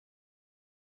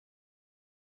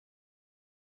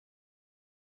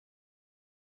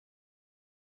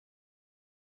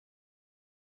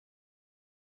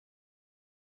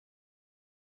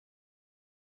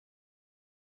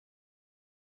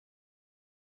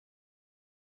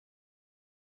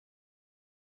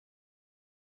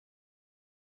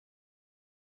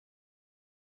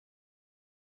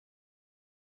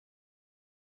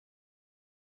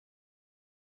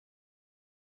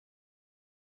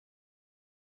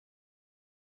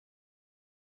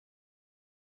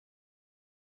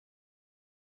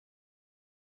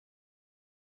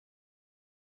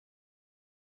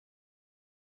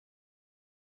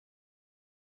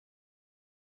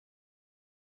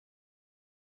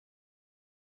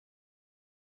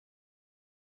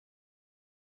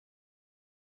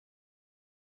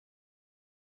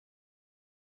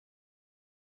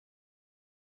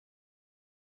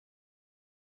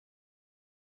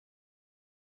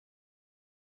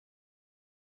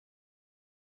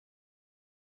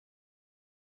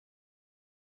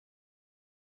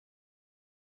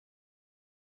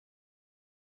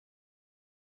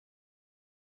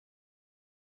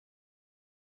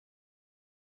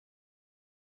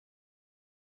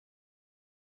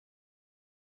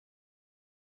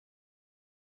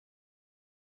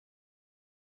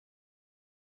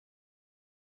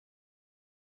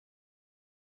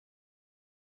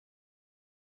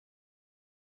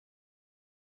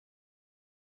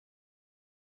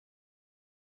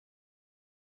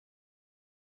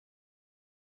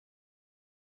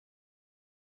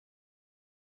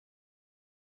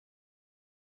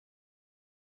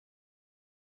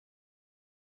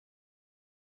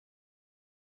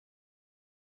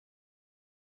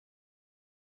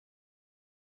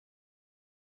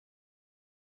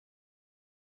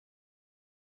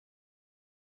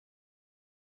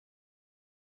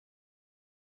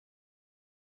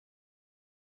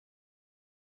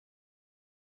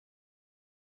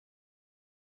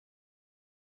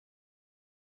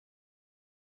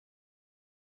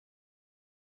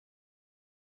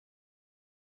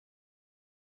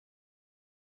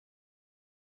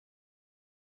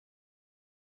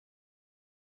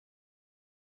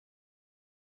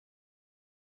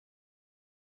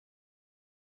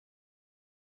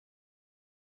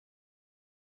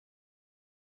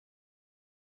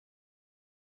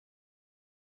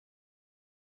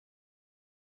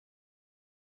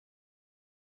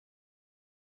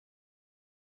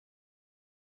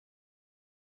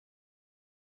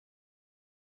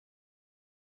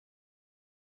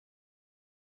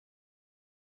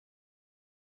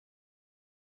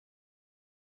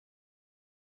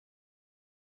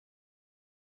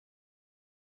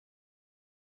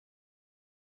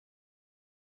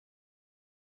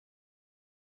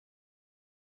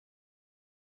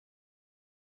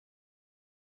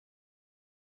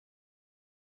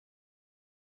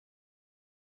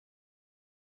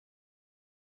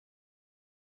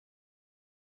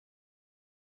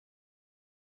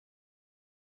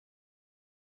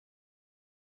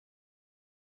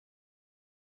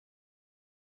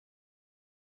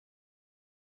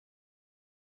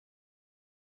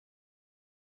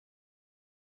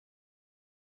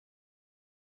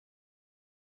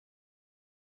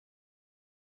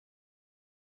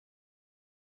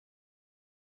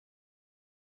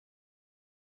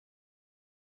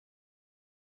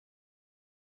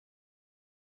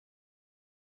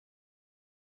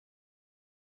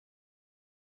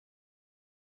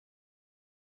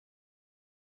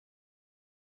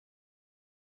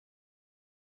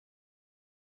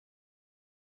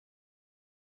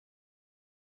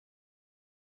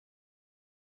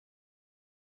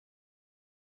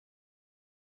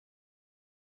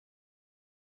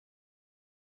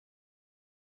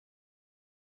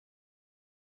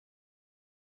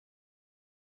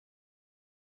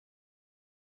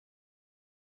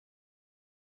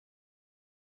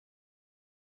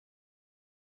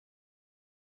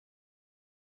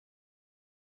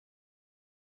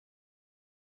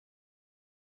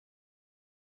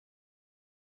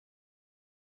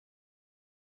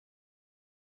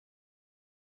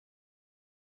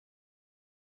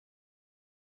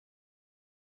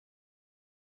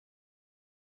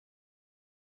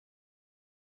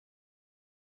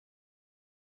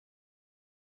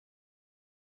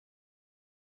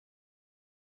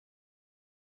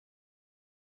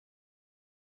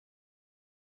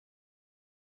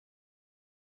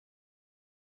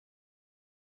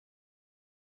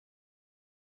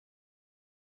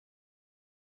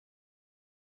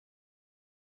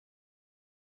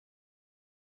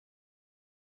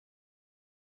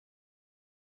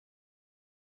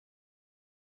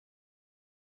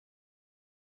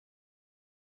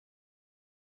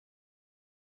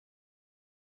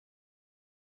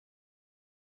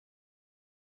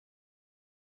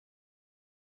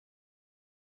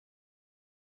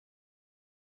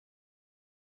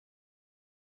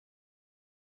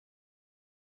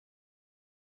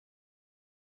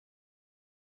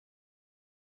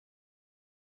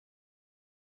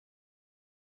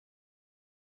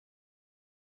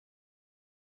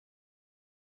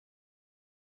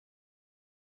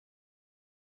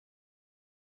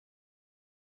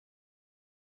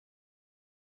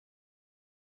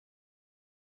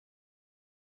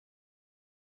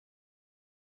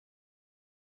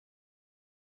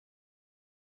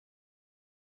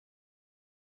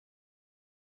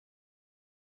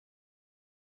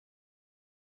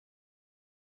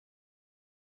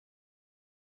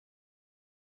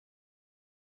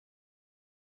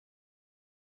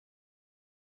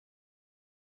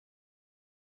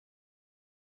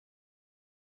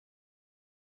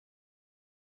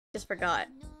Just forgot.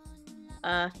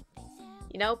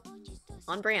 You know,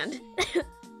 on brand.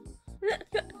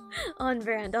 On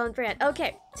brand, on brand.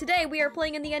 Okay, today we are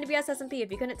playing in the NBS SMP.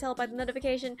 If you couldn't tell by the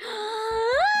notification.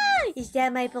 Is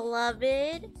that my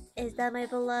beloved? Is that my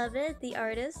beloved? The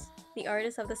artist? The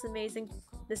artist of this amazing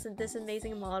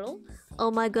model?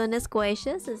 Oh my goodness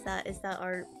gracious. Is that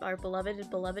our beloved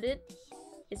beloved?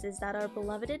 Is that our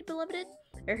beloved beloved?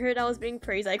 I heard I was being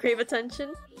praised. I crave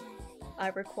attention. I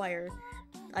require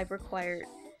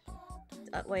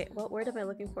wait, what word am I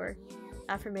looking for?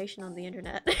 Affirmation on the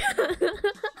internet.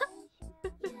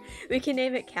 We can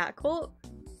name it cat cult.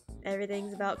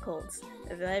 Everything's about cults.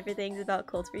 Everything's about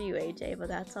cults for you, AJ, but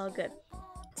that's all good.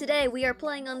 Today we are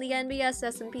playing on the NBS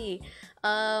SMP.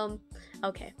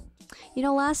 Okay. You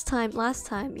know, last time,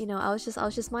 you know, I was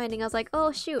just mining. I was like,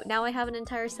 oh shoot, now I have an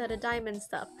entire set of diamond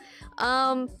stuff.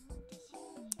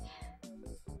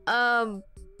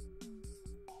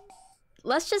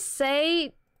 Let's just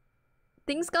say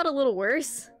things got a little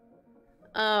worse.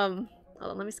 Hold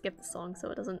on, let me skip the song so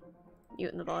it doesn't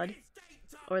mute in the VOD.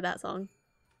 Or that song.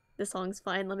 This song's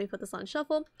fine, let me put this on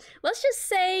shuffle. Let's just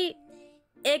say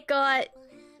it got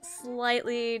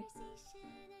slightly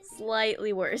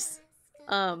worse.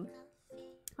 Alright,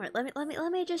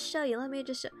 let me just show you,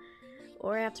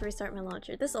 or I have to restart my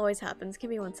launcher. This always happens. Give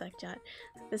me one sec, chat.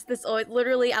 This always,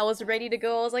 literally, I was ready to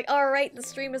go. I was like, alright, the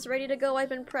stream is ready to go. I've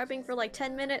been prepping for like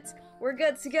 10 minutes. We're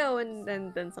good to go. And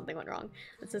then something went wrong.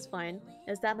 This is fine.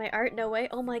 Is that my art? No way.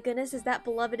 Oh my goodness, is that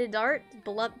beloveded art?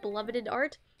 Beloveded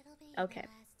art? Okay.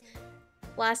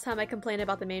 Last time I complained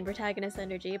about the main protagonist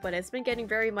energy, but it's been getting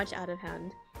very much out of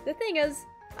hand. The thing is,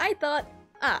 I thought,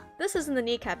 this isn't the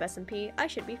kneecap SMP. I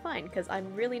should be fine, because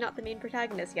I'm really not the main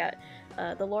protagonist yet.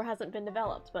 The lore hasn't been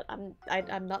developed, but I'm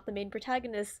not the main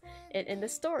protagonist in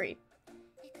this story.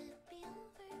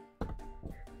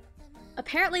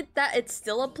 Apparently that it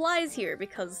still applies here,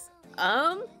 because,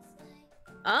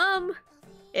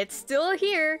 it's still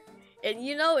here. And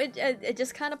you know, it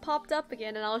just kind of popped up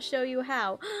again, and I'll show you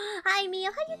how. Hi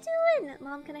Mia, how you doing?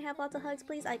 Mom, can I have lots of hugs,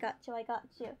 please? I got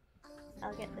you.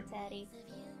 I'll get the teddy.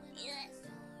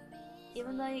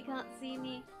 Even though you can't see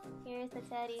me, here's the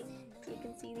teddy. You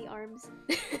can see the arms.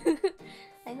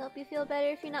 I hope you feel better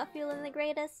if you're not feeling the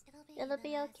greatest. It'll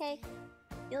be okay.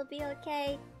 You'll be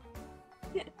okay.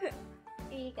 Here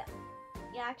you go.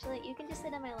 Yeah, actually, you can just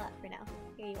sit on my lap for now.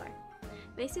 Here you are.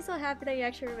 Makes me so happy that you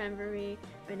actually remember me.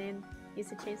 My name used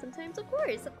to change sometimes. Of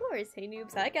course, of course. Hey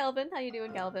noobs. Hi Calvin. How you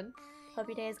doing, Calvin? Hope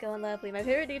your day is going lovely. My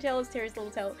favorite detail is Terry's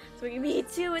little tail swinging. Me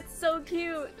too. It's so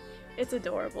cute. It's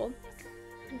adorable.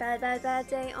 Bad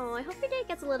day. Oh, I hope your day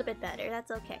gets a little bit better.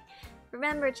 That's okay.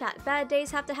 Remember, chat, bad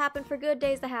days have to happen for good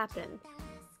days to happen.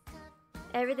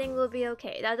 Everything will be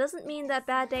okay. That doesn't mean that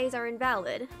bad days are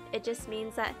invalid. It just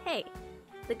means that, hey,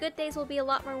 the good days will be a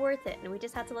lot more worth it, and we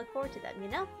just have to look forward to them, you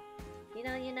know? You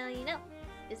know.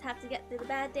 Just have to get through the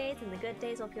bad days, and the good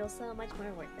days will feel so much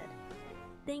more worth it.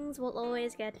 Things will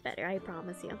always get better, I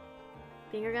promise you.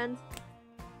 Finger guns?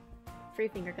 Free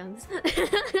finger guns.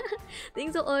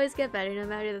 Things will always get better no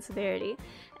matter the severity.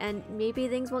 And maybe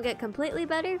things won't get completely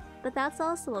better, but that's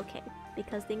also okay.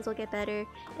 Because things will get better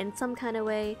in some kind of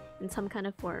way, in some kind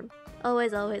of form.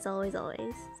 Always.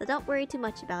 So don't worry too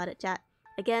much about it, chat.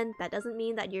 Again, that doesn't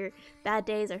mean that your bad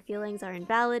days or feelings are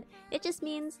invalid. It just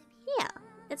means, yeah,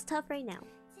 it's tough right now.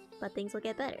 But things will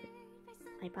get better.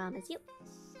 I promise you.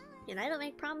 And I don't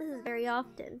make promises very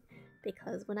often.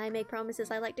 Because when I make promises,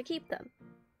 I like to keep them.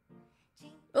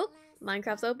 Oh,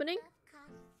 Minecraft's opening.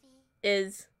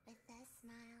 Is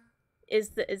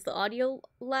the audio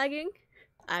lagging?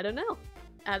 I don't know.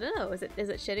 Is it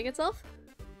shitting itself?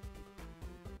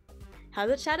 Has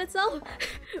it shat itself?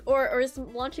 or is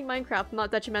launching Minecraft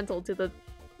not detrimental to the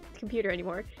computer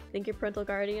anymore? Thank you, parental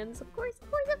guardians. Of course.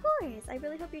 I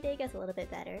really hope your day gets a little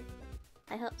bit better.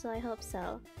 I hope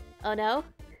so. Oh no?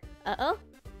 Uh-oh.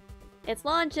 It's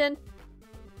launching.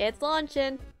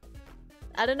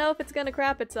 I don't know if it's gonna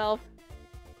crap itself,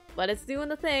 but it's doing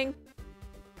the thing.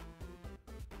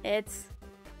 It's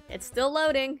still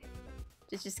loading.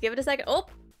 Just give it a second. Oh,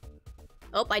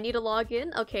 I need to log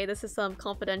in. Okay, this is some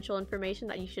confidential information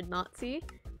that you should not see.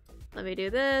 Let me do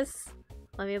this.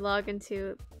 Let me log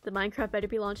into the Minecraft. Better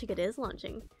be launching. It is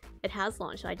launching. It has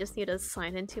launched. I just need to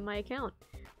sign into my account,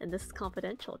 and this is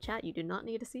confidential. Chat, you do not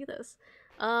need to see this.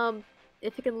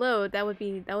 If it can load, that would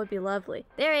be lovely.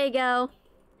 There you go.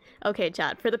 Okay,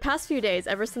 chat, for the past few days,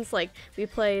 ever since, like, we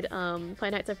played,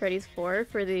 Five Nights at Freddy's 4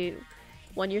 for the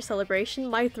 1-year celebration,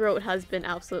 my throat has been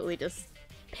absolutely just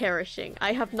perishing.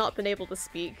 I have not been able to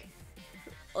speak,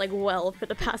 like, well for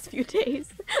the past few days.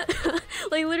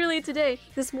 Like literally today,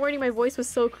 this morning my voice was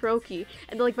so croaky,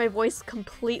 and like my voice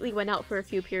completely went out for a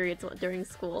few periods during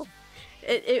school.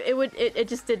 It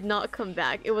just did not come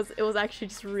back. It was actually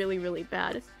just really, really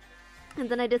bad. And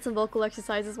then I did some vocal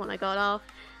exercises when I got off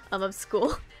of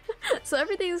school. So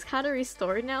everything's kind of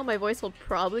restored now. My voice will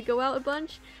probably go out a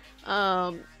bunch,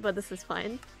 but this is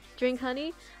fine. Drink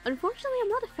honey? Unfortunately, I'm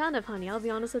not a fan of honey, I'll be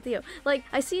honest with you. Like,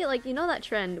 I see, like, you know that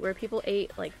trend where people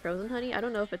ate, like, frozen honey? I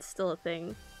don't know if it's still a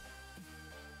thing.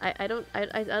 I don't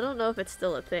know if it's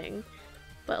still a thing.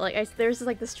 But, like, there's,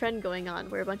 like, this trend going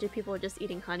on where a bunch of people are just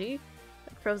eating honey.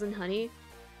 Like, frozen honey.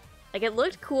 Like, it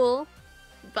looked cool,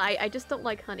 but I just don't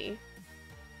like honey.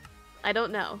 I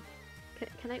don't know.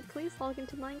 Can I please log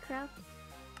into Minecraft?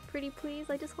 Pretty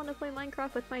please? I just want to play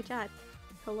Minecraft with my chat.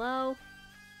 Hello?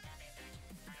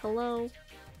 Hello?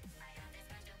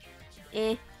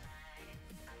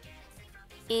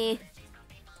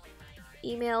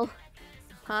 Email.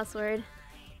 Password.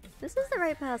 This is the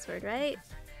right password, right?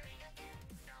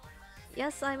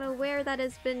 Yes, I'm aware that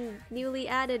it's been newly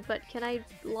added, but can I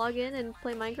log in and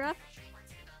play Minecraft?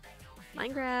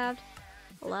 Minecraft.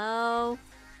 Hello?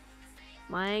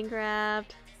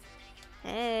 Minecraft.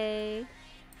 Hey.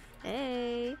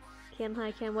 Hey. Cam,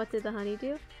 hi Cam, what did the honey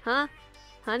do? Huh?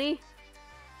 Honey?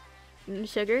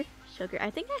 Sugar? Sugar. I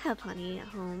think I have honey at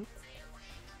home.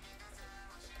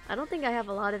 I don't think I have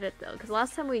a lot of it though, because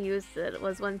last time we used it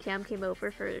was when Cam came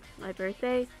over for my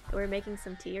birthday. We were making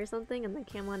some tea or something, and then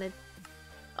Cam wanted...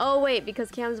 Oh wait, because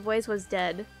Cam's voice was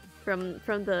dead from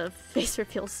the face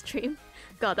reveal stream.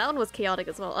 God, that one was chaotic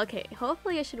as well. Okay,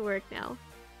 hopefully it should work now.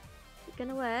 It's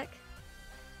gonna work.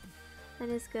 That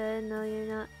is good. No, you're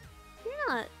not. You're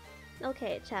not.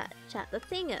 Okay, chat. The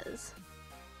thing is,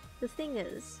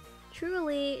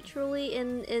 truly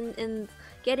in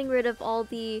getting rid of all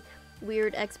the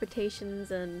weird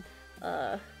expectations and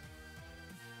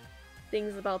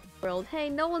things about the world. Hey,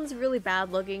 no one's really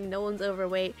bad looking, no one's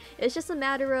overweight. It's just a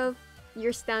matter of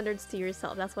your standards to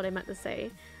yourself. That's what I meant to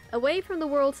say. Away from the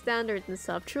world standards and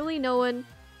stuff, truly no one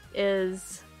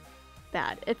is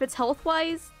bad. If it's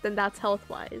health-wise, then that's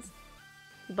health-wise.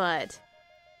 But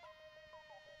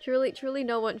truly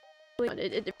no one.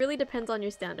 It really depends on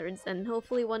your standards, and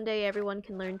hopefully one day everyone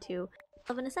can learn to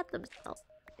love and accept themselves.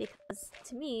 Because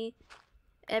to me,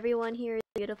 everyone here is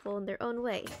beautiful in their own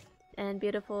way. And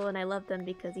beautiful, and I love them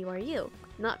because you are you.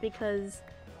 Not because,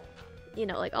 you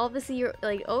know, like obviously you're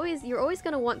always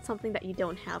gonna want something that you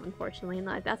don't have, unfortunately, and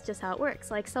that's just how it works.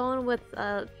 Like someone with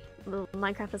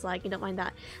Minecraft is like, you don't mind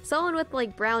that. Someone with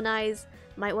like brown eyes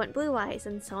might want blue eyes,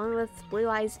 and someone with blue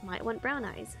eyes might want brown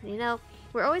eyes. You know,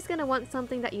 we're always gonna want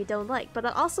something that you don't like, but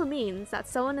that also means that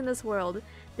someone in this world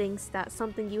thinks that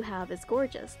something you have is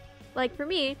gorgeous. Like for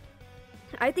me,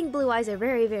 I think blue eyes are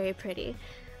very, very pretty,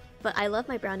 but I love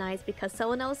my brown eyes because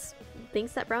someone else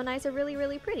thinks that brown eyes are really,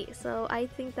 really pretty. So I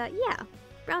think that, yeah,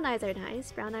 brown eyes are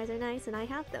nice, and I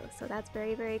have those, so that's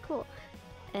very, very cool.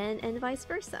 And vice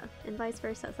versa,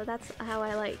 So that's how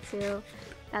I like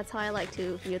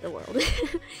to view the world,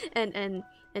 and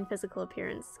physical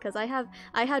appearance. Because I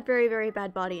had very, very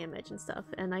bad body image and stuff,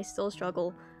 and I still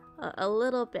struggle a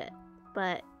little bit.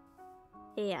 But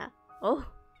yeah. Oh.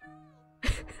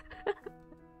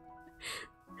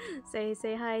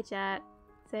 Say hi, chat.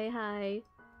 Say hi.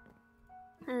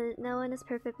 No one is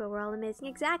perfect, but we're all amazing.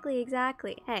 Exactly.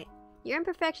 Hey, your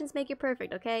imperfections make you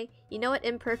perfect, okay? You know what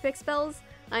imperfect spells?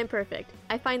 I'm perfect.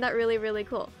 I find that really, really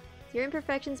cool. Your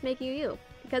imperfections make you you.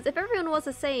 Because if everyone was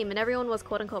the same and everyone was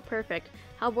quote-unquote perfect,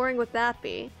 how boring would that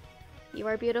be? You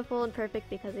are beautiful and perfect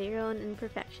because of your own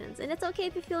imperfections. And it's okay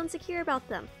if you feel insecure about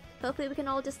them. Hopefully we can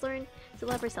all just learn to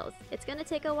love ourselves. It's gonna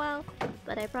take a while,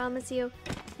 but I promise you,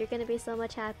 you're gonna be so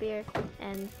much happier,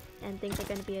 and things are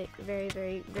gonna be very,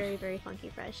 very, very, very funky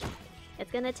fresh.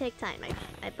 It's gonna take time,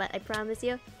 but I promise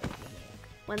you,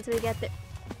 once we get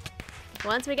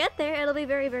there, it'll be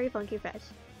very, very funky fresh.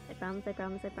 I promise.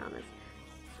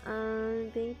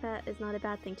 Being fat is not a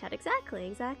bad thing, chat.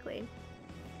 Exactly.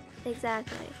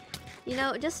 You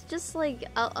know, just like,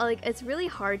 it's really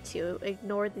hard to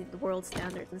ignore the world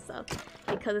standards and stuff,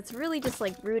 because it's really just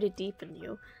like rooted deep in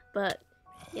you. But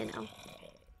you know,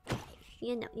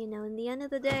 in the end of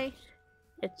the day,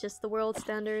 it's just the world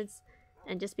standards,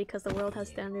 and just because the world has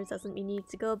standards doesn't mean you need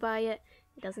to go by it.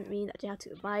 It doesn't mean that you have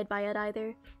to abide by it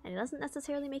either, and it doesn't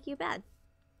necessarily make you bad.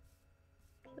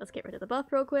 Let's get rid of the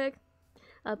buff real quick.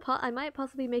 I might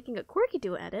possibly be making a Quirky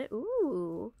Duo edit.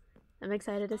 Ooh, I'm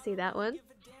excited to see that one.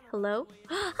 Hello?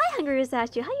 Hi, Hungry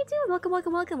Statue! How you doing?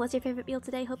 Welcome. What's your favorite meal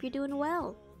today? Hope you're doing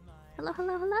well.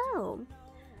 Hello.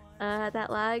 That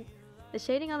lag. The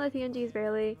shading on the PNG is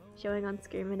barely showing on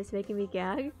screen and it's making me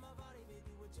gag.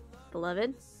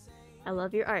 Beloved, I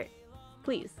love your art.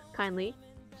 Please, kindly,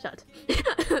 shut.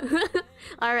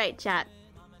 Alright, chat.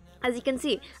 As you can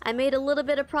see, I made a little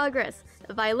bit of progress.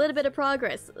 By a little bit of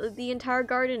progress, the entire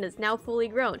garden is now fully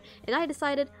grown. And I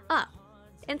decided,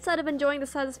 instead of enjoying the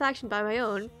satisfaction by my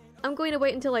own, I'm going to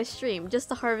wait until I stream just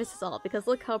to harvest this all, because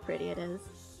look how pretty it is.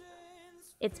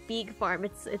 It's Big Farm.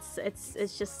 It's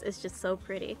just so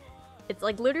pretty. It's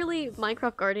like literally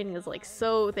Minecraft gardening is like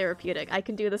so therapeutic. I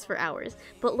can do this for hours.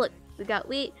 But look, we got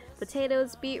wheat,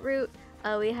 potatoes, beetroot.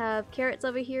 We have carrots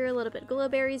over here, a little bit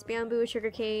glowberries, bamboo,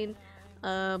 sugarcane,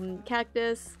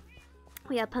 cactus.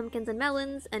 We have pumpkins and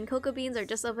melons, and cocoa beans are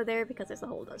just over there because there's a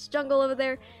whole Dutch jungle over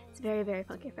there. It's very, very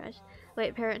funky fresh.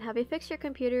 Wait, parent, have you fixed your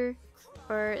computer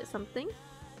or something?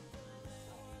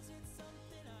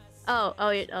 You're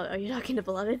talking to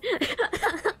Beloved?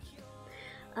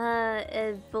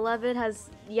 Beloved has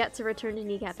yet to return to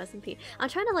Kneecap SMP. I'm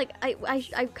trying to like,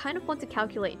 I kind of want to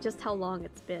calculate just how long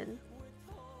it's been.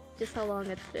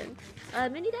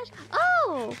 Mini Dash.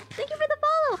 Oh, thank you for the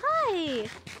follow. Hi.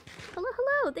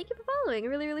 Hello. Thank you for following. I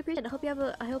really appreciate it.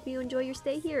 I hope you enjoy your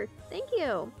stay here. Thank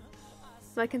you.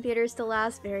 My computer still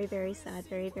lasts. Very sad.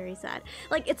 Very sad.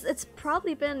 Like it's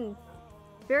probably been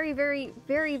very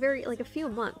like a few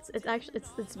months. It's actually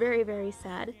it's very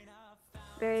sad.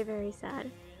 Very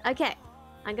sad. Okay,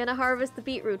 I'm gonna harvest the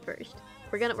beetroot first.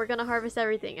 We're gonna harvest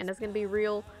everything, and it's gonna be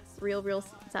real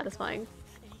satisfying.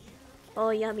 Oh,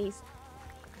 yummies.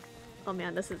 Oh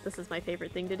man, this is my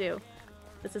favorite thing to do.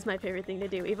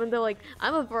 Even though, like,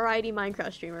 I'm a variety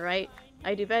Minecraft streamer, right?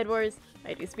 I do Bed Wars,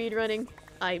 I do speedrunning,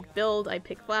 I build, I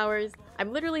pick flowers.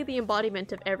 I'm literally the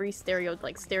embodiment of every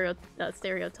stereotype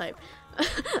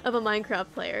of a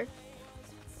Minecraft player.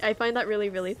 I find that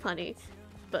really funny.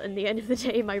 But in the end of the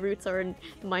day, my roots are in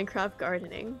Minecraft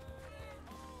gardening.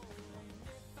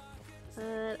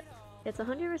 It's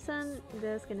 100%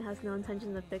 disc and has no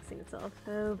intention of fixing itself.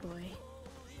 Oh boy.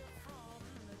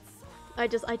 I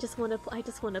just want to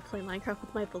play Minecraft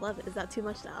with my beloved. Is that too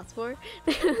much to ask for?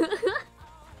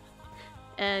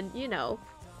 And you know,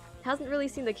 hasn't really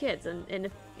seen the kids in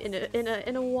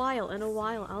a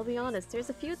while. I'll be honest.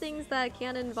 There's a few things that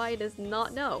Canon and Vi does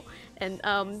not know, and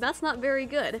that's not very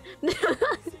good.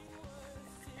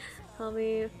 Call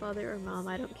me father or mom.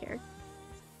 I don't care.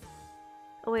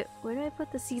 Oh wait, where do I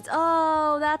put the seeds?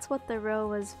 Oh, that's what the row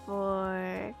was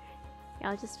for. Yeah,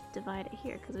 I'll just divide it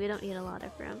here because we don't need a lot of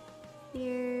room.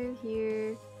 Here,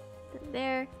 then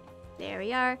there. There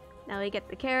we are. Now we get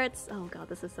the carrots. Oh god,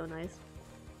 this is so nice.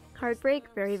 Heartbreak,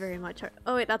 very much heart.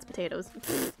 Oh wait, that's potatoes.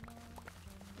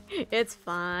 It's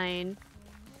fine.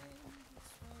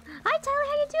 Hi Tyler,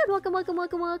 how you doing?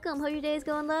 Welcome. Hope your day's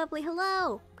going lovely.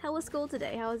 Hello. How was school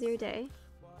today? How was your day?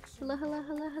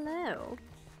 Hello.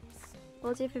 What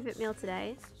was your favorite meal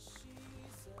today?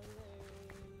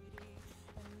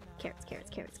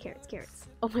 Carrots.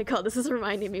 Oh my god, this is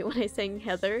reminding me when I sang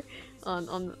Heather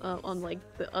on like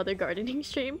the other gardening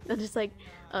stream. I'm just like,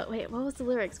 wait, what was the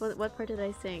lyrics? What part did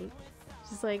I sing?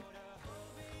 Just like,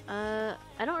 I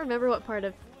don't remember what part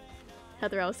of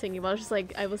Heather I was singing, but I was just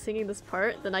like, I was singing this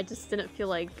part, then I just didn't feel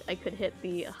like I could hit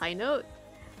the high note,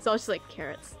 so I was just like,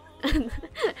 carrots, and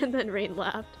then Rain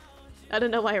laughed. I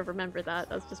don't know why I remember that.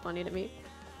 That's just funny to me.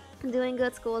 I'm doing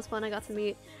good. School was fun. I got to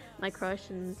meet my crush,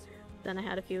 and then I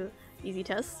had a few easy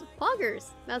tests.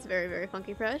 Poggers! That's very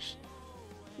funky fresh.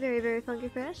 Very funky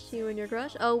fresh. You and your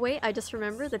crush. Oh wait, I just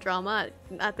remembered the drama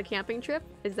at the camping trip.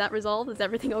 Is that resolved? Is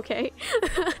everything okay?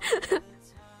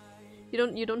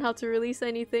 You don't have to release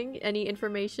anything, any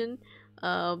information.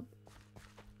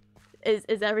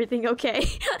 Is everything okay?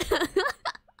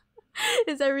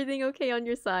 Is everything okay on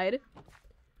your side?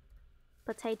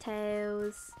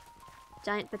 Potatoes.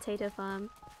 Giant potato farm.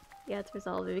 Yeah, it's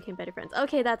resolved. We became better friends.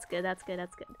 Okay, that's good.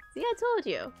 See, I told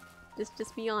you.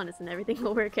 Just be honest and everything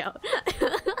will work out.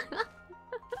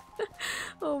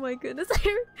 Oh my goodness.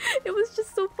 It was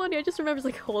just so funny. I just remember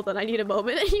like, hold on, I need a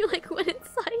moment. And you like went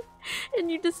inside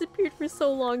and you disappeared for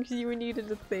so long because you needed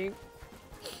to think.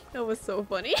 That was so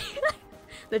funny.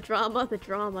 The drama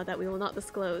that we will not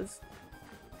disclose.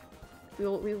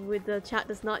 The chat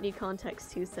does not need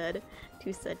context to said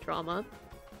drama.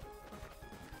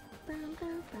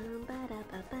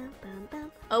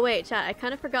 Oh wait, chat, I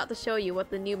kind of forgot to show you what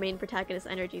the new main protagonist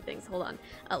energy thinks. Hold on.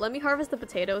 Let me harvest the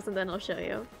potatoes and then I'll show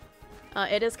you.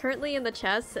 It is currently in the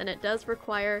chest and it does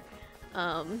require,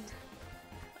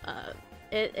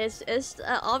 it's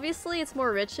obviously it's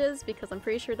more riches because I'm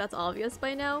pretty sure that's obvious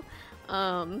by now.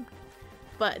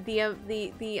 But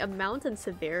the amount and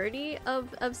severity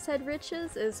of said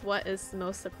riches is what is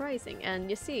most surprising. And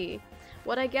you see,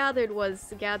 what I gathered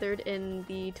in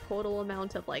the total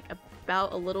amount of like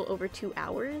about a little over 2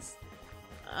 hours.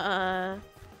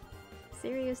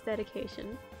 Serious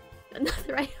dedication.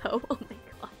 Another I-ho, oh my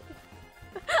god.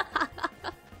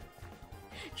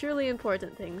 Truly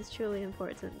important things, truly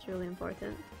important, truly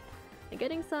important. I'm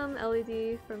getting some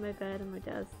LED for my bed and my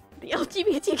desk. The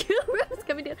LGBTQ room's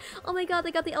coming down. Oh my god,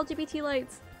 they got the LGBT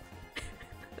lights.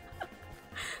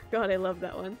 God, I love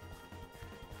that one.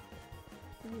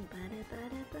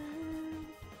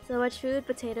 So much food,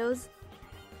 potatoes.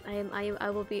 I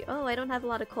will be. Oh, I don't have a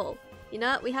lot of coal. You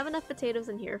know what? We have enough potatoes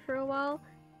in here for a while.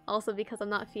 Also because I'm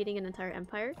not feeding an entire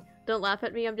empire. Don't laugh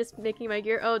at me. I'm just making my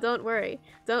gear. Oh, don't worry.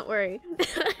 Don't worry.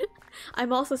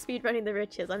 I'm also speedrunning the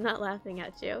riches. I'm not laughing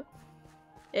at you.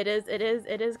 It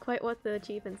is quite what the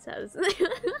achievement says.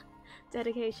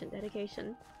 Dedication,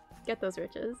 dedication. Get those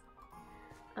riches.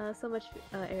 So much.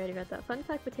 I already read that. Fun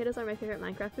fact: potatoes are my favorite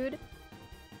Minecraft food.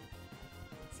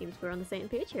 Seems we're on the same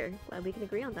page here. Glad we can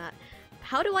agree on that.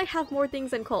 How do I have more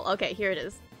things than coal? Okay, here it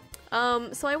is.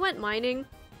 So I went mining,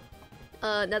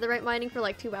 netherite mining for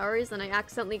like 2 hours, and I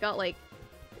accidentally got like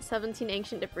 17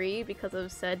 ancient debris because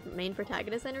of said main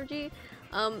protagonist energy.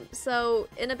 So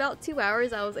in about 2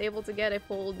 hours I was able to get a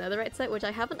full netherite set, which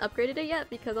I haven't upgraded it yet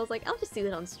because I was like, I'll just do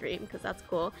it on stream because that's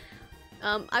cool.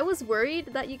 I was worried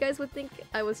that you guys would think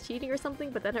I was cheating or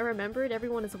something, but then I remembered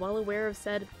everyone is well aware of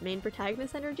said main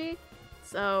protagonist energy.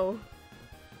 So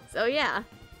yeah.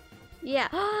 Yeah.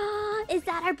 Is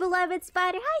that our beloved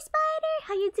Spider? Hi, Spider!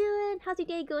 How you doing? How's your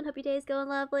day going? Hope your day is going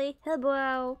lovely.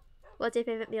 Hello. What's your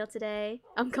favorite meal today?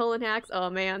 I'm Colin Hacks. Oh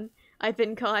man, I've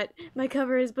been caught. My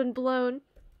cover has been blown.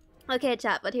 Okay,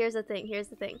 chat, but here's the thing. Here's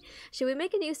the thing. Should we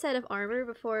make a new set of armor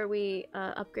before we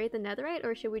upgrade the netherite,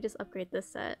 or should we just upgrade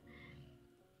this set?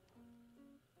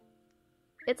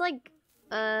 It's like,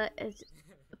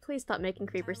 please stop making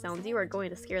creeper sounds. You are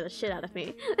going to scare the shit out of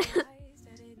me.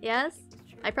 Yes?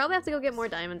 I probably have to go get more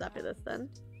diamonds after this then.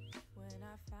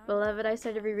 Beloved, I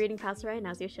started rereading Past Ryan,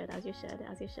 as you should, as you should,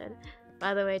 as you should.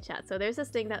 By the way, chat, so there's this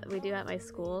thing that we do at my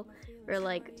school where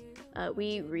like,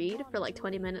 we read for like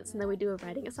 20 minutes and then we do a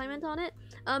writing assignment on it.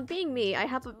 Being me, I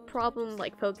have a problem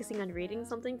like focusing on reading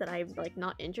something that I'm like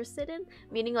not interested in.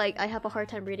 Meaning like I have a hard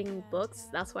time reading books.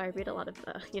 That's why I read a lot of,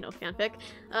 you know, fanfic.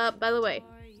 By the way,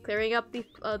 clearing up the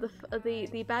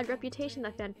bad reputation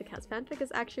that fanfic has. Fanfic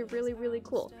is actually really, really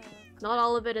cool. Not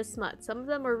all of it is smut. Some of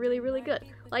them are really, really good.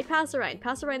 Like Passerine.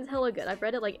 Passerine's hella good. I've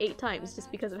read it like 8 times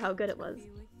just because of how good it was.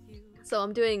 So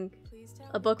I'm doing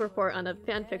a book report on a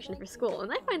fanfiction for school,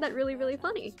 and I find that really, really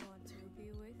funny.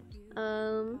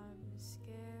 Cancelled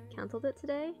it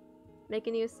today? Make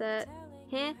a new set.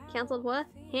 Heh? Cancelled what?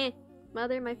 Heh?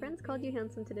 Mother, my friends called you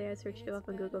handsome today. I searched you up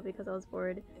on Google because I was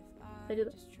bored. I do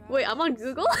that. Wait, I'm on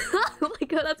Google? Oh my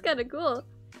god, that's kind of cool.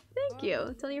 Thank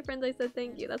you. Tell your friends I said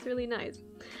thank you. That's really nice.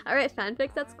 Alright,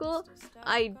 fanfics at school?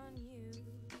 I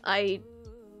mean,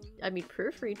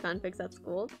 proofread fanfics at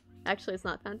school. Actually, it's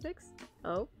not fanfics.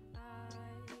 Oh.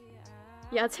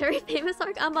 Yeah, it's very famous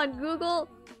arc. I'm on Google.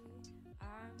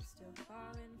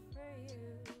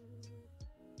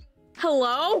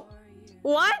 Hello?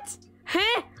 What?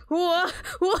 Huh? Whoa,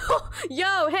 whoa,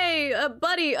 yo, hey,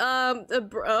 buddy, what the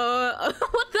hell?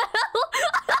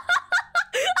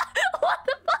 What the fuck?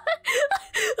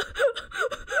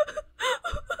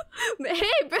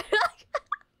 Hey, bro. What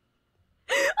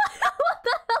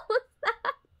the hell was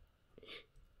that?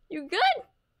 You good?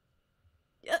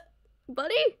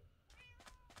 Buddy?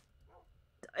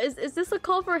 Is this a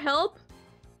call for help?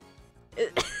 Is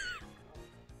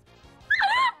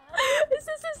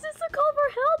this a call for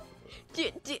help? Do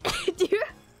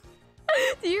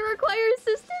you require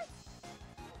assistance?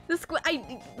 The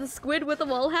squid with the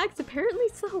wall hacks? Apparently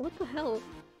so. What the hell?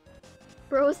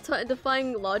 Bro was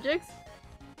defying logics?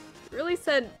 Really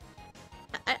said...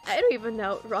 I don't even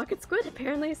know. Rocket squid?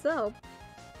 Apparently so.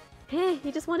 Hey,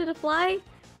 he just wanted to fly?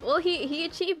 Well, he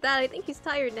achieved that. I think he's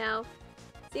tired now.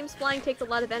 Seems flying takes a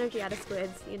lot of energy out of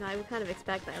squids. You know, I would kind of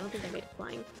expect that. I don't think I made it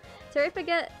flying. Sorry if I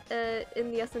get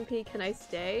in the SMP, can I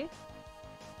stay?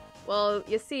 Well,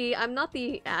 you see, I'm not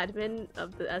the admin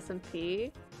of the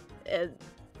SMP.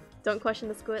 Don't question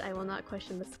the squid. I will not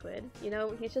question the squid. You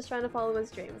know, he's just trying to follow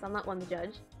his dreams. I'm not one to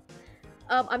judge.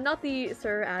 I'm not the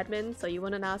sir admin, so you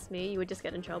wouldn't ask me. You would just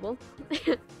get in trouble.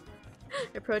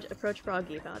 Approach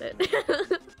Froggy about it.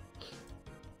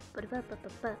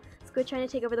 Squid trying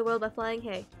to take over the world by flying?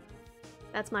 Hey,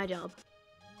 that's my job.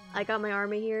 I got my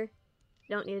army here.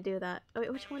 Don't need to do that. Oh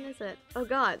wait, which one is it? Oh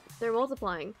god, they're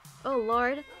multiplying. Oh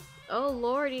lord. Oh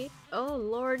lordy. Oh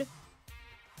lord.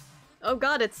 Oh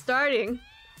god, it's starting.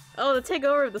 Oh, the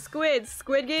takeover of the squids.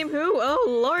 Squid Game who? Oh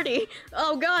lordy.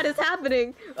 Oh god, it's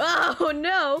happening. Oh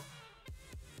no.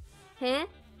 Huh?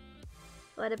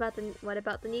 What about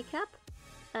the kneecap?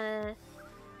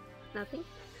 Nothing?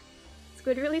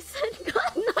 Squid really said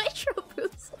got nitro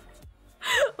boots.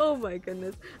 Oh my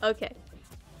goodness. Okay.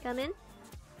 Come in.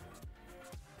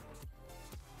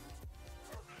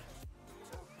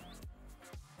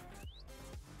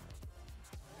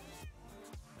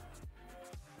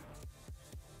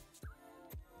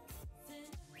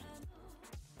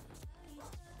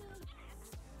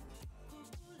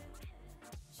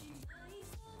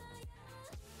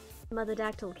 Mother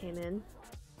Dactyl came in.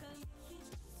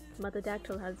 Mother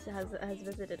Dactyl has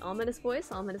visited. Ominous voice,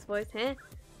 huh?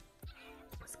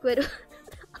 Squid.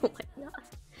 Oh my god.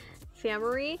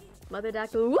 Famory, Mother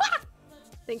Dactyl. Wah!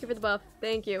 Thank you for the buff.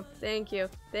 Thank you.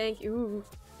 Ooh.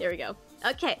 There we go.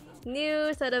 Okay,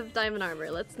 new set of diamond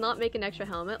armor. Let's not make an extra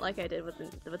helmet like I did with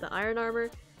the iron armor.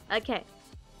 Okay,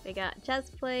 we got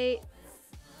chest plate.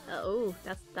 Oh,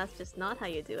 that's just not how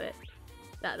you do it.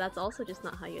 That's also just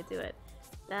not how you do it.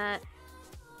 That.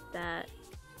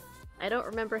 I don't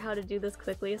remember how to do this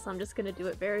quickly, so I'm just gonna do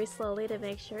it very slowly to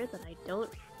make sure that I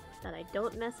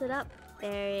don't mess it up.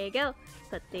 There you go.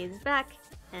 Put these back,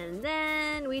 and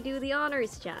then we do the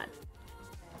honors chat.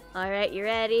 Alright, you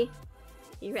ready?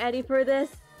 You ready for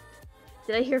this?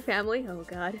 Did I hear family? Oh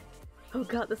god. Oh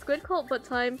god, the squid cult but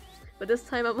this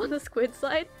time I'm on the squid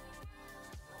side?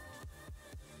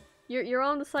 You're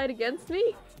on the side against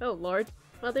me? Oh lord.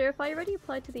 Mother, if I already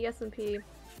applied to the SMP,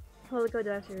 how do I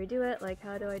have to redo it? Like,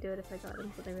 how do I do it if I got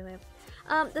them? What I really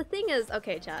have? The thing is,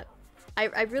 okay, chat.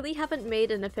 I really haven't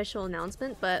made an official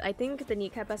announcement, but I think the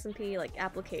kneecap SMP like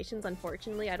applications,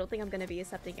 unfortunately, I don't think I'm gonna be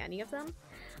accepting any of them.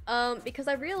 Because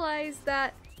I realized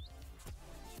that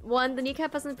one, the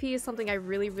kneecap SMP is something I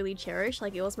really cherish.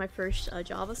 Like, it was my first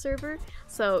Java server,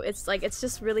 so it's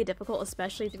just really difficult,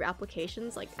 especially through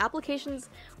applications. Like, applications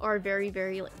are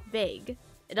very like, vague.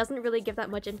 It doesn't really give that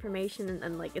much information,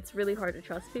 and like it's really hard to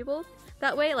trust people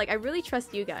that way. Like, I really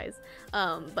trust you guys,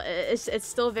 but it's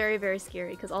still very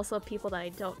scary because also people that I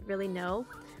don't really know,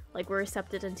 like, were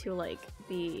accepted into like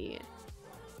the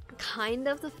kind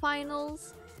of the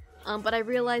finals. But I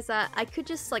realized that I could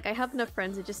just like I have enough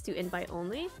friends to just do invite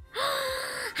only.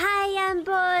 Hi,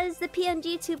 boys! The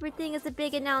PNG-tuber thing is a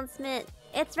big announcement.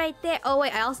 It's right there. Oh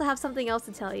wait, I also have something else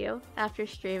to tell you after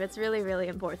stream. It's really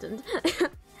important.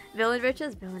 Villain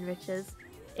riches.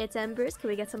 It's Embers. Can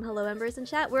we get some hello Embers in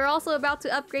chat? We're also about to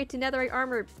upgrade to netherite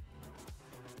armor.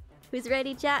 Who's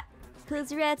ready, chat?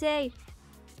 Who's ready?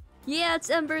 Yeah, it's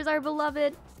Embers, our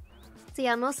beloved. So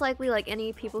yeah, most likely like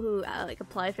any people who like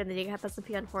apply for the kneecap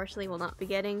SMP unfortunately will not be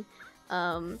getting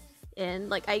in.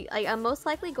 Like I'm most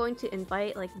likely going to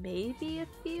invite like maybe a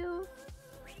few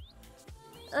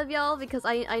of y'all because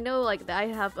I know like I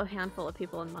have a handful of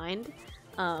people in mind.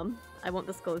 I won't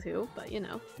disclose who, but you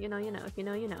know, if you know, you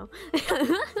know.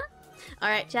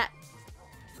 Alright, chat.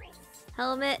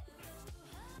 Helmet.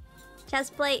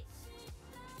 Chest plate.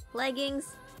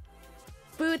 Leggings.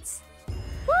 Boots. Woo!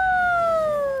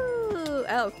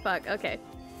 Oh, fuck, okay.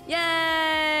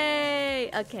 Yay!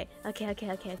 Okay. Hold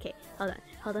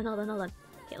on.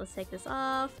 Okay, let's take this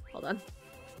off. Hold on.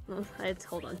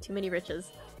 Hold on, too many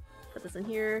riches. Put this in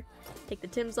here. Take the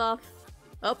Tims off.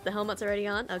 Oh, the helmet's already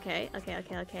on. Okay.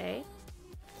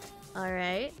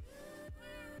 Alright.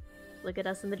 Look at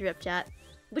us in the drip chat.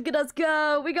 Look at us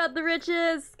go! We got the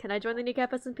riches! Can I join the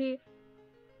kneecap SMP?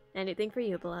 Anything for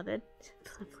you, beloved.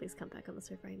 Please come back on the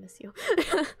server, I miss you.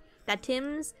 That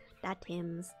Tims.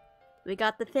 We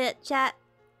got the fit, chat.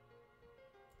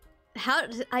 How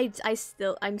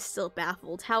I'm still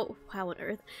baffled. How on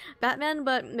earth? Batman,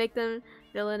 but make them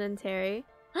Villain and Terry.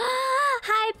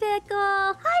 Hi,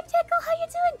 Pickle! Hi, Pickle! How you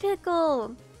doing,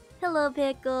 Pickle? Hello,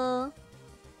 Pickle.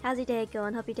 How's your day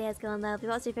going? Hope your day is going lovely.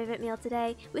 What's your favorite meal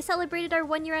today? We celebrated our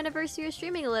 1-year anniversary of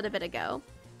streaming a little bit ago.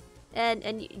 And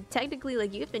technically,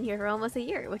 like, you've been here for almost a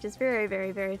year, which is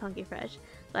very funky fresh.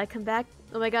 But I come back,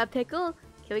 oh my god, Pickle!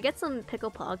 Can we get some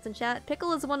Pickle Pogs in chat?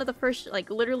 Pickle is one of the first,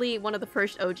 like, literally one of the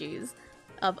first OGs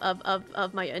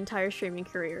of my entire streaming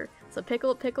career. So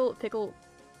Pickle. This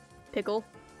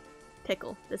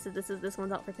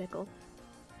one's out for Pickle.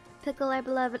 Pickle, our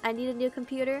beloved, I need a new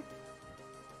computer.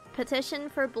 Petition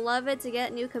for beloved to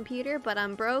get new computer, but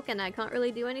I'm broke and I can't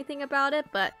really do anything about it,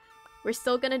 but we're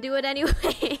still gonna do it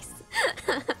anyways.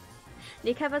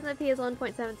 Kneecap SMP is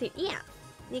 1.17. Yeah!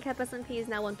 Kneecap SMP is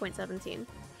now 1.17.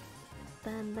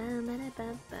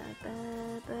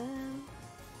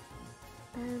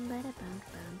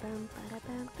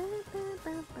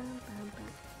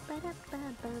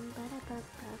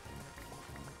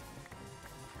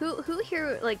 Who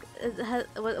here, like,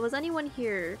 was anyone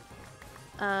here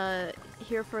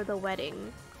here for the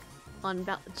wedding on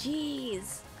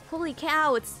Jeez! Holy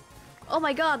cow, it's Oh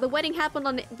my god, the wedding happened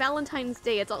on Valentine's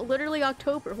Day. It's literally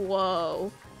October.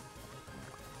 Whoa.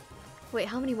 Wait,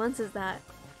 how many months is that?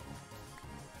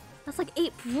 That's like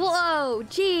 8. Whoa,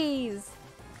 jeez.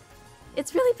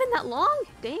 It's really been that long?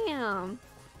 Damn.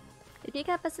 If you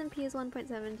cap SMP is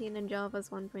 1.17 and Java is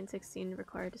 1.16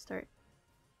 required to start.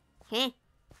 Heh.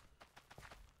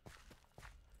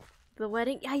 The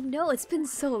wedding? I know, it's been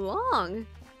so long.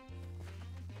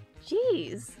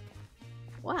 Jeez.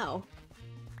 Wow.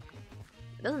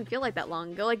 It doesn't feel like that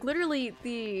long ago. Like literally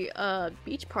the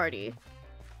beach party.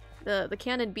 The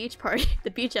Canon beach party,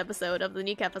 the beach episode of the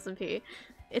Kneecap SMP.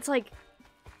 It's like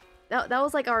that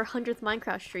was like our 100th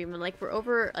Minecraft stream, and like we're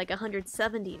over like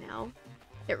 170 now.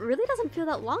 It really doesn't feel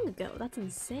that long ago. That's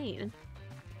insane.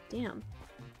 Damn.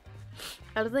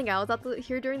 I don't think I was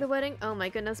here during the wedding. Oh my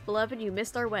goodness, beloved, you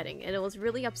missed our wedding, and it was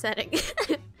really upsetting.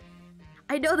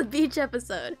 I know the beach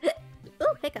episode.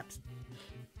 Ooh, hiccups.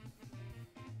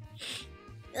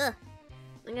 Ugh.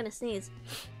 I'm gonna sneeze.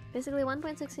 Basically,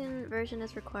 1.16 version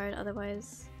is required,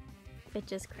 otherwise it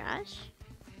just crash?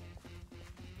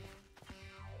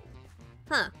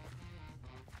 Huh.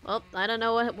 Well, I don't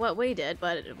know what we did,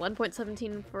 but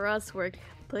 1.17 for us worked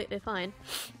completely fine.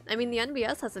 I mean, the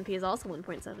NBS SMP is also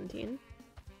 1.17.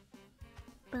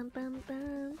 Bum bum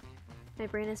bum. My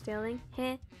brain is failing.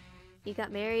 Heh. You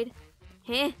got married.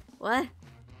 Heh. What?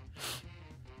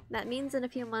 That means in a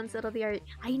few months it'll be our—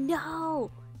 I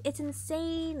know! It's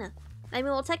insane! I mean,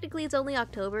 well, technically it's only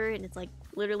October, and it's like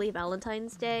literally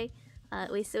Valentine's Day.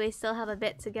 We still have a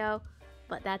bit to go,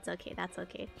 but that's okay, that's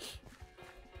okay.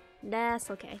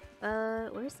 That's okay.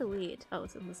 Where's the weed? Oh,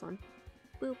 it's in this one.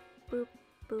 Boop, boop,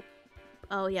 boop.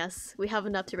 Oh yes, we have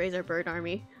enough to raise our bird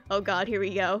army. Oh god, here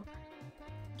we go.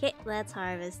 Okay, let's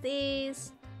harvest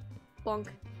these. Bonk.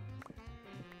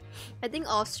 I think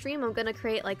off stream I'm gonna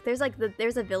create like there's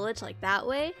a village like that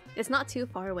way. It's not too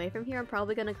far away from here. I'm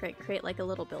probably gonna create like a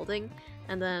little building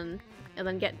and then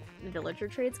get villager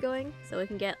trades going so we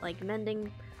can get like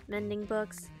mending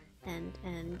books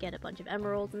and get a bunch of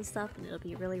emeralds and stuff, and it'll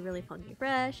be really funky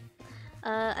fresh.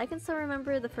 I can still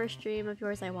remember the first stream of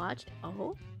yours I watched.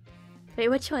 Oh, wait,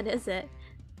 which one is it?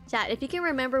 Chat, if you can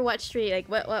remember what stream, like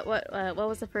what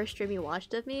was the first stream you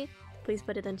watched of me, please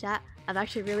put it in chat. I'm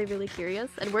actually really curious.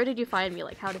 And where did you find me?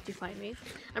 Like, how did you find me?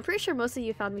 I'm pretty sure most of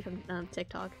you found me from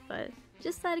TikTok, but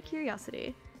just out of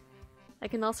curiosity. I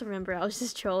can also remember I was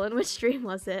just trolling. Which stream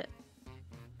was it?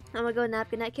 I'm gonna go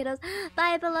nap. Good night, kiddos.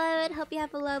 Bye, beloved. Hope you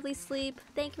have a lovely sleep.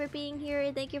 Thank you for being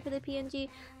here. Thank you for the PNG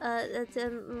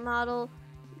model.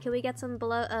 Can we get some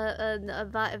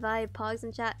vibe pogs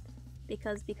in chat?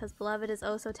 Because beloved is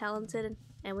oh so talented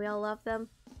and we all love them.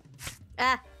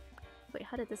 Ah! Wait,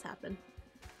 how did this happen?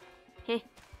 Heh.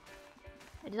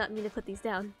 I did not mean to put these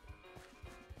down.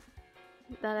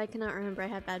 That I cannot remember. I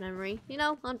have bad memory. You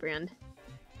know, on brand.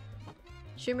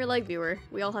 Streamer like viewer.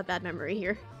 We all have bad memory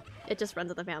here. It just runs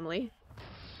in the family.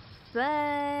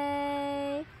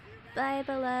 Bye! Bye,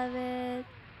 beloved!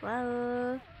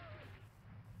 Whoa!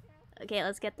 Okay,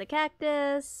 let's get the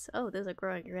cactus. Oh, those are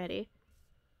growing already.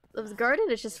 This garden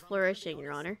is just flourishing,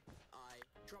 Your Honor.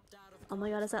 Oh my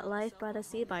god, is that Life by the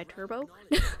Sea by Turbo?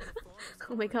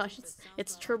 Oh my gosh,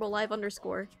 it's Turbo Live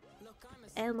 _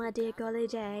 Oh my dear golly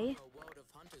J.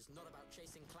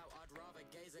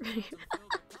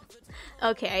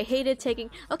 Okay, I hated taking—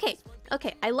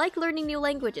 Okay, I like learning new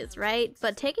languages, right?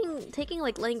 But taking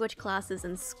like language classes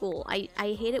in school, I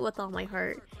hate it with all my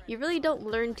heart. You really don't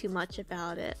learn too much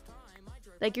about it.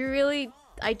 Like you really—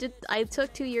 I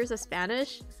took 2 years of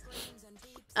Spanish.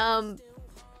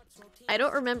 I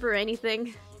don't remember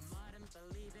anything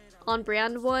on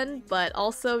brand one, but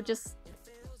also just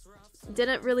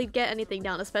didn't really get anything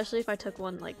down, especially if I took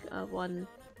one like one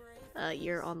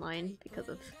year online because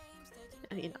of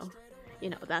you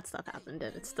know that stuff happened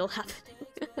and it's still happening.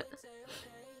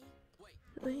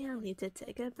 We all need to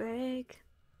take a break.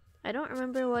 I don't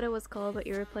remember what it was called, but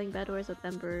you were playing Bed Wars with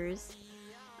Embers.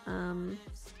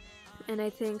 And I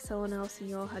think someone else and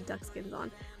you all had duck skins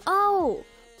on. Oh!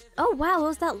 Oh wow,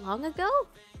 was that long ago?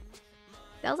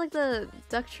 That was like the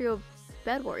Duck Trio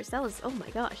Bed Wars. That was— oh my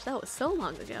gosh, that was so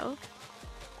long ago.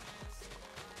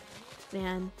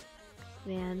 Man,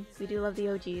 we do love the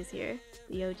OGs here.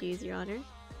 The OGs, Your Honor.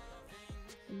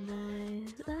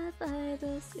 Life by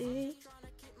the sea.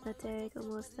 Nate,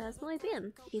 ¿cómo estás? Muy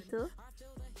bien. ¿Y tú?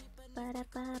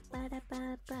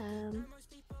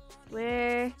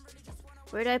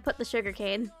 Where do I put the sugar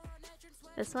cane?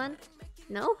 This one?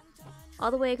 No?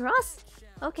 All the way across?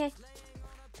 Okay.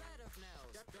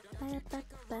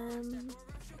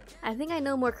 I think I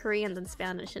know more Korean than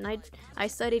Spanish, and I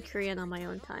studied Korean on my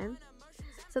own time.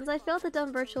 Since I failed the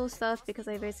dumb virtual stuff because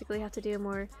I basically have to do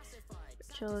more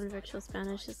virtual, and virtual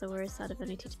Spanish is the worst out of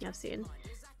any teaching I've seen.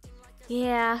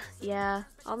 Yeah,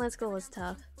 online school was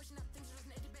tough.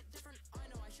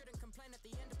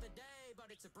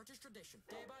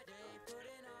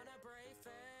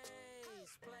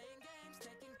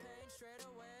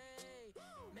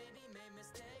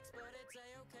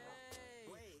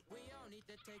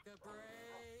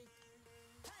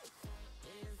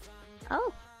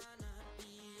 Oh.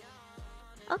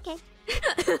 Okay.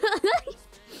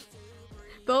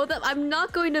 Bow them. I'm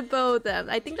not going to bow them.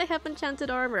 I think they have enchanted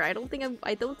armor. I don't think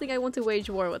I want to wage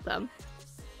war with them.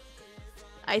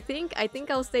 I think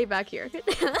I'll stay back here.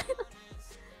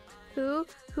 Who?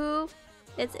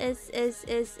 I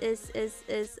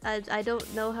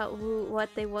don't know what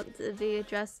they want to be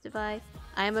addressed by.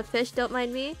 I am a fish, don't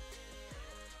mind me.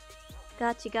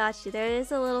 Gotcha. There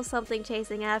is a little something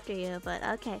chasing after you, but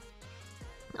okay.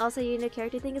 Also, your new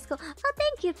character thing is cool. Oh,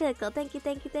 thank you, Pickle. Thank you.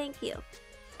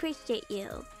 Appreciate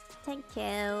you. Thank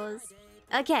yous.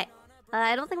 Okay.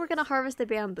 I don't think we're gonna harvest the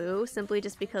bamboo, simply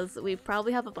just because we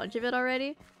probably have a bunch of it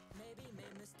already.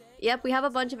 Yep, we have a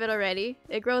bunch of it already.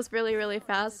 It grows really, really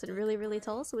fast and really, really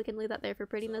tall, so we can leave that there for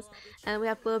prettiness. And we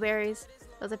have blueberries.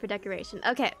 Those are for decoration.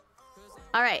 Okay.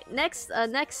 Alright, next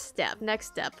step.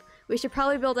 We should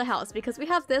probably build a house, because we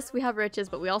have this, we have riches,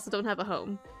 but we also don't have a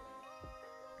home.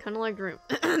 Kinda like Groom.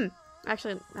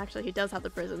 Actually, he does have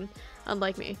the prison.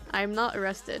 Unlike me. I am not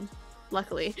arrested.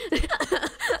 Luckily.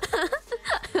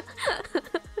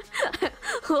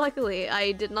 Luckily,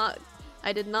 I did not.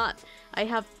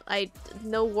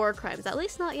 No war crimes. At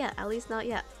least not yet.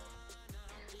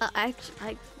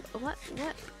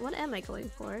 What am I going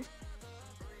for?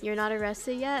 You're not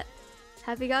arrested yet?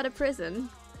 Have you got a prison?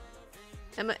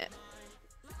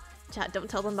 Chat, don't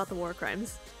tell them about the war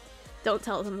crimes. Don't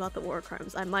tell them about the war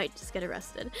crimes. I might just get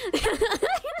arrested.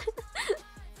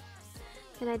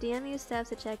 Can I DM you steps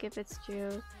to check if it's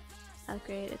true?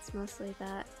 Upgrade, it's mostly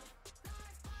that.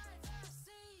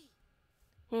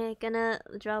 Hey, gonna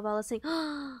draw a ball of sing.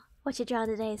 What you drawing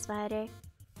today, Spider?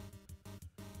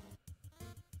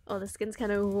 Oh, the skin's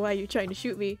kind of. Why are you trying to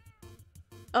shoot me?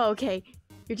 Oh, okay.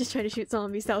 You're just trying to shoot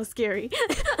zombies. That was scary.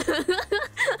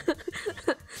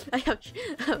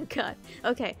 Oh god.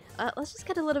 Okay, let's just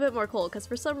get a little bit more coal, because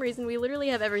for some reason we literally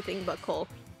have everything but coal.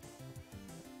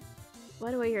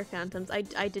 Why do I hear phantoms? I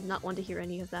did not want to hear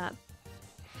any of that.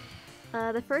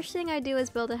 The first thing I do is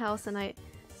build a house, and I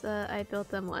built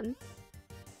them one.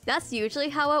 That's usually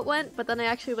how it went, but then I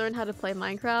actually learned how to play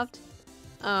Minecraft.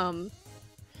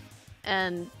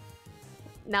 And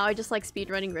now I just like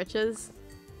speedrunning riches.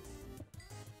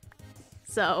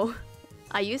 So,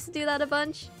 I used to do that a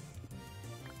bunch.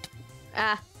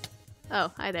 Ah.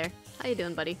 Oh, hi there. How you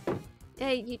doing, buddy?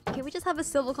 Hey, can we just have a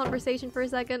civil conversation for a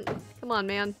second? Come on,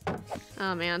 man.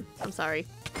 Oh, man. I'm sorry.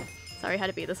 Sorry I had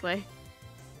to be this way.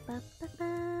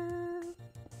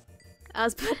 I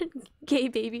was put in gay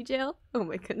baby jail? Oh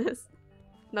my goodness.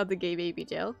 Not the gay baby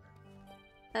jail.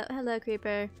 Oh, hello,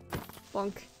 creeper.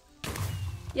 Bonk.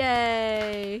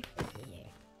 Yay!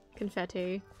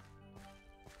 Confetti.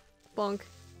 Bonk.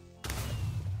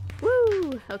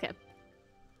 Woo! Okay.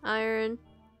 Iron.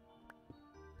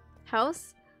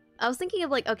 House? I was thinking of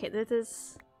like, okay, this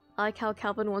is... I like how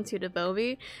Calvin wants you to bow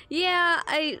me. Yeah,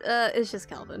 it's just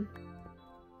Calvin.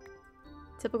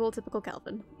 Typical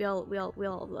Calvin. We all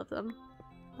love them.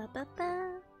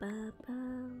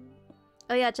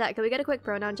 Oh yeah, chat, can we get a quick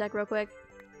pronoun check real quick?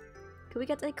 Can we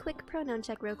get a quick pronoun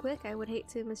check real quick? I would hate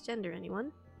to misgender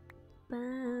anyone.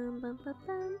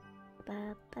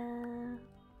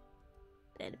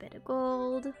 Bit of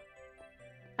gold.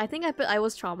 I think I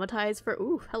was traumatized for-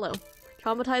 ooh, hello.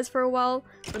 Traumatized for a while,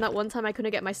 from that one time I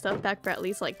couldn't get my stuff back for at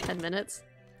least like 10 minutes.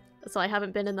 So I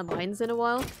haven't been in the mines in a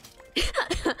while.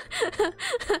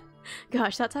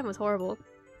 Gosh, that time was horrible.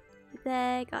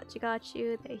 They, got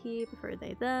you, they, he, prefer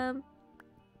they, them.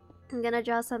 I'm gonna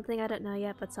draw something I don't know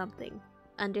yet, but something.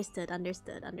 Understood.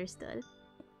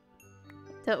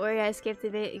 Don't worry, I escaped the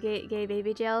gay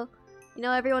baby jail. You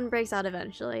know, everyone breaks out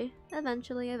eventually.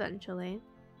 Eventually.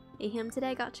 Eat him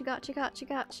today, got you.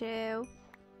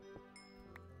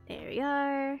 There we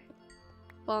are.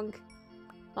 Bonk.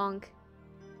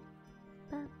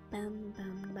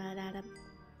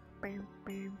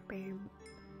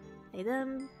 They,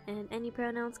 them, and any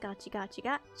pronouns, got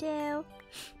you.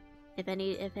 If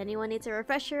anyone needs a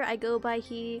refresher, I go by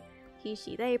he,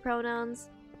 she, they pronouns.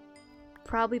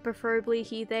 Probably preferably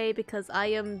he, they, because I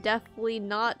am definitely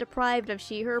not deprived of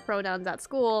she, her pronouns at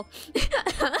school.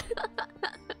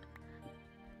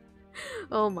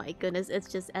 Oh my goodness, it's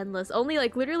just endless. Only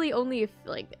like literally only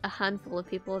like a handful of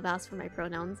people have asked for my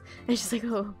pronouns. And it's just like,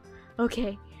 oh,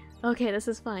 okay, okay, this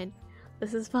is fine.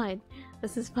 This is fine.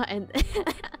 This is fine.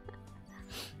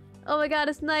 Oh my god,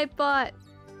 a snipe bot!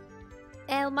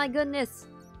 Oh my goodness!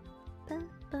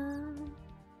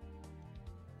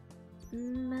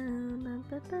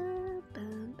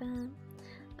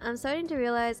 I'm starting to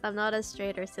realize I'm not as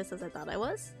straight or cis as I thought I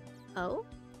was. Oh?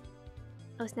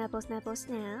 Oh snap, oh snap, oh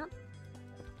snap.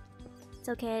 It's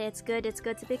okay, it's good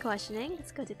to be questioning.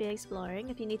 It's good to be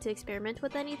exploring. If you need to experiment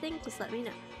with anything, just let me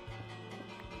know.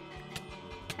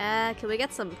 Can we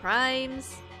get some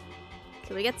primes?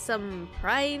 Can we get some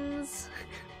primes?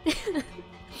 Can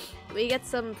we get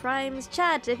some primes?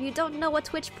 Chat, if you don't know what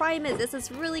Twitch Prime is, it's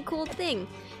this really cool thing.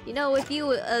 You know, if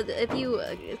you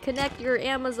connect your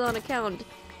Amazon account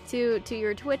to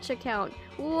your Twitch account,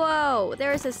 whoa,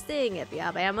 there's this thing. If you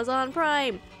have Amazon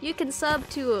Prime, you can sub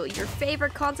to your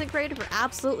favorite content creator for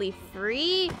absolutely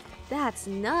free. That's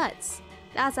nuts.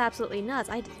 That's absolutely nuts.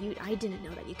 I didn't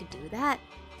know that you could do that.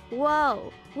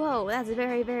 Whoa, whoa, that's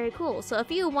very, very cool. So if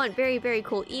you want very, very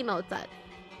cool emotes that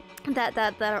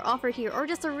are offered here, or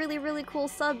just a really, really cool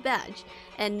sub badge,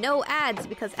 and no ads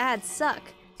because ads suck,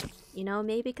 you know,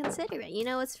 maybe consider it. You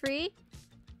know, it's free.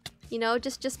 You know,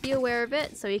 just be aware of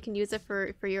it so you can use it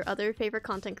for your other favorite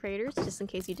content creators, just in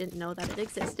case you didn't know that it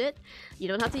existed. You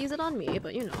don't have to use it on me,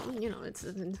 but you know, it's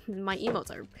my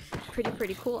emotes are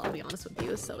pretty cool. I'll be honest with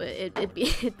you. So it'd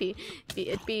be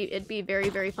very,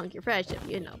 very funky fresh if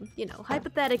you know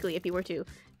hypothetically if you were to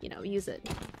use it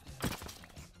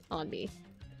on me.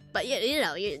 But you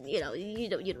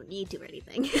don't need to or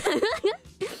anything.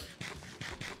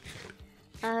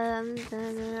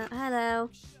 Hello.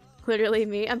 Literally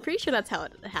me. I'm pretty sure that's how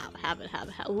it happened.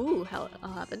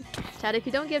 Chad, if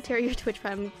you don't give Terry your Twitch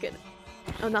Prime, good.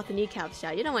 Oh, not the kneecaps,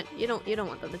 Chad. You don't want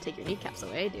them to take your kneecaps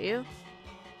away, do you?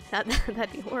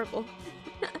 That'd be horrible.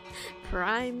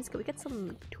 Primes. Can we get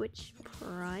some Twitch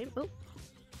Prime? Oh.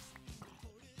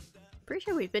 Pretty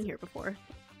sure we've been here before.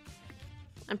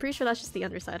 I'm pretty sure that's just the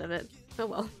underside of it. Oh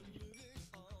well.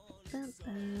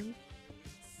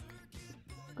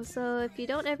 So if you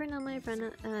don't ever know my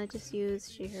friend, just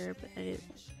use she, her,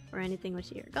 or anything with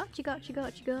she, her. Got you.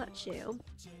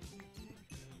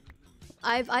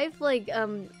 I've like,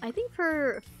 I think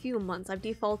for a few months I've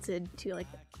defaulted to like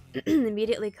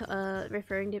immediately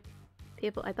referring to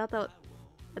people. I thought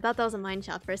that was a mine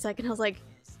shot for a second. I was like,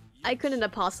 I couldn't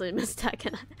have possibly missed that,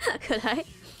 could I?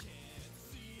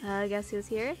 Guess who's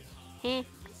here? Heh.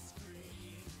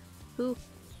 Who?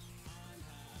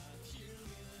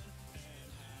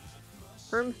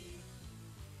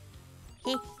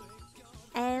 Heh.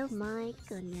 Oh my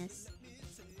goodness.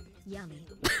 Yummy.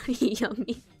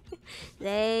 Yummy.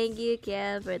 Thank you,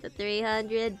 Kim, for the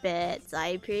 300 bits. I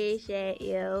appreciate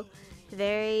you.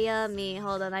 Very yummy.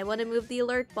 Hold on, I want to move the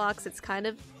alert box. It's kind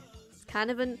of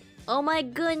an... Oh my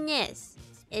goodness!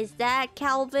 Is that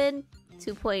Calvin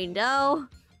 2.0?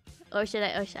 Or should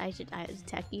I... I should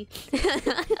techie.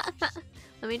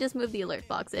 Let me just move the alert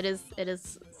box. It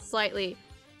is slightly...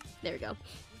 There we go.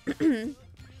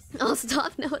 I'll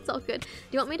stop. No, it's all good. Do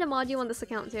you want me to mod you on this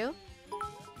account too?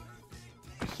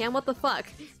 Cam, what the fuck?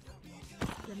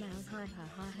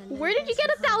 Where did you get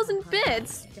 1,000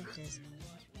 bits?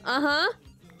 Uh-huh.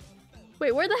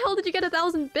 Wait, where the hell did you get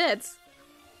 1,000 bits?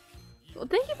 Well,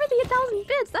 thank you for the 1,000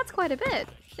 bits. That's quite a bit.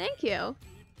 Thank you.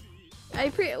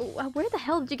 Where the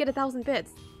hell did you get 1,000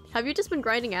 bits? Have you just been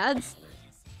grinding ads?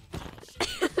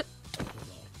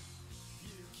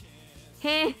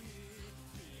 Hey.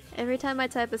 Every time I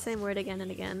type the same word again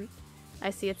and again, I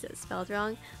see it's spelled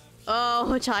wrong.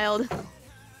 Oh, child.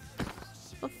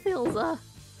 Oh, Philza.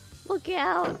 Look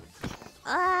out.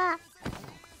 Ah.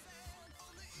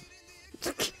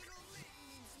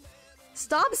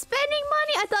 Stop spending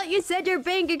money! I thought you said your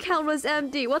bank account was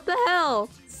empty. What the hell?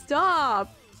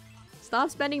 Stop. Stop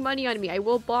spending money on me. I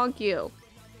will bonk you.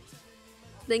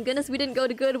 Thank goodness we didn't go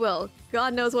to Goodwill.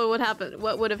 God knows what would happen.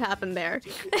 What would have happened there.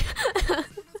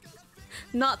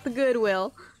 Not the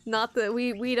Goodwill. Not the...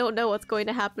 We don't know what's going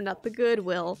to happen at the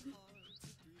Goodwill.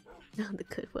 Not the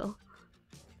Goodwill.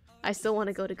 I still want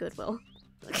to go to Goodwill.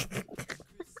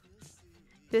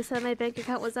 This time my bank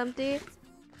account was empty?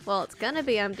 Well, it's gonna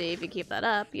be empty if you keep that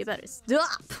up. You better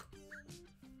stop!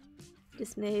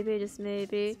 Just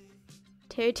maybe.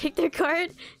 Terry, take their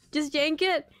card? Just yank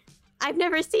it? I've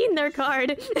never seen their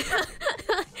card!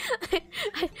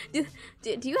 Do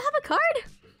you have a card?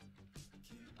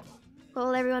 What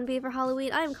will everyone be for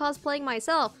Halloween? I am cosplaying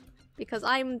myself! Because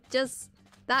I'm just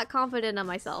that confident of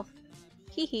myself.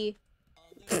 Hee hee.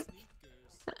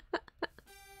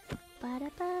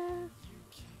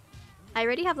 I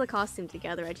already have the costume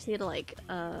together. I just need to like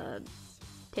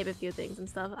tape a few things and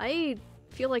stuff. I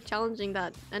feel like challenging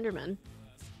that Enderman.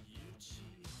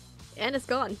 And it's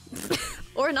gone.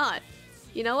 Or not.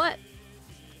 You know what?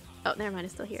 Oh, never mind,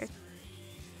 it's still here.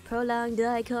 Prolonged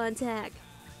eye contact.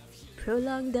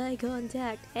 Prolonged eye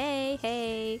contact. Hey,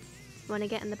 hey. Wanna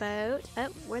get in the boat? Oh,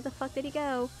 where the fuck did he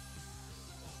go?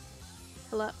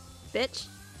 Hello? Bitch?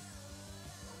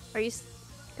 Are you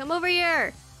come over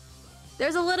here!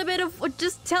 There's a little bit of-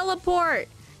 just teleport!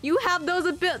 You have those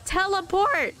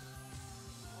teleport!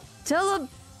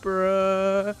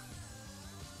 Bruh.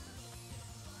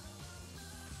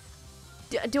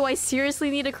 Do I seriously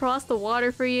need to cross the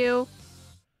water for you?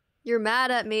 You're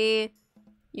mad at me.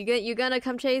 You gonna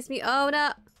come chase me? Oh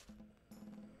no!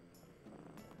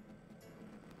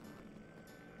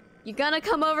 You gonna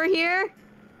come over here?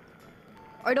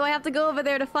 Or do I have to go over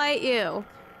there to fight you?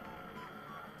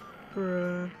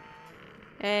 Bruh.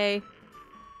 Hey.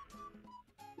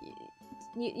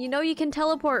 You know you can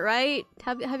teleport, right?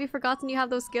 Have you forgotten you have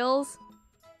those skills?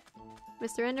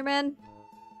 Mr. Enderman?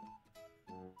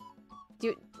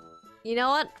 You know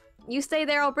what? You stay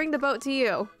there, I'll bring the boat to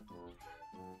you.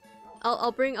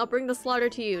 I'll bring the slaughter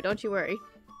to you, don't you worry.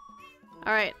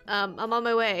 Alright, I'm on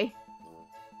my way.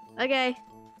 Okay.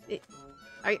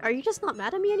 Are you just not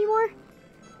mad at me anymore?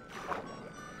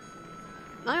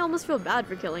 I almost feel bad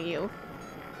for killing you.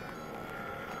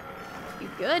 You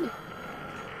good?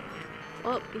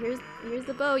 Oh, here's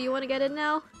the bow. You wanna get in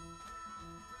now?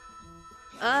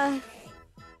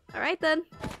 Alright then.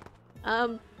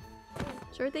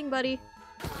 Sure thing, buddy.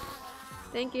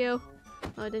 Thank you.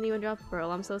 Oh, I didn't even drop a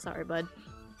pearl. I'm so sorry, bud.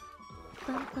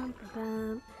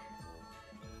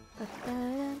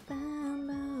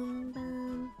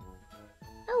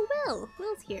 Oh, Will!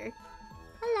 Will's here.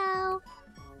 Hello!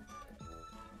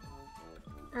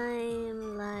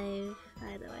 I'm live,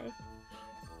 by the way.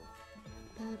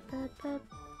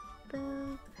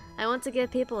 I want to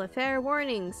give people a fair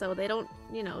warning so they don't,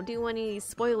 you know, do any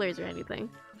spoilers or anything.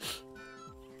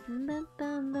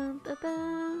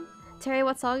 Terry,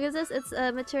 what song is this? It's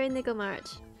Mature Nickel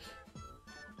March.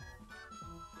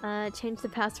 Change the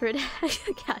password.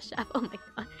 Cash App. Oh my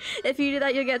god. If you do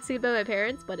that, you'll get sued by my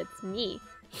parents, but it's me.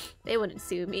 They wouldn't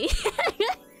sue me.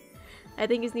 I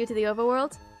think he's new to the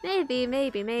overworld. Maybe.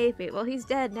 Well, he's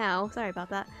dead now. Sorry about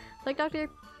that. Like, Doctor,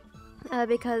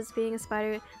 because being a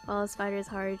spider, well, a spider is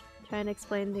hard. Trying to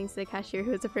explain things to the cashier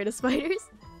who's afraid of spiders.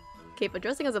 Okay, but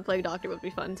dressing as a plague doctor would be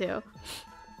fun too.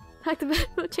 Hack the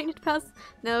bed, change it past.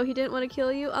 No, he didn't want to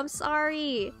kill you. I'm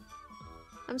sorry.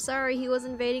 I'm sorry, he was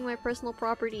invading my personal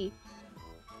property.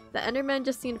 The Enderman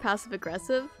just seemed passive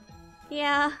aggressive.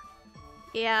 Yeah.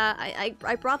 Yeah,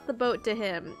 I brought the boat to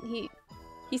him.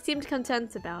 He seemed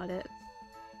content about it.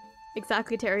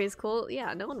 Exactly, Terry is cool.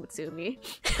 Yeah, no one would sue me.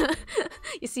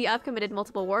 You see, I've committed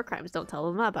multiple war crimes. Don't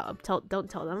tell them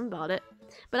about it.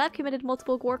 But I've committed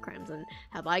multiple war crimes, and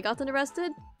have I gotten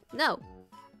arrested? No.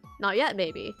 Not yet,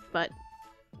 maybe. But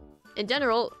in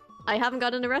general, I haven't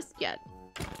gotten arrested yet.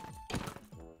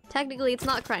 Technically, it's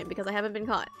not crime because I haven't been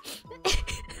caught.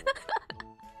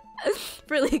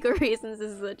 For legal reasons,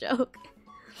 this is a joke.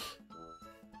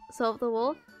 Solve the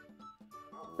wolf?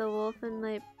 The wolf in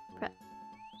my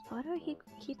why do I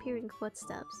keep hearing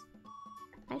footsteps?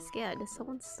 Am I scared? Is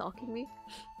someone stalking me?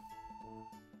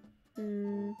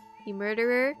 You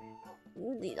murderer?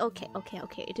 Okay.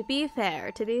 To be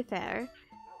fair,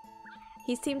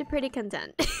 he seemed pretty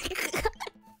content.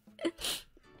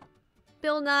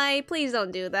 Bill Nye, please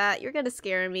don't do that. You're gonna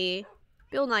scare me.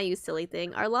 Bill Nye, you silly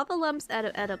thing. Are lava lumps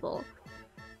edible?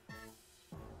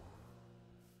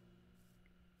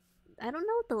 I don't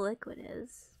know what the liquid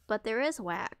is, but there is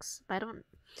wax. But I don't...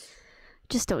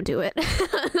 Just don't do it.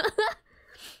 I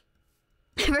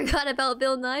forgot about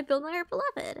Bill Nye. Bill Nye are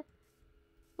beloved.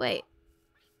 Wait.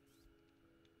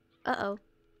 Uh-oh.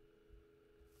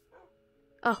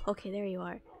 Oh, okay, there you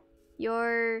are.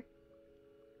 You're...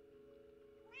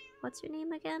 What's your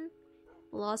name again?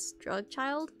 Lost drug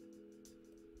child?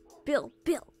 Bill.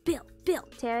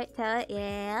 Tell it,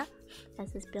 yeah.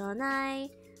 This is Bill Nye.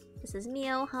 This is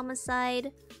Mio,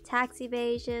 homicide, tax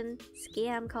evasion,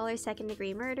 scam caller,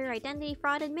 second-degree murder, identity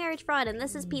fraud, and marriage fraud, and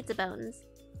this is Pizza Bones.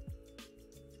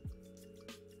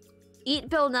 Eat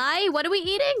Bill Nye? What are we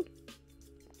eating?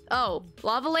 Oh,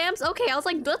 lava lamps? Okay, I was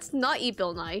like, let's not eat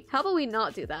Bill Nye. How about we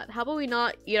not do that? How about we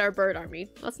not eat our bird army?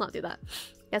 Let's not do that.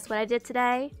 Guess what I did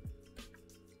today?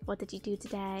 What did you do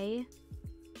today?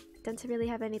 I don't really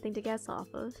have anything to guess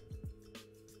off of.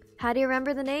 How do you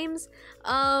remember the names?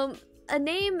 A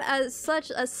name as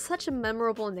such a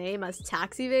memorable name as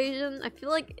tax evasion, I feel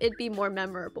like it'd be more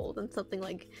memorable than something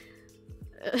like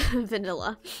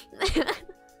Vanilla.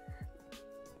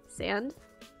 Sand?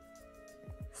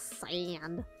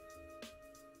 Sand.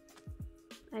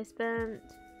 I spent...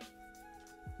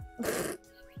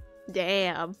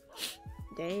 Damn.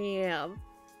 Damn.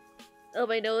 Oh,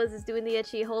 my nose is doing the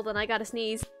itchy. Hold on, I gotta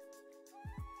sneeze.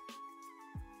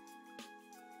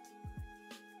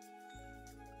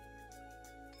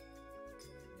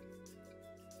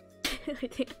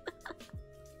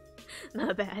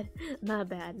 My bad. My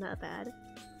bad, my bad.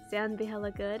 Sand be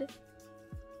hella good.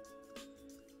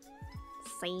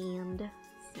 Sand.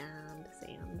 Sand,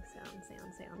 sand, sand,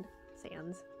 sand, sand.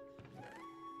 Sands.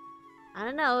 I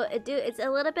don't know, it's a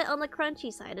little bit on the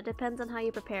crunchy side. It depends on how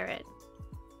you prepare it.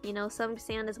 You know, some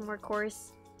sand is more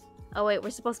coarse. Oh wait, we're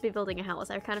supposed to be building a house.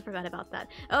 I kind of forgot about that.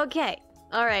 Okay,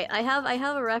 alright. I have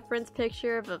a reference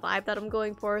picture of a vibe that I'm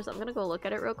going for, so I'm gonna go look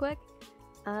at it real quick.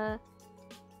 Where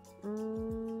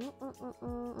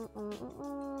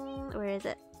is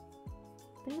it?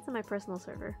 I think it's on my personal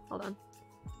server. Hold on.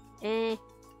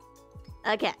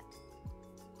 Okay.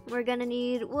 We're gonna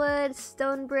need wood,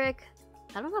 stone brick.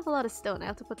 I don't have a lot of stone. I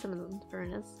have to put some in the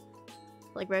furnace.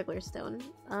 Like regular stone.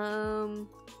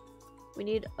 We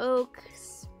need oak,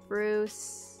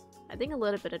 spruce. I think a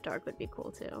little bit of dark would be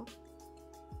cool too.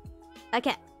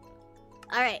 Okay.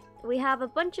 Alright. We have a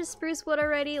bunch of spruce wood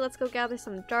already. Let's go gather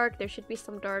some dark. There should be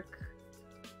some dark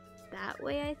that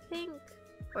way, I think?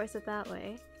 Or is it that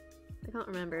way? I can't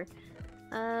remember.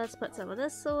 Let's put some of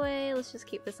this away. Let's just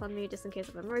keep this on me just in case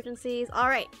of emergencies.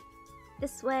 Alright.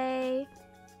 This way.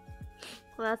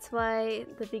 Well, that's why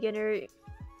the beginner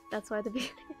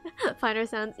finer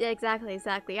sounds. Yeah, exactly.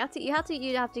 You have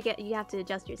to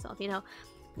adjust yourself, you know.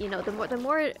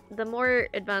 The more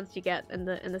advanced you get in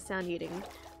the sound eating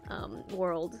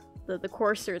world, the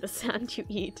coarser the sound you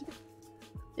eat.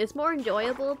 It's more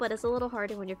enjoyable, but it's a little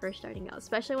harder when you're first starting out,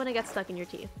 especially when it gets stuck in your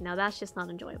teeth. Now that's just not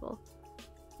enjoyable.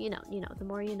 You know, the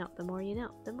more you know, the more you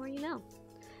know, the more you know.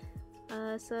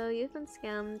 So you've been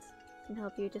scammed. Can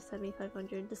help you, just send me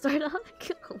 500 to start off.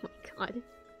 Oh my god.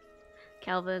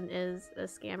 Calvin is a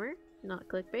scammer, not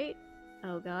clickbait.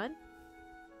 Oh god.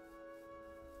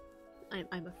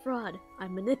 I'm a fraud.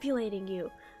 I'm manipulating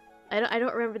you. I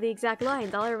don't remember the exact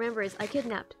lines. All I remember is I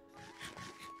kidnapped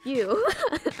you.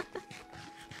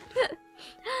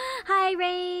 Hi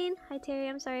Rain! Hi Terry,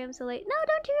 I'm sorry I'm so late. No,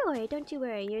 don't you worry, don't you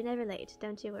worry. You're never late.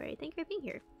 Don't you worry. Thank you for being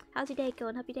here. How's your day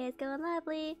going? Hope your day is going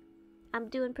lovely. I'm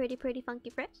doing pretty funky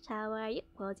fresh. How are you?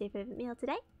 What was your favorite meal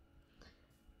today?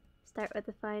 Start with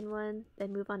the fine one,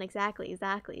 then move on. Exactly.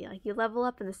 Like you level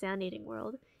up in the sound eating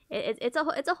world. It's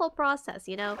a whole process,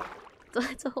 you know?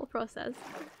 It's a whole process.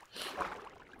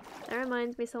 That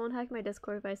reminds me, someone hacked my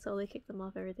Discord, but I slowly kicked them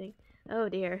off everything. Oh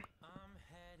dear.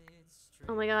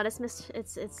 Oh my god, it's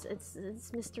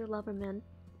Mr. Loverman.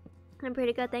 I'm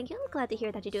pretty good, thank you. I'm glad to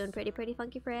hear that you're doing pretty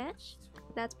funky fresh.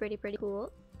 That's pretty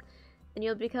cool. And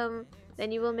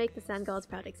then you will make the sand gods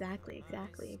proud. Exactly.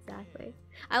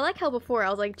 I like how before I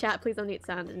was like, chat, please don't eat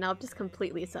sand, and now I've just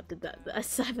completely accepted that.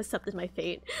 I've accepted my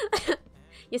fate.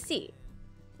 You see,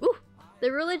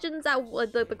 the religions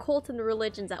the cult and the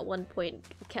religions at one point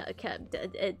kept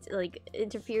like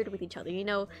interfered with each other. You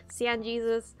know, Sand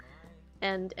Jesus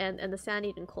and the Sand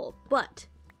Eating cult. But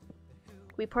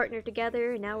we partnered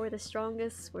together, and now we're the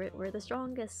strongest. We're the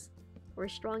strongest. We're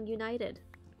strong united.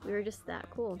 We were just that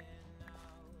cool.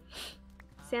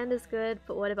 Sand is good,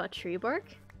 but what about tree bark?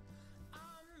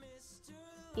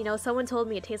 You know, someone told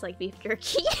me it tastes like beef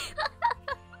jerky.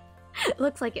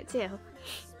 Looks like it too.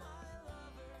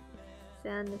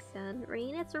 Sand.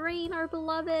 Rain, it's Rain, our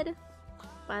beloved!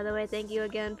 By the way, thank you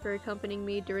again for accompanying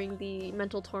me during the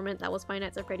mental torment that was Five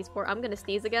Nights at Freddy's 4. I'm gonna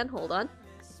sneeze again, hold on.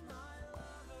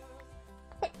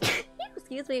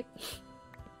 Excuse me.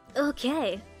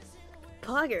 Okay.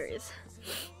 Poggers.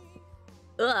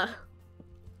 Ugh.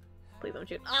 Please don't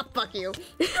shoot. Ah, fuck you!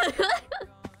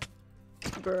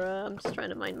 Bruh, I'm just trying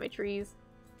to mind my trees.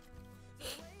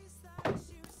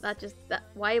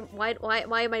 Why am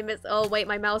I oh wait,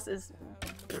 my mouse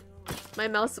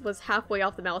was halfway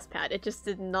off the mouse pad. It just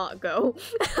did not go.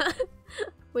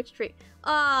 Which tree?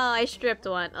 Ah, I stripped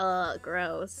one. Ugh,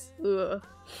 gross. Ugh.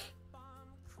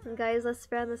 And guys, let's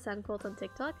spread the sand cult on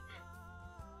TikTok.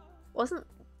 Isn't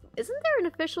there an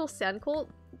official sand cult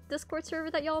Discord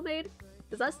server that y'all made?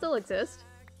 Does that still exist?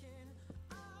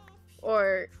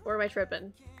 Or am I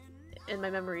tripping? And my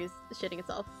memory's shitting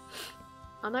itself.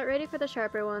 I'm not ready for the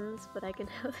sharper ones, but I can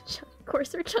have the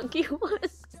coarser, chunky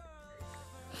ones.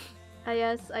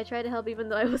 Yes, I tried to help even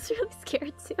though I was really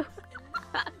scared too.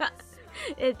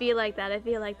 It'd be like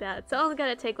that. So I'm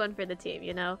gonna take one for the team,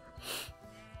 you know?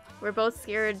 We're both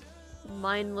scared,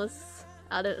 mindless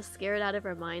scared out of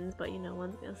our minds, but you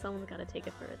know, someone's gotta take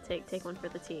it for take one for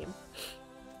the team.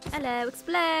 Hello,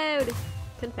 explode!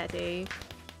 Confetti.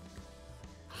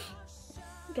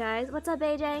 Guys, what's up,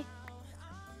 AJ?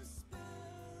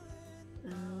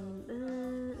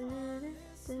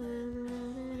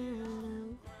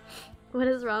 What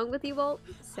is wrong with you, Volt?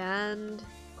 Sand,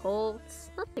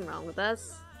 colts, nothing wrong with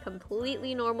us.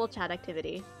 Completely normal chat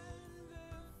activity.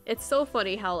 It's so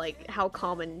funny how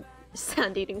common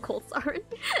sand eating colts are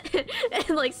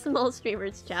in like small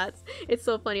streamers chats. It's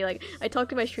so funny. Like I talk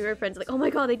to my streamer friends like, oh my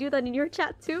god, they do that in your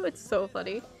chat too. It's so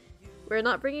funny. We're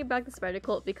not bringing back the spider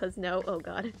cult because no, oh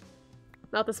god,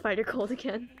 not the spider cult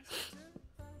again.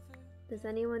 Does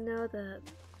anyone know the?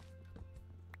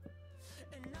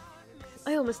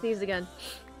 I almost sneezed again.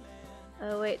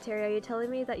 Oh wait, Terry, are you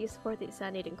telling me that you support the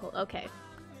sand eating cult? Okay,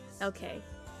 okay.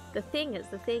 The thing is,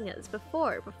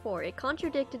 before, it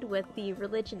contradicted with the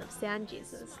religion of Sand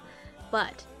Jesus.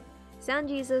 But Sand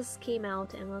Jesus came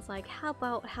out and was like, how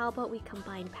about we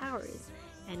combine powers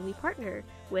and we partner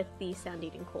with the Sand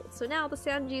Eating Cult. So now the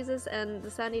Sand Jesus and the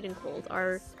Sand Eating Cult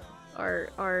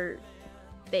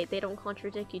they don't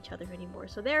contradict each other anymore.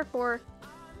 So therefore,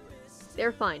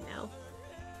 they're fine now.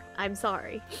 I'm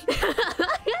sorry.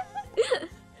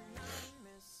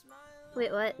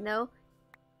 Wait, what? No?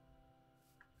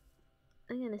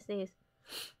 I'm gonna sneeze.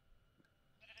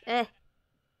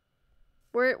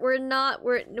 We're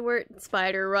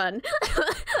spider run.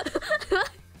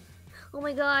 Oh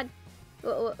my god.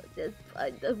 Wow,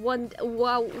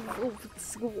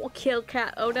 kill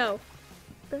cat. Oh no.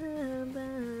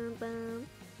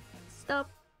 Stop.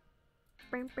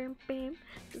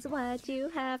 Cause why'd you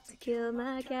have to kill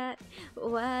my cat?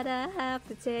 Why'd I have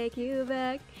to take you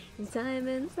back? And time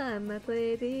I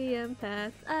play the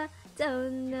empath. I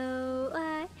don't know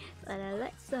why, but I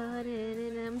like starting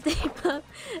an empty pub.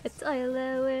 A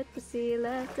toilet with the sea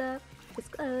left up.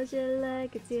 Disclosure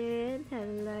like a deer in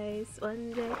headlights.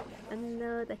 One day I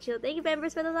know that you'll. Thank you,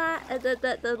 members, for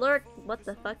the lurk. What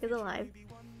the fuck is alive?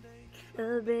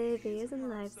 Oh baby, isn't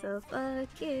life so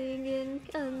fucking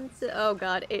inconsistent? Oh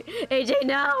god, AJ,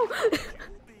 no!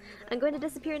 I'm going to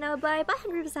disappear now. Bye. Bye,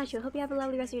 Hungry Pistachio. Hope you have a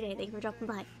lovely rest of your day. Thank you for dropping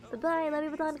by. Bye-bye. Love you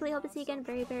platonically. Hope to see you again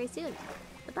very, very soon.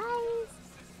 Bye-bye.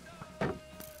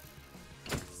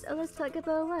 So let's talk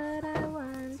about what I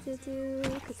want to do.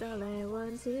 Cause all I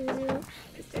want to do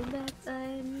is turn back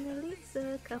time at least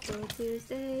a couple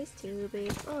Tuesdays to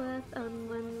before I found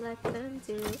one left and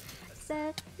two.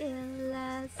 Said it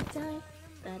last time.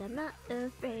 But I'm not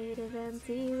afraid of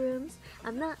empty rooms.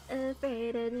 I'm not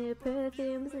afraid of new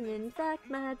perfumes. And in fact,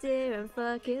 my dear, I'm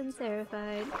fucking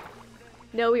terrified.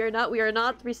 No, we are not. We are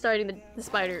not restarting the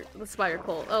spider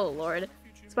cult. Oh lord,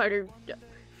 spider.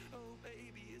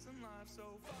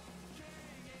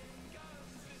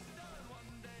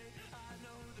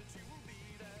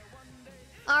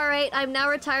 All right, I'm now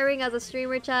retiring as a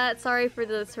streamer. Chat. Sorry for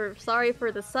the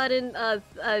sudden.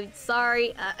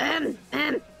 Sorry.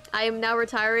 I am now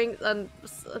retiring.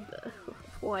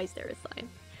 Why is there a sign?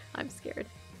 I'm scared.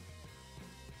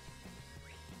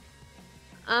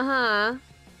 Uh-huh.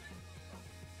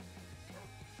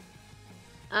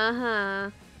 Uh-huh.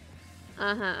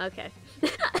 Uh-huh, okay.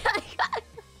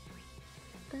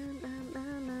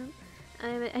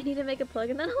 I need to make a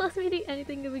plugin that allows me to eat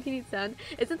anything that we can eat sound.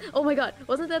 Isn't— oh my god,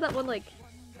 wasn't there that one like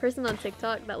person on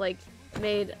TikTok that like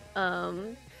made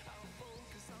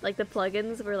like the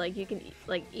plugins where like you can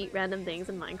eat random things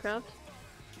in Minecraft?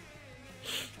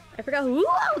 I forgot who—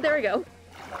 whoa, there we go.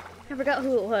 I forgot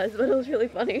who it was, but it was really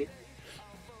funny.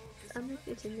 I'm the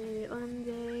future maybe one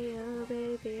day, oh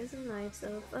baby, isn't life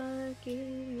so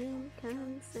fucking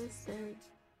inconsistent?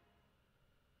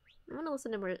 I wanna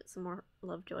listen to some more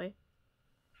Lovejoy.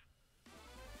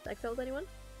 That kills anyone?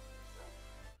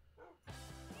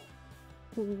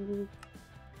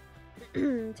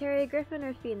 Terry Griffin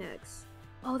or Phoenix?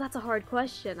 Oh, that's a hard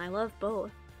question. I love both.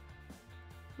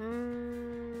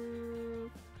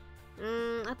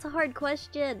 That's a hard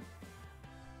question.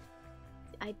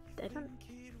 I don't.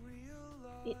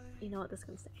 You know what this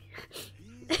can say.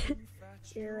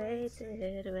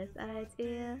 Curated with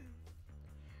idea,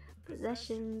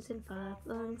 possessions and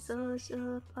far-flung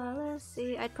social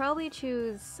policy. I'd probably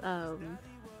choose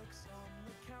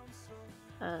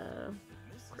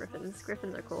Griffins.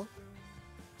 Griffins are cool.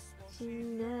 She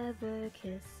never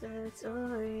kissed a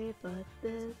Tory, but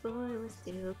the boy was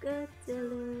too good to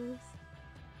lose.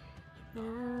 Now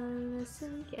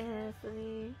listen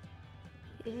carefully.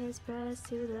 Ears pressed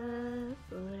to the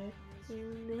floor. You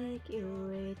make your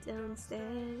way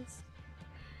downstairs.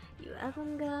 You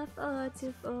haven't got far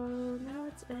to fall. Now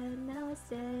it's red, now it's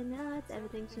dead, now it's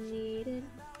everything she needed.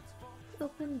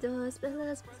 Open doors, but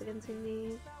let's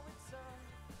continue.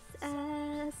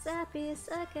 Sappy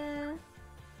sucker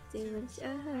to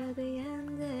ensure the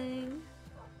ending.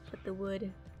 But the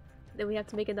wood. Then we have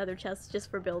to make another chest just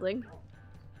for building.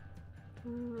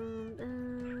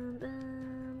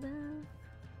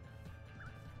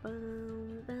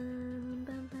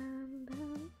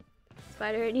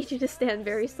 Spider, I need you to stand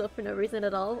very still for no reason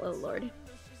at all. Oh lord.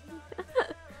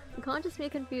 Unconscious me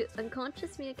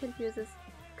confuses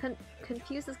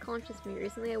conscious me.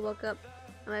 Recently I woke up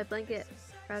and my blanket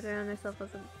wrapped around myself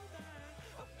wasn't.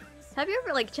 Have you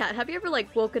ever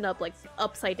woken up like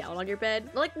upside down on your bed?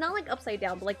 Like not like upside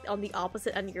down, but like on the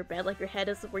opposite end of your bed, like your head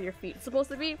is where your feet are supposed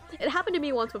to be? It happened to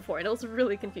me once before and it was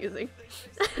really confusing.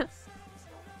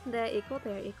 They're equal.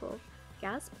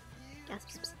 Gasp. Gasp.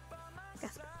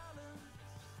 Gasp.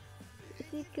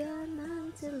 If you got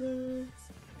none to lose,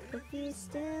 if you're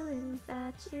still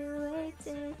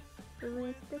infatuated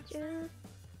with the truth.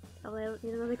 Oh, I don't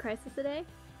need another crisis today?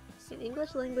 In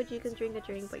English language you can drink a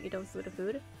drink, but you don't food a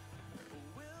food.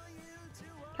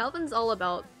 Calvin's all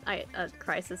about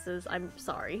crises, I'm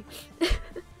sorry.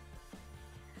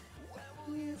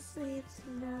 You sleep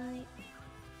tonight.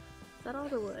 Is that all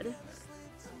the wood?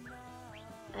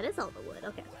 That is all the wood,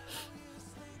 okay.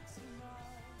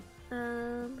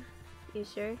 You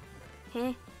sure?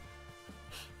 Heh.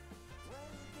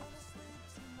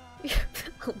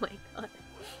 Oh my god.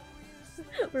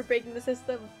 We're breaking the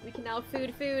system. We can now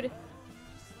food.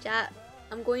 Chat,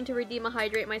 I'm going to redeem a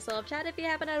hydrate myself. Chat, if you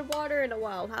haven't had water in a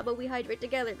while, how about we hydrate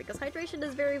together? Because hydration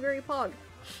is very, very pog.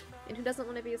 And who doesn't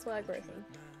want to be a swag person?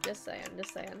 Just saying.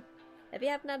 If you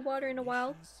haven't had water in a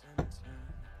while,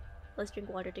 let's drink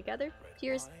water together.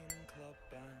 Cheers.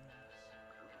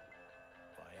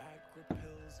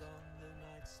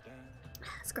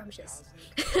 Scrumptious.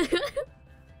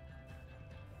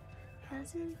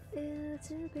 How's it feel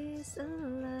to be so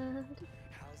loved?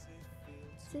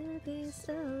 To be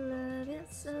so loved, yet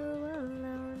so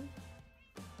alone.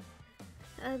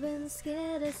 I've been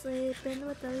scared of sleeping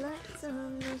with the lights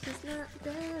on, when she's not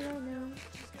there, I know.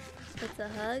 It's a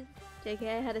hug. JK,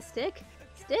 I had a stick?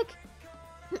 Stick?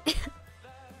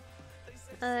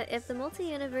 If the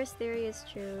multi-universe theory is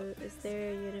true, is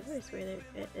there a universe where there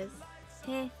it is?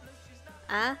 Hey.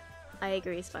 I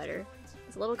agree, Spider.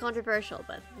 It's a little controversial,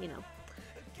 but you know,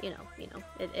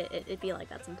 it'd be like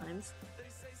that sometimes.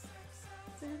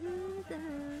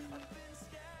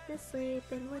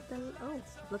 Oh,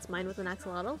 let's mine with an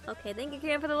axolotl. Okay, thank you,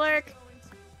 Cam, for the lurk.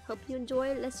 Hope you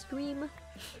enjoy. Let's stream.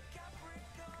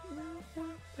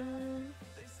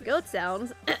 Goat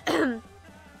sounds. There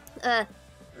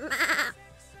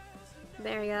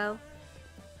you go.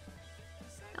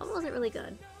 That one wasn't really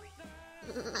good.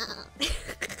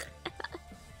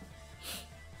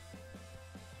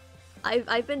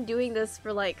 I've been doing this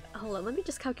for like, hold on, let me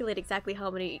just calculate exactly how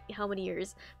many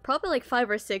years. Probably like 5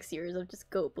 or 6 years of just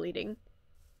goat bleeding.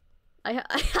 I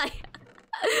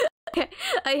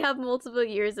have multiple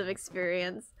years of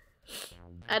experience.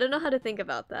 I don't know how to think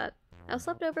about that. I've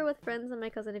slept over with friends and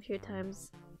my cousin a few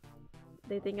times.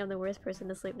 They think I'm the worst person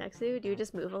to sleep next to. Do you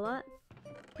just move a lot?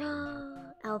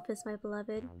 Alphys, my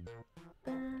beloved.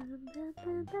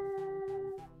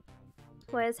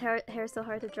 Why is hair so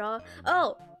hard to draw?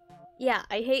 Oh! Yeah,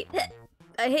 I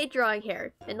hate drawing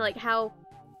hair and like how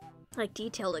like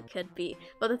detailed it could be.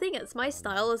 But the thing is, my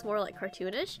style is more like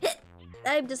cartoonish.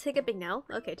 I'm just hiccuping now.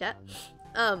 Okay, chat.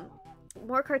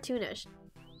 More cartoonish.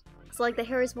 So like the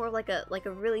hair is more like a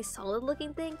really solid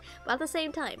looking thing, but at the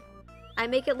same time, I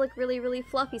make it look really, really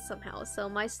fluffy somehow. So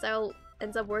my style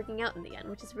ends up working out in the end,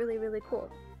 which is really, really cool.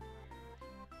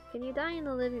 Can you die in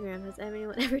the living room? Has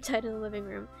anyone ever died in the living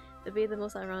room? It'd be the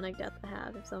most ironic death to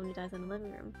have if somebody dies in the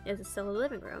living room. Is it still a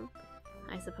living room?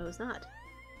 I suppose not.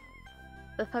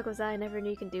 The fuck was that? I never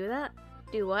knew you can do that?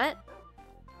 Do what?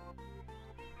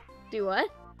 Do what?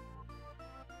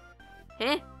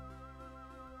 Huh?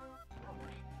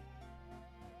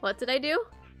 What did I do?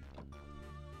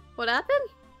 What happened?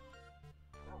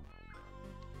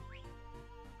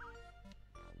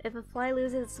 If a fly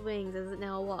loses its wings, is it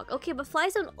now a walk? Okay, but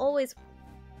flies don't always...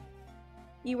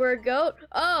 You were a goat?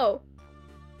 Oh!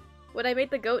 Would I make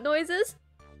the goat noises?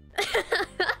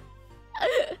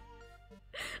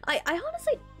 I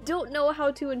honestly don't know how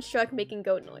to instruct making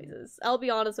goat noises. I'll be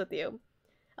honest with you.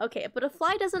 Okay, but a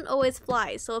fly doesn't always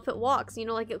fly, so if it walks, you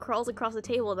know, like it crawls across the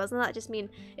table, doesn't that just mean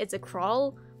it's a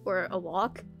crawl or a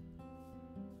walk?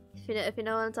 If you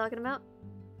know what I'm talking about?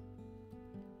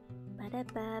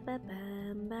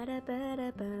 Ba-da-ba-ba-bum,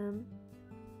 ba-da-ba-da-bum.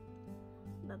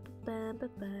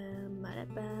 Ba-ba-bum-ba-bum,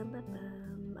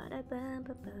 ba-da-bum-ba-bum,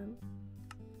 ba-da-bum-ba-bum.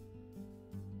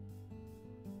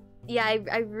 Yeah,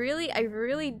 I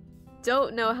really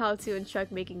don't know how to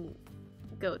instruct making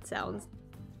goat sounds.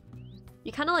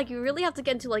 You kind of like, you really have to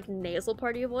get into like nasal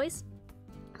part of your voice.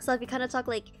 So if you kind of talk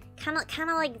like, kind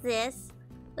of like this,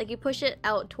 like you push it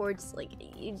out towards like,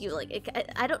 you like,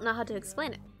 I don't know how to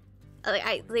explain it.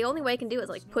 Like the only way I can do it is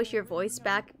like push your voice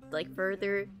back like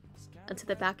further into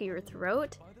the back of your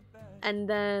throat. And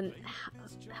then,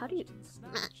 how do you...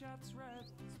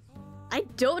 I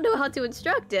don't know how to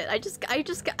instruct it.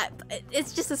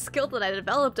 It's just a skill that I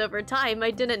developed over time.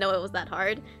 I didn't know it was that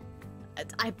hard.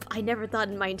 I never thought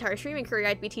in my entire streaming career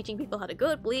I'd be teaching people how to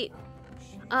goat bleat.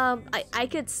 I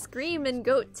could scream and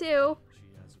goat too.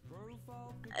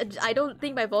 I don't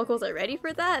think my vocals are ready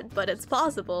for that, but it's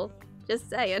possible. Just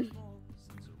saying.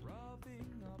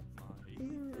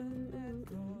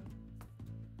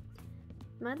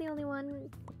 Am I the only one?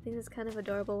 I think it's kind of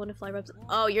adorable when a fly rubs.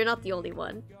 Oh, you're not the only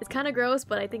one. It's kind of gross,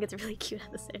 but I think it's really cute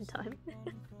at the same time.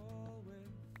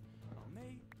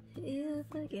 You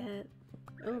forget.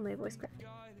 Oh, my voice cracked.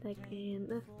 Like in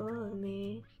the for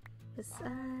me, 'cause I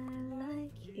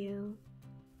like you,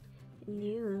 and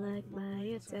you like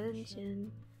my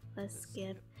attention. Let's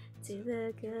skip to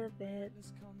the good bit.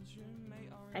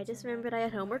 I just remembered I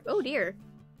had homework. Oh dear.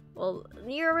 Well,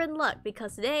 you're in luck,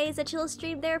 because today is a chill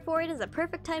stream, therefore it is a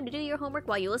perfect time to do your homework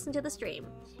while you listen to the stream.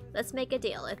 Let's make a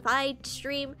deal. If I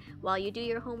stream while you do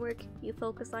your homework, you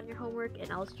focus on your homework, and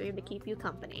I'll stream to keep you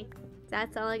company. Does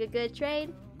that sound like a good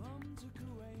trade?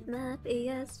 My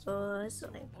PS4, so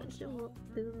I punch him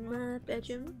through my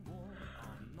bedroom.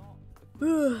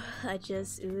 I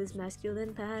just ooze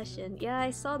masculine passion. Yeah,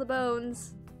 I saw the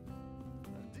bones.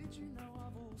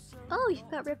 Oh,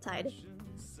 you've got Riptide.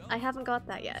 I haven't got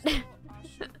that yet.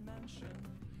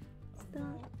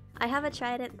 I haven't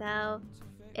tried it though.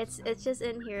 It's just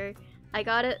in here. I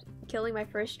got it killing my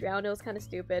first round. It was kind of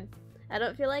stupid. I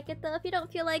don't feel like it though. If you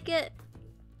don't feel like it,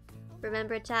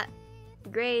 remember chat,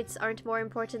 grades aren't more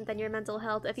important than your mental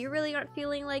health. If you really aren't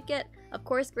feeling like it, of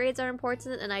course grades are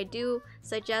important, and I do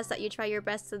suggest that you try your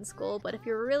best in school, but if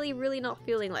you're really not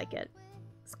feeling like it,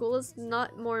 school is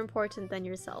not more important than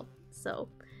yourself. So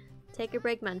take a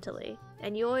break mentally.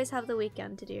 And you always have the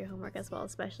weekend to do your homework as well,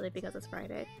 especially because it's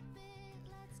Friday.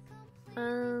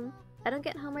 I don't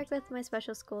get homework with my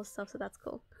special school stuff, so that's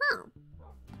cool. Huh.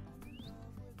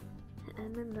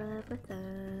 I'm in love with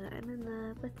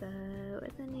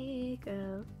an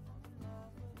ego.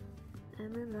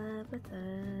 I'm in love with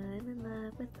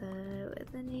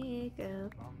an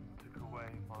ego.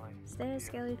 Stay at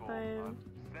Skelly Farm.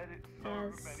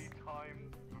 Yes.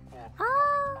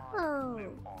 Oh!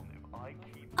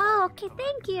 Oh, okay,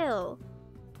 thank you!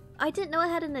 I didn't know I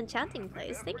had an enchanting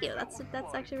place. Thank you,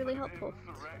 that's actually really helpful.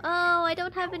 Oh, I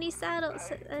don't have any saddles.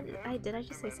 Did I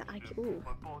just say ooh.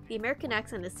 The American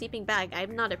accent is seeping back.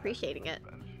 I'm not appreciating it.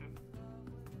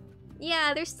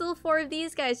 Yeah, there's still 4 of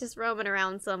these guys just roaming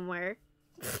around somewhere.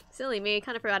 Silly me,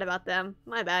 kind of forgot about them.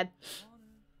 My bad.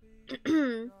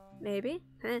 Maybe?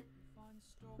 Huh?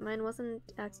 Mine wasn't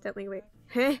accidentally. Wait.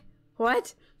 Huh?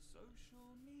 What?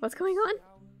 What's going on?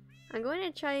 I'm going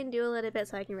to try and do a little bit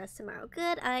so I can rest tomorrow.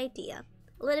 Good idea.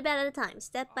 A little bit at a time,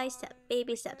 step by step.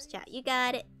 Baby steps, chat. You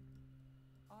got it.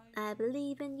 I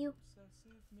believe in you.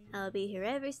 I'll be here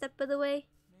every step of the way.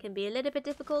 Can be a little bit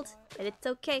difficult, but it's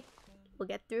okay. We'll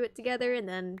get through it together, and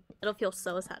then it'll feel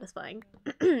so satisfying.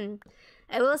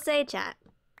 I will say, chat,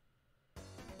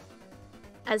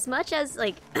 as much as,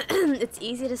 like, it's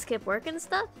easy to skip work and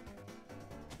stuff,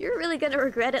 you're really gonna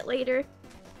regret it later.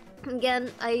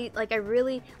 Again, I'm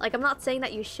not saying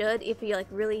that you should if you, like,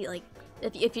 really, like,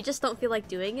 if you just don't feel like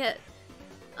doing it.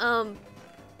 To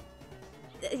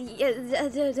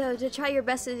try your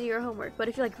best to do your homework, but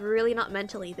if you're, like, really not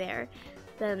mentally there,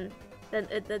 then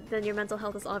your mental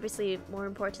health is obviously more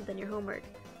important than your homework.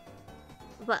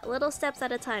 But little steps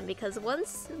at a time, because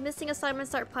once missing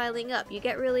assignments start piling up, you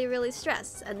get really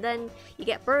stressed, and then you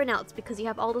get burnouts because you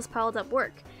have all this piled up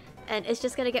work. And it's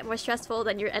just gonna get more stressful,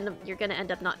 then you're gonna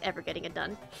end up not ever getting it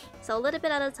done. So a little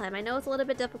bit at a time. I know it's a little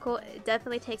bit difficult, it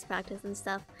definitely takes practice and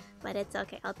stuff, but it's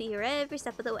okay. I'll be here every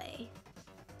step of the way.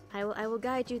 I will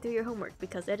guide you through your homework,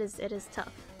 because it is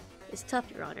tough. It's tough,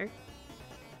 Your Honor.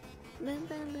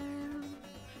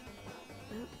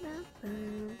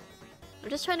 I'm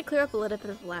just trying to clear up a little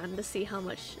bit of land to see how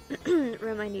much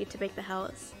room I need to make the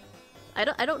house. I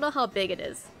don't know how big it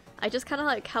is. I just kind of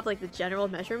like have like the general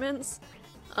measurements.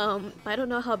 I don't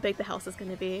know how big the house is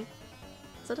gonna be,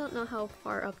 so I don't know how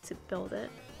far up to build it.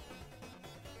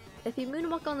 If you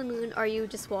moonwalk on the moon, are you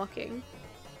just walking?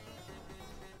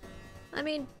 I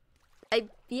mean,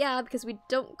 yeah, because we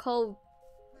don't call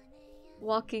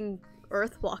walking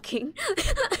Earth walking.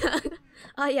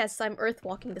 Ah yes, I'm earth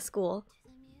walking to school.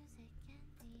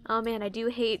 Oh man, I do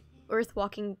hate earth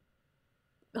walking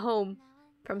home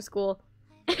from school.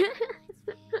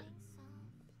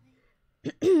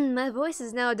 My voice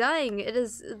is now dying. It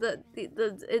is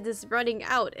it is running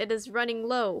out. It is running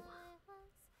low.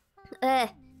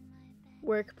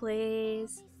 Work,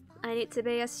 please. I need to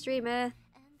be a streamer.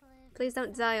 Please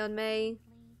don't die on me.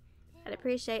 I'd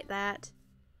appreciate that.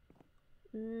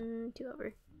 2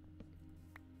 over.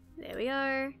 There we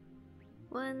are.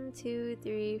 1, 2,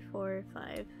 3, 4,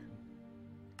 5.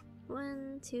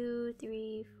 1, 2,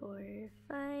 3, 4,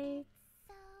 5.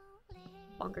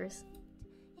 Bonkers.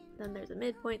 Then there's a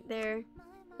midpoint there.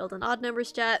 Build an odd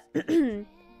numbers chat.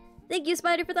 Thank you,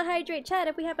 Spider, for the hydrate chat.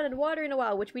 If we haven't had water in a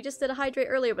while, which we just did a hydrate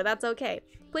earlier, but that's okay.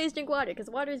 Please drink water, because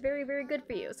water is very, very good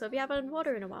for you. So if you haven't had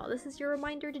water in a while, this is your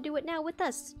reminder to do it now with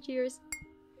us. Cheers.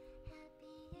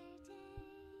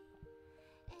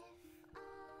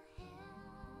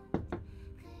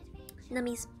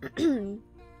 Nummies.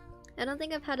 I don't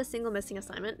think I've had a single missing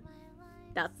assignment.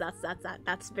 That's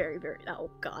very, very, oh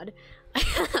god.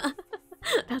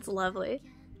 That's lovely.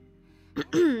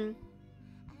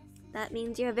 That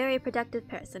means you're a very productive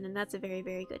person, and that's a very,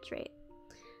 very good trait.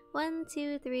 1,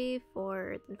 2, 3,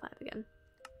 4, then 5 again.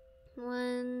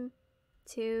 1,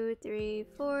 2, 3,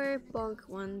 4, bonk.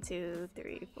 1, 2,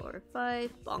 3, 4,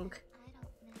 5, bonk.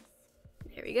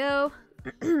 There we go.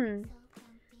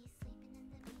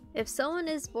 If someone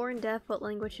is born deaf, what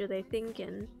language do they think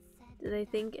in? Do they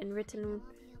think in written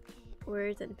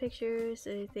words and pictures?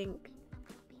 Do they think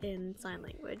in sign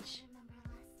language?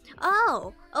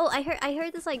 Oh, I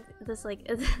heard this like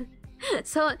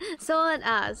someone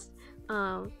asked.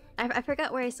 I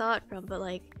forgot where I saw it from, but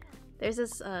like, there's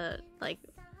this like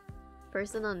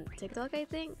person on TikTok, I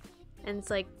think, and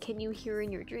it's like, can you hear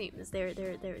in your dreams? They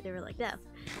were like deaf.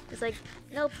 It's like,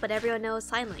 nope, but everyone knows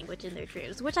sign language in their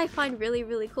dreams, which I find really,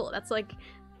 really cool. That's like,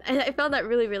 I found that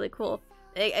really, really cool.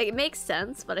 It makes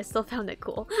sense, but I still found it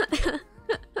cool.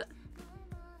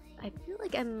 I feel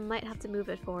like I might have to move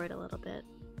it forward a little bit.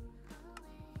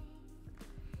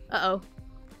 Uh-oh.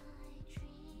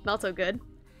 Not so good.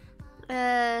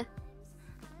 Yeah,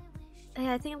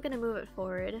 I think I'm gonna move it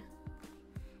forward.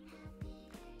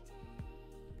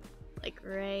 Like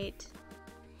right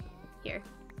here.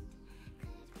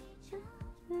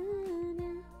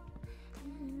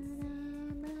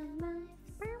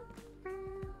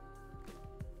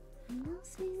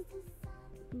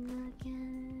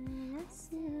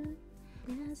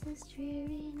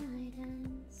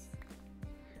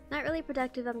 Not really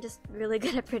productive, I'm just really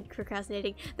good at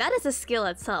procrastinating. That is a skill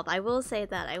itself, I will say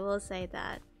that, I will say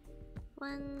that.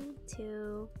 1,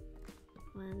 2,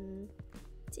 1,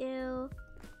 2,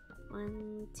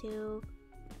 1, 2,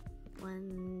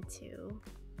 1, 2.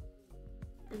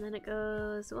 And then it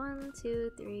goes 1,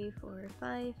 2, 3, 4,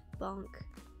 5, bonk.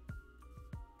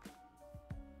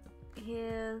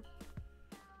 Here.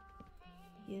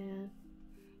 Yeah.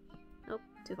 Nope,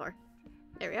 too far.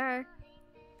 There we are.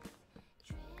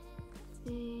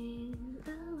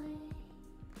 Away,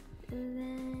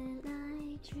 then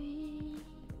I dream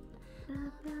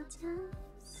about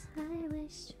times I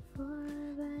wished for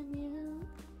a new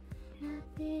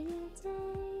happier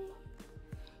day.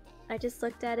 I just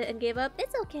looked at it and gave up.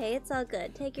 It's okay, it's all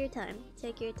good. Take your time.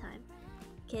 Take your time.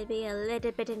 Can be a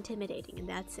little bit intimidating, and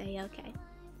that's a-okay.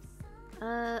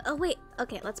 Oh wait,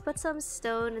 okay, let's put some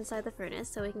stone inside the furnace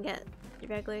so we can get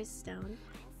regular stone.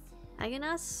 I can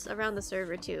ask around the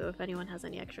server too if anyone has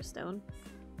any extra stone.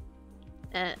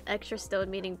 Extra stone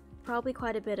meaning probably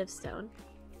quite a bit of stone.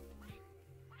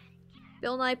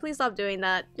 Bill Nye, please stop doing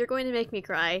that. You're going to make me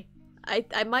cry.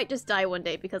 I might just die one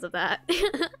day because of that.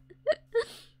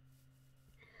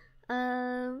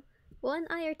 1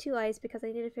 eye or 2 eyes because I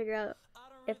need to figure out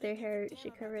if their hair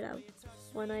should cover it up.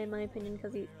 1 eye in my opinion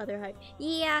because the other eye.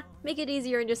 Yeah, make it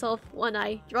easier on yourself. 1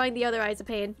 eye. Drawing the other eye is a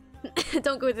pain.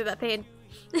 Don't go through that pain.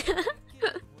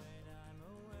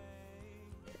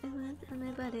 On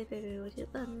my body, baby, would you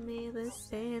love me the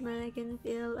same? I can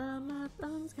feel all my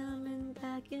bones coming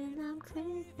back and I'm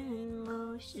craving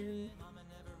motion.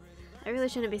 I really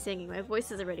shouldn't be singing, my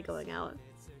voice is already going out.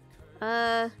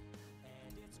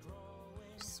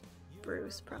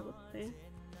 Spruce, probably.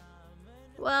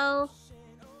 Well,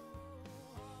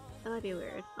 that might be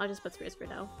weird. I'll just put spruce for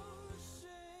now.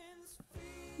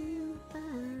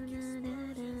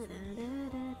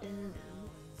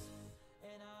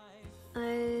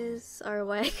 Eyes are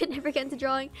why I could never get into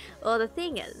drawing. Well, the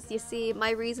thing is, you see,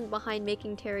 my reason behind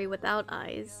making Terry without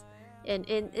eyes, in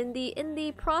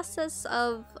the process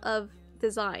of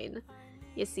design,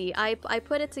 you see, I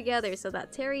put it together so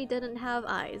that Terry didn't have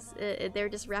eyes. They're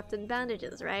just wrapped in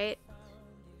bandages, right?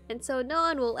 and so no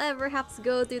one will ever have to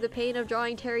go through the pain of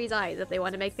drawing Terry's eyes if they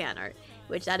want to make fan art,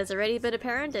 which that has already been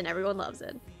apparent and everyone loves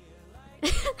it.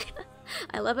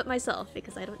 I love it myself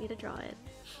because I don't need to draw it.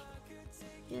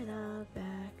 Get up,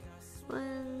 back.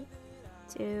 1,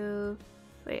 2,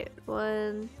 wait,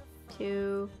 1,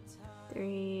 2,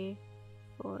 3,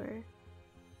 4.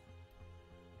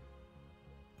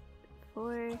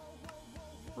 4.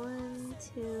 1,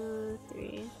 2,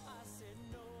 3.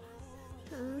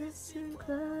 Listen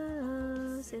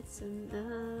close, it's a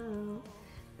no.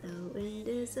 The wind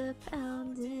is a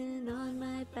pounding on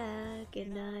my back,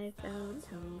 and I found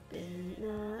hope in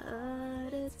the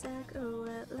heart attack. Oh,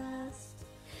 at last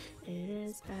it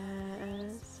is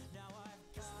past.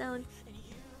 Stone.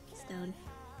 Stone.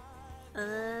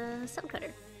 Stone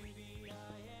cutter.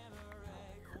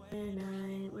 When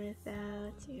I'm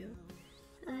without you,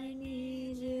 I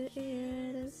need you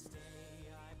here to stay.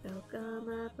 Broke all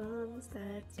my bones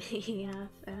that day I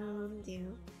found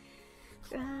you.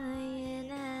 Crying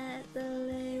at the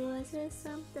lake, was it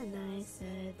something I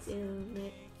said to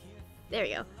me? There we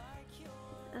go.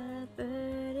 A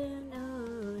burden, no,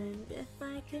 and if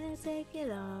I could take it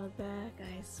all back,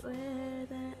 I swear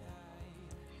that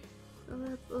I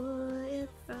would pull it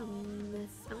from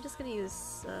this. I'm just gonna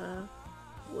use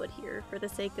wood here for the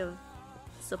sake of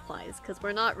supplies, because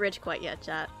we're not rich quite yet,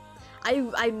 chat.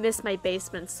 I miss my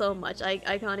basement so much, I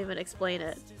can't even explain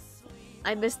it.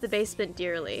 I miss the basement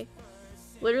dearly.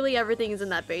 Literally everything is in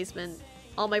that basement.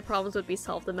 All my problems would be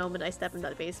solved the moment I step in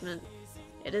that basement.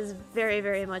 It is very,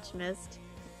 very much missed.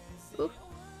 Ooh.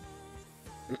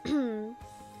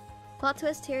 Plot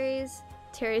twist, Terry's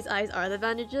eyes are the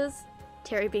bandages.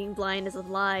 Terry being blind is a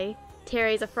lie.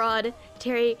 Terry's a fraud.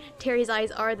 Terry's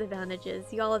eyes are the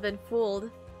bandages. Y'all have been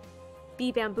fooled.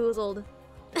 Be bamboozled.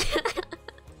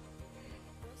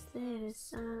 There is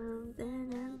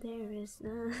something and there is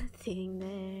nothing.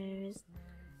 There's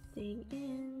nothing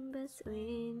in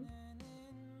between.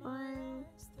 1,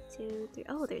 2, 3.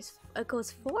 Oh, there's it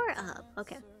goes 4 up.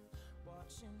 Okay.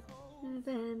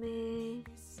 Me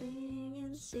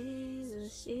singing,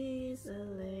 she's a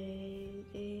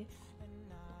lady.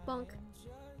 Bonk.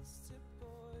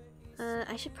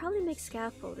 I should probably make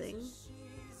scaffolding.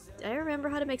 Do I remember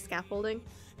how to make scaffolding?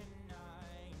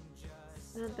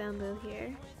 Bamboo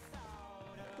here.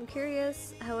 I'm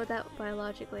curious, how would that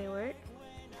biologically work?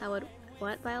 How would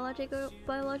what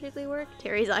biologically work?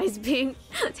 Terry's eyes being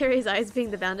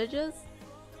the bandages?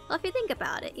 Well, if you think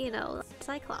about it, you know,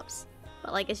 Cyclops.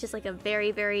 But like it's just like a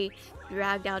very, very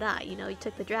dragged out eye, you know, you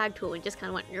took the drag tool and just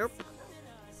kinda went yerp.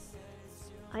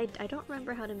 I don't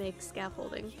remember how to make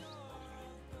scaffolding.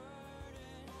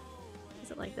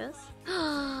 Is it like this?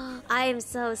 I am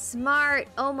so smart!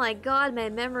 Oh my god, my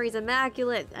memory's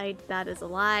immaculate! That is a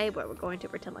lie, but we're going to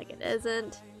pretend like it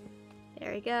isn't.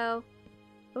 There we go.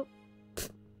 Oh.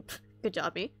 Good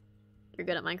job, me. You're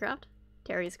good at Minecraft.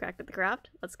 Terry's cracked at the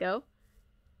craft. Let's go.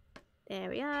 There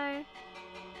we are.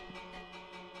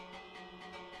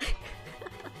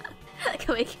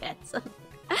 Can we get some?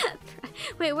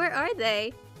 Wait, where are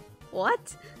they?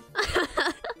 What?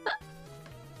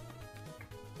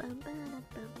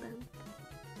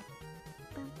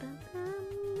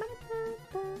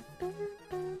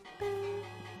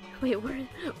 Wait,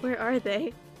 where are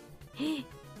they? The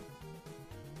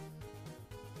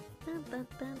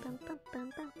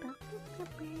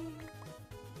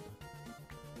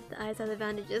eyes are the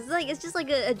bandages. It's just like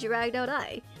a dragged out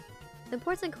eye. The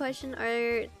important question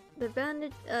are the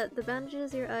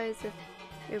bandages your eyes if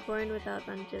you're born without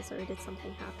bandages, or did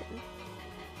something happen?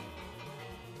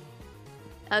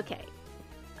 Okay,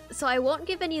 so I won't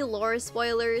give any lore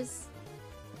spoilers,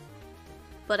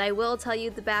 but I will tell you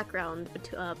the background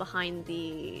behind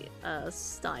the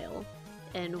style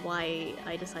and why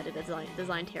I decided to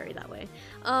design Terry that way.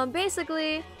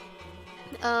 Basically,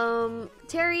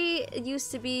 Terry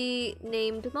used to be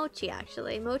named Mochi,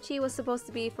 actually. Mochi was supposed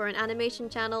to be for an animation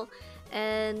channel,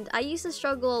 and I used to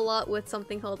struggle a lot with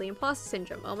something called the imposter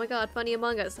syndrome. Oh my god, funny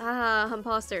Among Us, haha,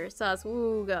 imposter, sus,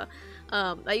 wooga.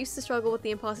 I used to struggle with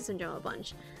the imposter syndrome a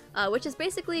bunch, which is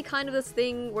basically kind of this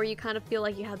thing where you kind of feel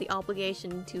like you have the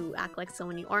obligation to act like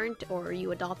someone you aren't, or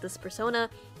you adopt this persona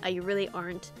you really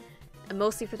aren't,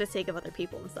 mostly for the sake of other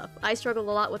people and stuff. I struggled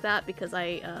a lot with that because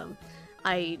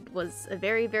I was a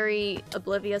very, very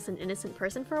oblivious and innocent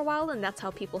person for a while, and that's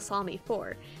how people saw me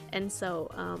for. And so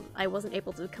I wasn't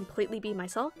able to completely be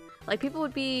myself. Like, people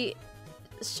would be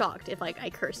shocked if like I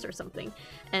cursed or something,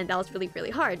 and that was really, really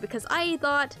hard because I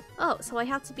thought, oh, so I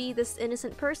have to be this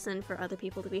innocent person for other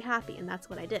people to be happy, and that's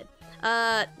what I did.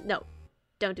 No,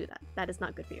 don't do that. That is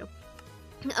not good for you.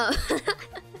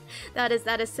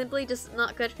 That is simply just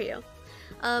not good for you.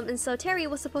 And so Terry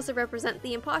was supposed to represent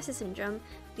the imposter syndrome,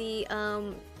 the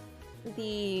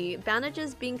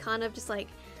bandages being kind of just like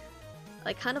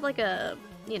kind of like a,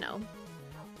 you know,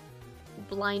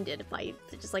 blinded by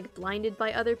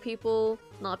other people,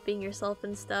 not being yourself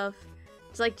and stuff.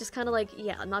 Just kind of like,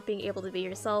 yeah, not being able to be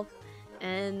yourself,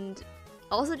 and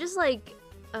also just like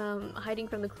hiding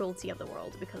from the cruelty of the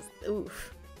world, because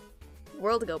oof,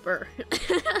 world go burr.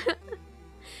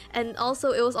 And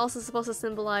also it was also supposed to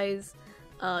symbolize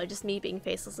just me being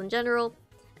faceless in general,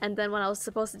 and then when I was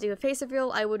supposed to do a face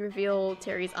reveal, I would reveal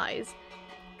Terry's eyes.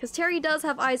 Because Terry does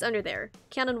have eyes under there,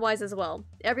 canon-wise as well.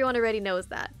 Everyone already knows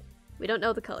that. We don't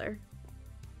know the color.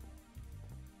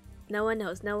 No one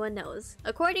knows, no one knows.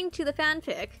 According to the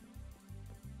fanfic,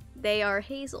 they are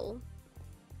hazel.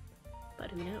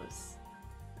 But who knows?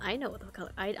 I know what the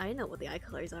color- I know what the eye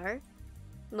colors are.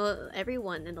 Well,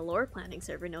 everyone in the lore planning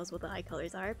server knows what the eye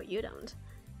colors are, but you don't.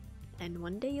 And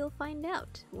one day you'll find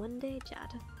out. One day,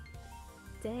 chat.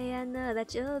 Day I know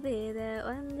that you'll be there.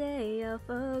 One day you'll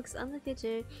focus on the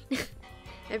future.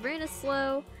 My brain is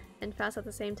slow and fast at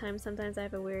the same time. Sometimes I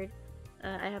have weird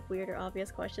or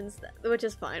obvious questions, which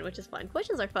is fine,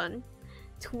 Questions are fun.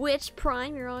 Twitch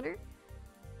Prime, Your Honor.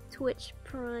 Twitch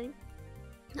Prime.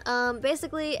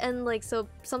 Basically, and like, so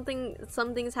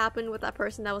something's happened with that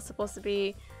person that was supposed to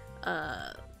be,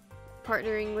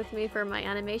 partnering with me for my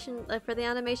animation, for the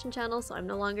animation channel, so I'm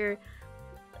no longer,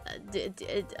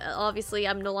 obviously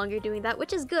I'm no longer doing that,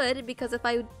 which is good, because if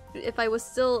I was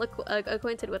still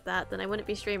acquainted with that, then I wouldn't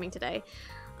be streaming today.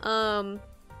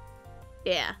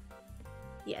 Yeah.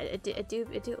 Yeah, it do,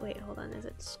 wait, hold on, is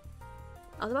it,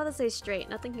 I was about to say straight,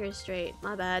 nothing here is straight,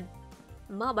 my bad.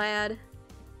 My bad.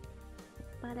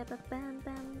 And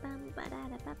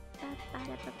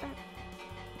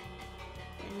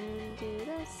do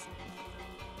this.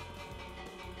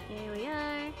 Here we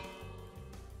are.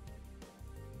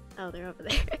 Oh, they're over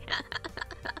there.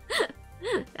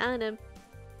 Found him.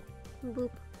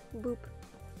 Boop, boop.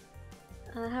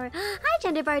 Hi,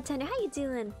 Gender Bartender. How you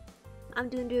doing? I'm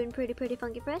doing pretty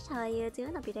funky fresh. How are you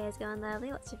doing? Hope your day is going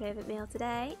lovely. What's your favorite meal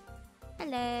today?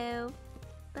 Hello.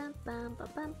 Bum bum bum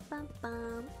bum bum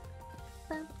bum.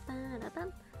 Bum bum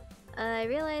bum. I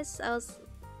realized I was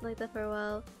like that for a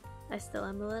while. I still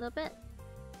am a little bit.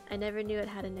 I never knew it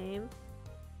had a name.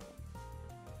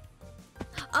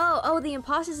 Oh, the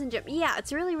imposter syndrome. Yeah,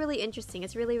 it's really interesting.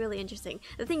 It's really interesting.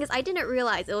 The thing is, I didn't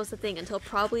realize it was a thing until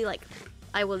probably like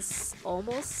I was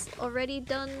almost already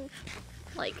done,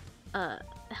 like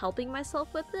helping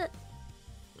myself with it.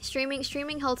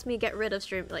 Streaming helps me get rid of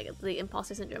the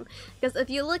imposter syndrome, because if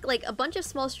you look, like a bunch of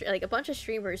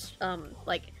streamers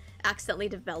like accidentally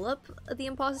develop the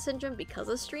imposter syndrome because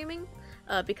of streaming,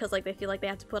 because like they feel like they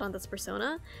have to put on this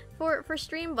persona for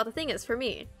stream. But the thing is, for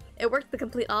me, it worked the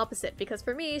complete opposite, because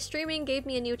for me, streaming gave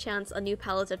me a new chance, a new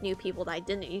palette of new people that I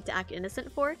didn't need to act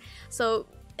innocent for. So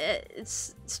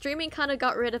streaming kind of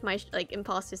got rid of my like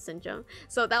imposter syndrome.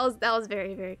 So that was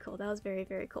very cool. That was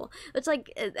very cool. It's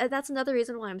like that's another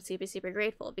reason why I'm super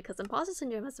grateful, because imposter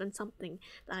syndrome has been something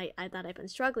that I've been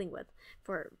struggling with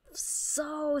for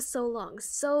so long,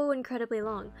 so incredibly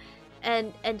long,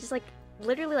 and just like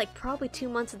literally like probably 2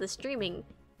 months of the streaming,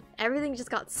 everything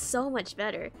just got so much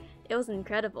better. It was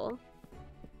incredible.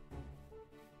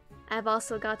 I've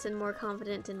also gotten more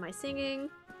confident in my singing.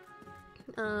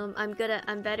 I'm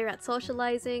better at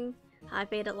socializing. I've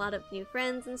made a lot of new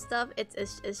friends and stuff. It's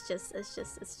just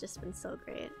been so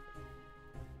great.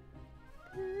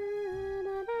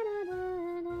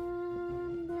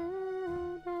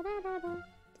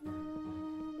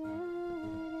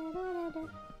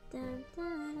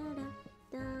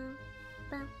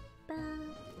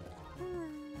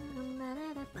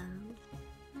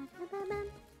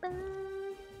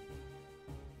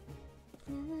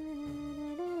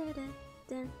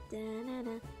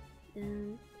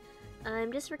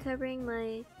 I'm just recovering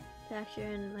my fracture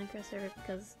in Minecraft server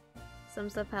because some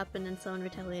stuff happened and someone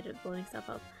retaliated, blowing stuff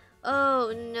up.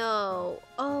 Oh no!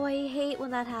 Oh, I hate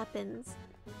when that happens.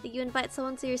 You invite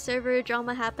someone to your server,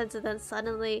 drama happens, and then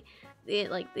suddenly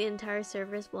the entire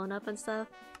server is blown up and stuff.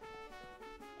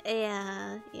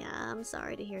 Yeah, I'm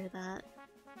sorry to hear that.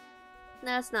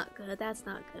 That's not good. That's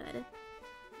not good.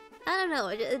 I don't know.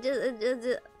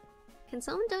 Can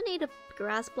someone donate a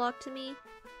grass block to me?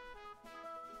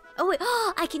 Oh wait,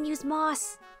 I can use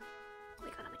moss! Oh my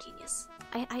god, I'm a genius.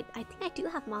 I think I do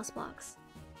have moss blocks.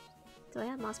 Do I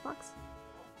have moss blocks?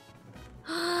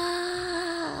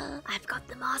 I've got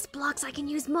the moss blocks, I can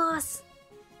use moss!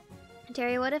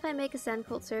 Terry, what if I make a Sand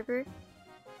Cult server?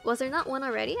 Was there not one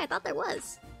already? I thought there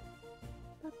was.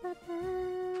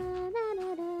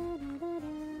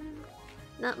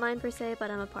 Not mine per se,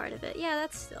 but I'm a part of it. Yeah,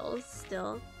 that's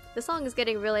still. The song is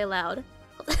getting really loud.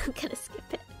 I'm gonna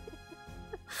skip it.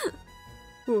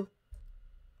 Ooh.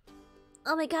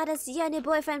 Oh my god, it's Your New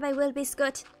Boyfriend by Wilby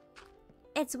Scott.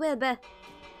 It's Wilbur.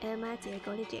 Oh my dear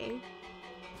golly J.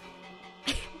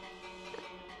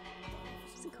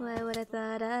 So quite what I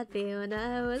thought I'd be when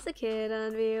I was a kid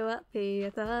on VWAP. I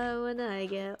thought when I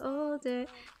get older,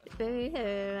 very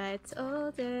hair right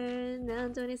older. Now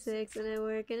I'm 26 and I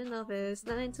work in an office.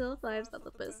 9 till 5's not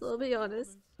the best, I'll be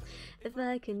honest. If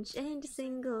I can change a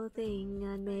single thing,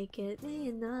 I'd make it me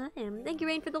and not him. Thank you,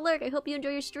 Rain, for the lurk. I hope you enjoy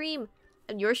your stream.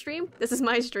 And your stream? This is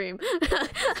my stream.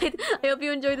 I hope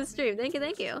you enjoy the stream. Thank you,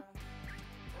 thank you.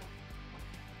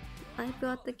 I've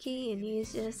got the key and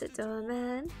he's just a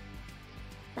doorman.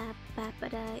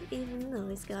 But even though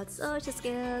he's got social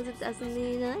skills, it doesn't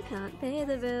mean I can't pay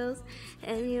the bills.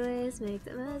 Anyways, make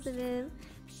the most of him.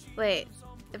 Wait,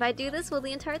 if I do this, will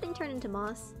the entire thing turn into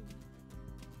moss?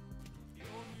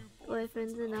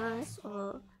 Boyfriends and us.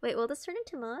 Wait, will this turn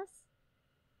into moss?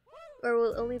 Or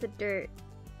will only the dirt?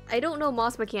 I don't know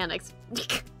moss mechanics.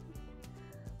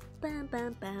 Bam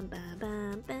bam bam bam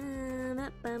bam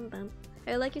bam bam bam.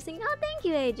 I like you singing. Oh, thank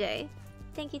you, AJ.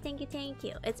 Thank you, thank you, thank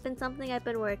you. It's been something I've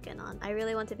been working on. I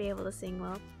really want to be able to sing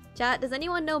well. Chat, does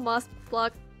anyone know moss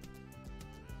block?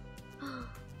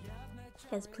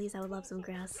 Yes, please, I would love some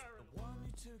grass.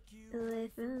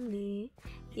 Away from me,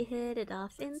 you hit it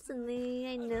off instantly.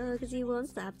 I know, cause you won't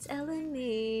stop telling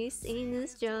me. Seen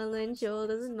his jawline,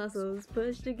 shoulders and muscles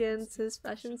pushed against his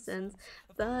fashion sense.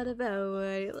 Thought about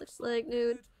what he looks like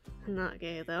nude. I'm not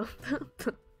gay though.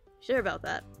 Sure about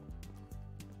that.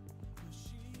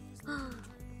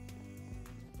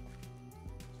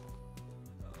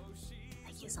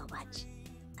 Thank you so much.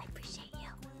 I appreciate you.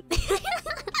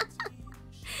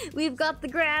 We've got the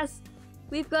grass!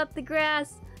 We've got the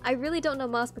grass! I really don't know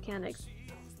moss mechanics.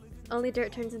 Only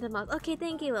dirt turns into moss. Okay,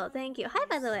 thank you, Will. Thank you. Hi,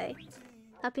 by the way.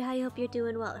 I hope you're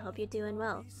doing well. I hope you're doing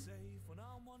well.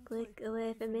 Click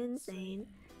away from insane.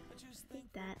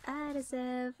 Think that I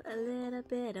deserve a little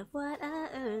bit of what I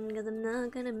earn, cause I'm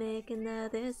not gonna make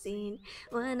another scene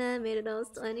when I made it I was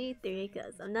 23,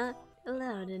 cause I'm not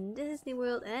allowed in Disney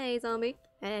World. Hey, zombie.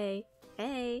 Hey.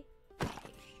 Hey.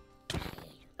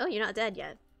 Oh, you're not dead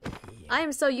yet. I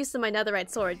am so used to my netherite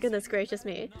sword. Goodness gracious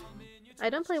me. I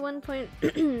don't play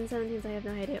 1.17, so I have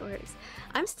no idea it works.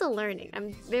 I'm still learning.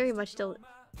 I'm very much still...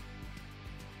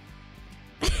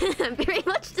 I'm very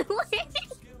much still learning.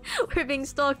 We're being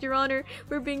stalked, Your Honor.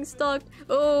 We're being stalked.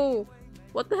 Oh,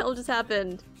 what the hell just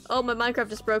happened? Oh, my Minecraft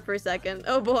just broke for a second.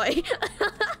 Oh boy.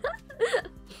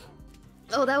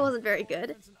 Oh, that wasn't very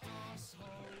good.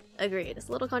 Agreed. It's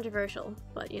a little controversial,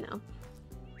 but you know.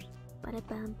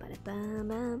 Ba-da-bum, ba-da-bum,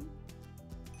 bum.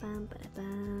 Bum,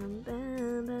 ba-da-bum,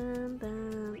 bum, bum,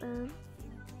 bum, bum.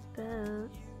 Bum,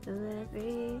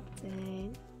 every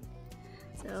day.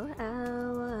 So how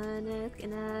on earth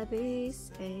can I be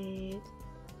saved?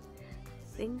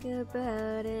 Think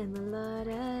about him a lot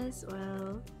as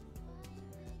well.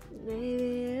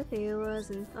 Maybe if he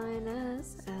wasn't fine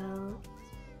as hell.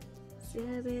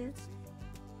 Sibby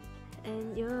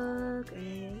and your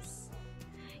grace.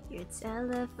 Your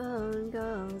telephone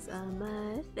calls are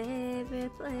my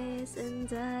favorite place,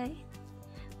 and I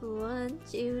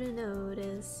want you to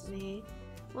notice me.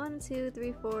 1, 2,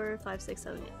 3, 4, 5, 6,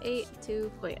 7, 8,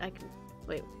 2. Wait, I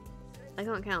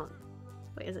can't count.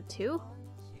 Wait, is it 2?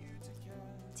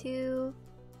 2.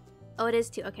 Oh, it is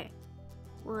 2. Okay.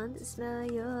 1 to smell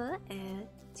your air.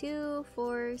 2,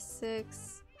 4,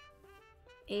 6,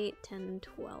 8, 10,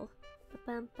 12.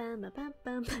 I'm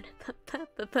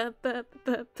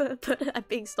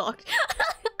being stalked.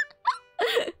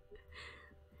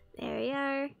 There we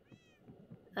are.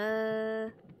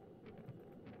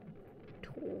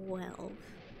 12.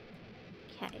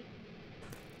 Okay.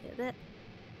 Did it.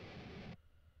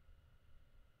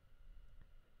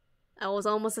 I was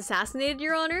almost assassinated,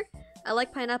 Your Honor. I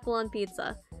like pineapple on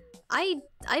pizza. I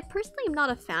personally am not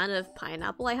a fan of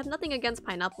pineapple. I have nothing against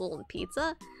pineapple on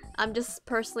pizza. I'm just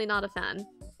personally not a fan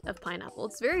of pineapple.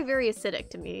 It's very, very acidic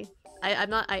to me. I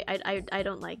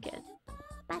don't like it.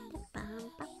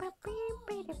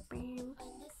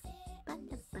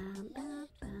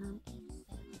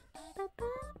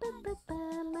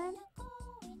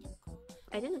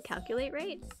 I didn't calculate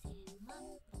right.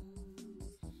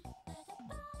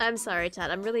 I'm sorry,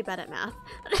 Chad. I'm really bad at math.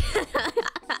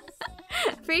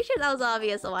 Pretty sure that was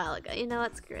obvious a while ago. You know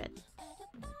what? Screw it.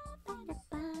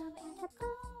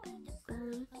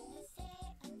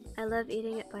 I love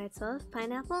eating it by itself.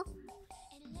 Pineapple?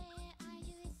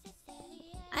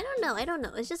 I don't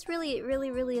know. It's just really, really,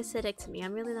 really acidic to me.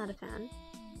 I'm really not a fan.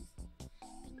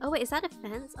 Oh wait, is that a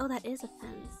fence? Oh, that is a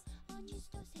fence.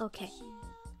 Okay.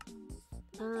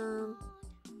 1,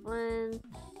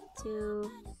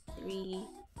 2, 3,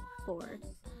 4.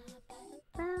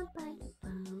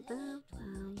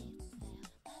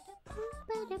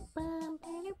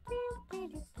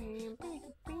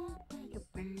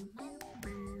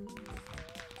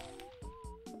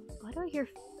 Why do I hear?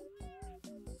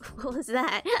 What was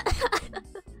that?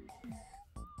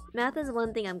 Math is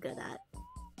one thing I'm good at.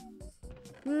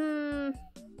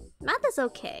 Math is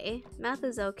okay. Math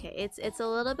is okay. It's a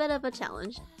little bit of a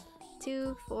challenge.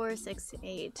 2, 4, 6,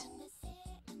 8.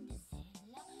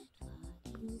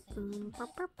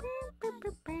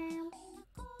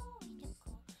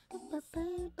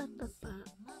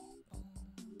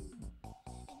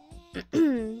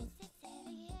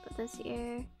 Put this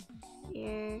here.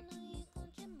 Here.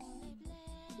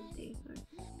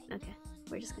 Okay,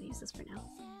 we're just gonna use this for now.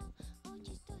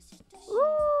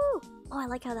 Woo! Oh, I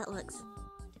like how that looks.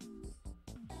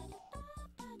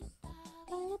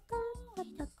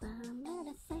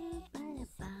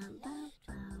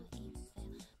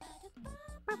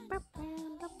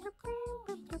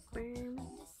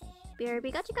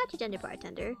 BRB, gotcha, gender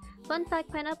bartender. Fun fact,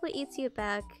 pineapple eats you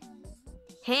back.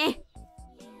 Huh?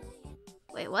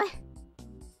 Wait, what?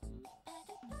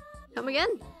 Come again?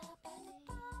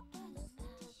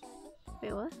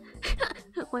 Wait, what?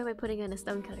 Why am I putting in a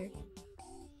stone cutter?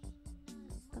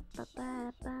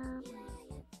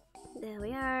 There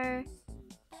we are.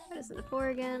 Press the 4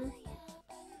 again.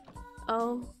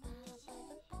 Oh.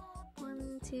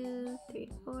 1, 2, 3,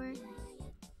 4.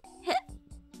 Hit!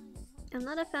 I'm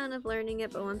not a fan of learning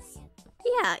it, but once...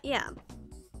 Yeah.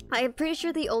 I'm pretty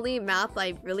sure the only math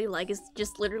I really like is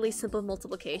just literally simple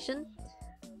multiplication.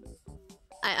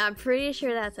 I'm pretty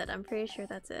sure that's it.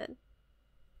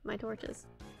 My torches.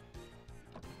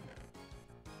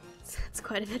 It's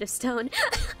quite a bit of stone.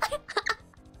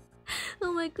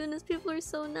 Oh my goodness, people are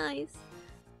so nice.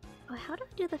 Oh, how do I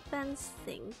do the fence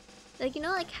thing? Like, you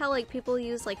know, like how like people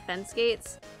use like fence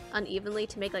gates unevenly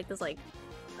to make like this like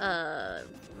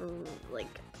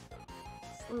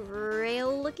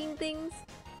rail-looking things?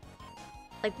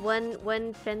 Like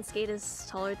one fence gate is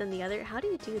taller than the other. How do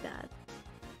you do that?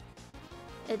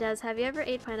 It does. Have you ever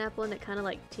ate pineapple and it kind of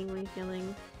like tingly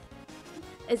feeling?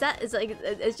 It's just like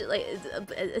it's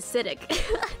acidic.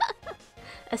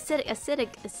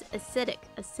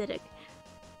 acidic.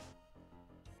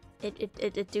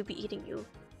 It do be eating you.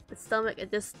 The stomach,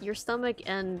 your stomach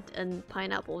and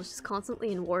pineapple is just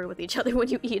constantly in war with each other when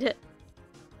you eat it.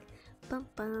 Bum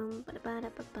bum ba ba da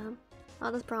ba bum.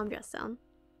 How does prom dress sound?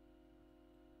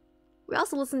 We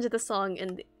also listened to the song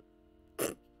and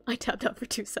I tapped out for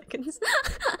 2 seconds.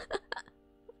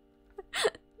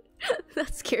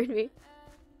 That scared me.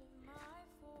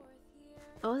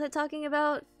 What was I talking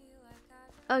about?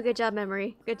 Oh, good job,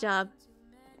 memory. Good job.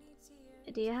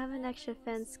 Do you have an extra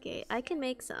fence gate? I can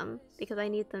make some because I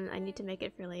need them. I need to make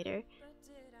it for later.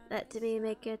 Let me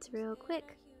make it real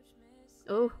quick.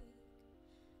 Oh.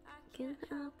 Can't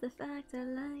help the fact I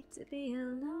like to be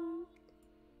alone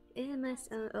in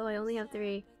myself. Oh, I only have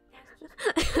 3.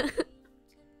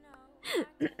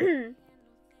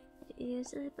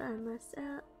 Usually by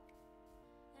myself.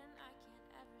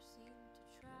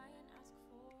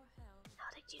 How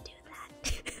did you do that?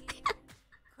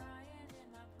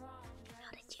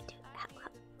 How did you do that?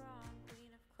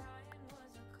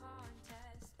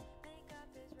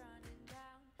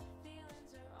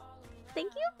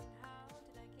 Thank you?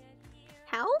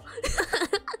 How?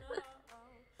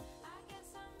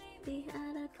 We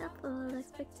had a couple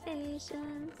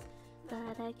expectations,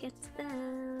 but I get to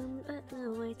them, but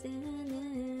no I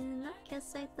didn't. I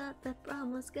guess I thought the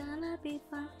prom was gonna be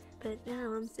fun, but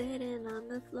now I'm sitting on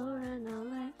the floor and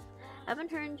all I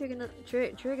haven't heard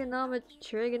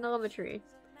trigonometry.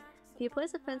 If you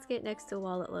place a fence gate next to a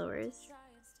wall, it lowers.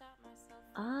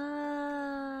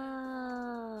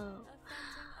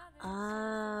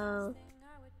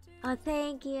 Oh,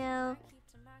 thank you.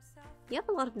 You have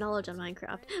a lot of knowledge on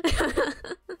Minecraft.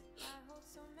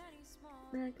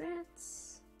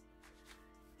 Regrets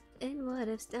in what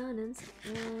if's done and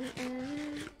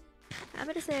I'm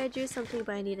gonna say I drew something,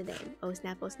 but I need a name. Oh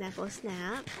snap, oh snap, oh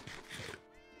snap.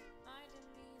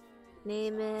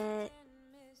 Name it.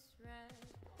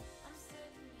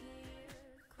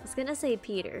 I was gonna say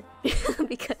Peter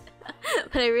because,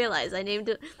 but I realized I named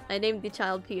the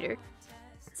child Peter.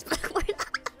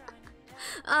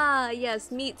 Ah yes,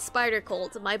 meet Spider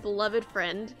Colt, my beloved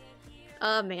friend.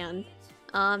 Oh man,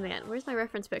 where's my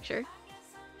reference picture?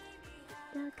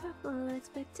 A couple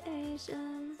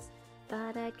expectations,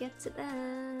 but I get to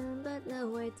them, but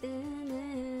no I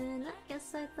didn't. I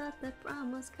guess I thought the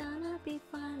prom was gonna be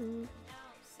fun,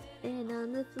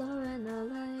 the floor and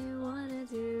all I wanna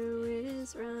do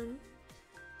is run.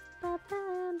 Ba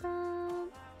 -bam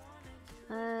 -bam.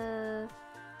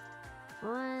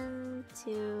 1,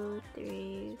 2,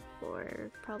 3,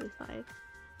 4, probably 5.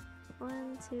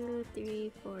 1, 2,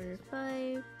 3, 4,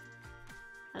 5.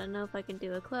 I don't know if I can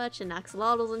do a clutch and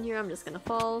axolotls in here. I'm just gonna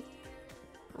fall.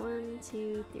 1,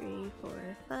 2, 3,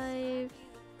 4, 5.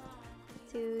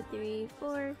 2, 3,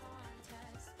 4.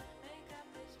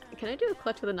 Can I do a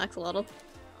clutch with an axolotl?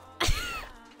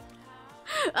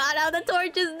 Ah, no, the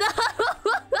torches! No!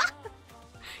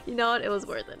 You know what? It was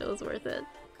worth it. It was worth it.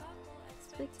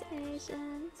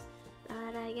 Expectations.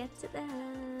 Thought I get to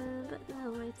them, but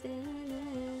no, I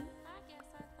didn't.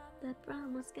 The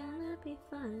prom was gonna be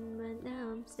fun, but now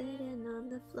I'm sitting on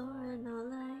the floor and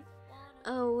all I...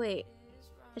 Oh, wait.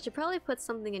 I should probably put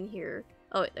something in here.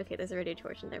 Oh, wait, okay, there's already a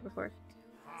torch in there before.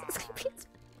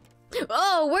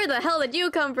 Oh, where the hell did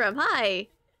you come from? Hi!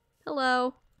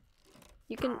 Hello.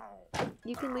 You can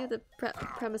leave the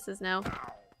premises now.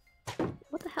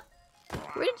 What the hell?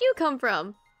 Where did you come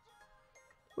from?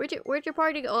 Where'd your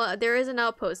party go? Oh, there is an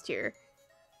outpost here.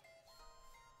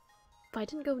 But I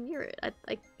didn't go near it. That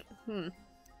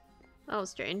was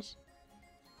strange.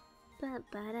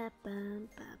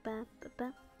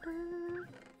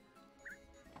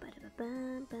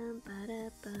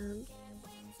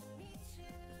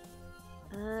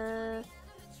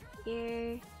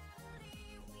 Here.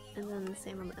 And then the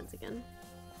same on the ends again.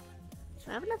 Do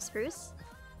I have enough spruce?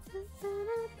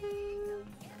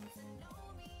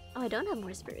 Oh, I don't have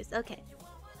more spruce. Okay.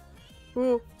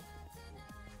 Ooh.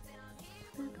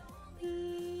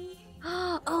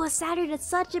 Oh, Saturn is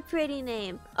such a pretty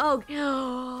name. Oh,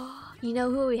 you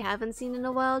know who we haven't seen in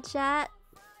a while, chat?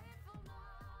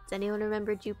 Does anyone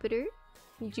remember Jupiter?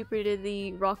 Jupiter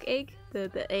the rock egg?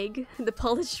 The egg? The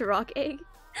polished rock egg?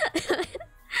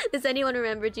 Does anyone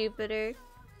remember Jupiter?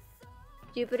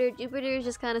 Jupiter is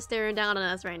just kind of staring down on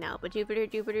us right now, but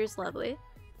Jupiter's lovely.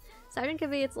 Saturn could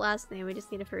be its last name, we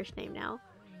just need a first name now.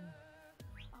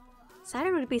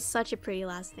 Saturn would be such a pretty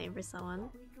last name for someone.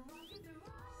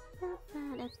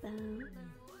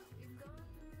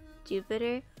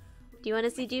 Jupiter? Do you want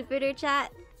to see Jupiter,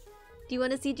 chat? Do you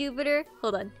want to see Jupiter?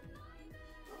 Hold on.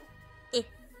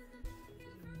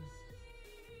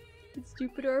 It's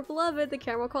Jupiter, our beloved. The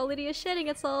camera quality is shitting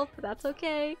itself, but that's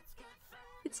okay.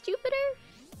 It's Jupiter.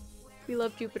 We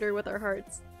love Jupiter with our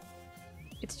hearts.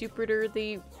 It's Jupiter,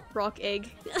 the rock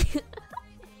egg.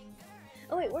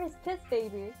 Oh wait, where's Piss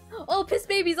Baby? Oh, Piss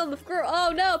Baby's on the floor.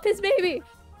 Oh no, Piss Baby.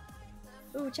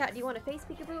 Ooh, chat, do you want a face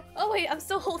peekaboo? Oh wait, I'm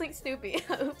still holding Snoopy.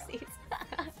 Oopsies.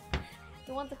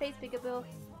 Who wants a face peekaboo?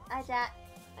 Hi, chat.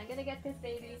 I'm gonna get Piss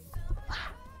Baby.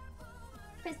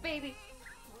 Piss Baby.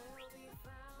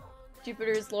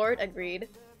 Jupiter's Lord, agreed.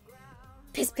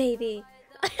 Piss Baby.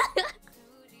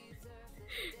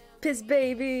 Piss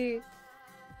Baby.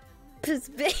 Piss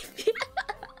Baby.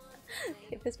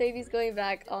 Okay, Piss Baby's going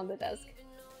back on the desk.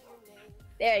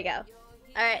 There you go.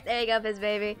 Alright, there you go, Piss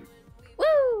Baby.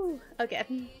 Woo! Okay.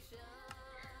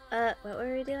 What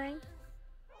were we doing?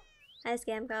 Hi,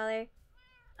 Scam Caller.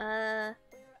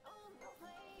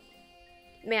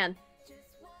 Man.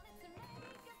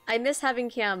 I miss having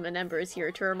Cam and Embers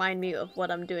here to remind me of what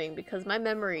I'm doing because my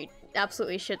memory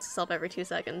absolutely shits itself every 2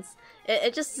 seconds.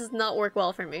 It just does not work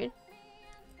well for me.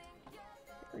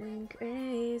 Going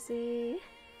crazy.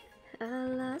 I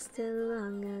lost it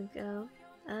long ago.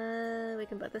 We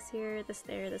can put this here, this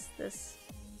there, this.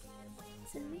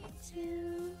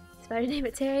 Spider name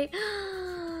it Terry.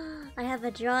 I have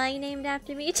a drawing named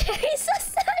after me. Terry's so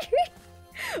sorry.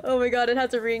 Oh my god, it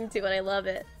has a ring to it. I love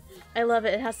it. I love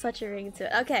it. It has such a ring to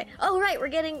it. Okay. Oh right, we're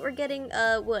getting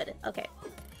wood. Okay.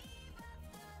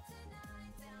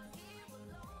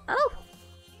 Oh.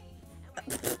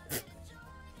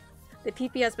 The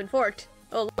PP has been forked.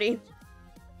 Oh lordy.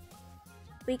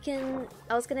 We can.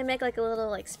 I was gonna make like a little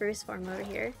like spruce farm over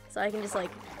here, so I can just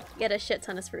like get a shit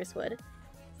ton of spruce wood.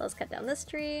 So let's cut down this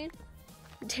tree.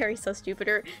 Terry says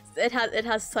Jupiter. It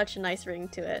has such a nice ring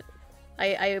to it.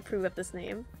 I approve of this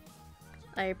name.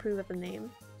 I approve of the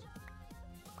name.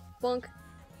 Bonk.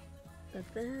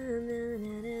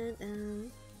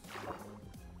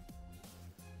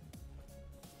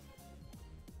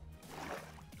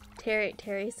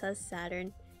 Terry says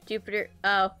Saturn. Jupiter.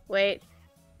 Oh, wait.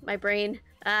 My brain.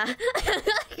 Ah.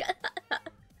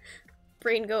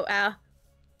 Brain go ah.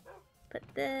 Put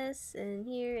this in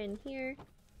here and here.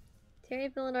 Terry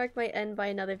villain arc might end by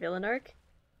another villain arc.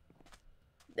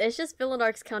 It's just villain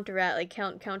arcs contradicting.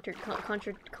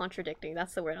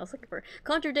 That's the word I was looking for.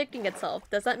 Contradicting itself.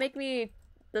 Does that make me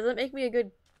a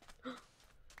good?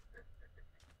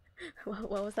 What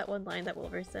was that one line that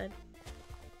Wilbur said?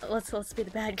 Let's be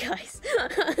the bad guys.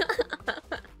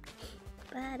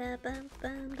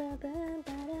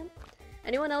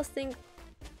 Anyone else think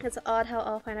it's odd how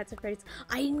all Five Nights at Freddy's?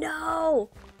 I know!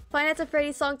 Five Nights at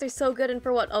Freddy's songs are so good, and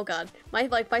for what? Oh god, my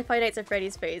Five Nights at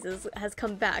Freddy's phase has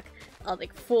come back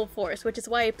like full force, which is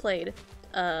why I played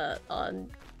on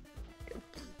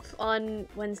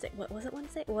Wednesday. What was it?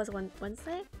 Wednesday? It was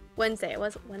Wednesday. Wednesday. It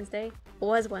was Wednesday. It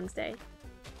was Wednesday.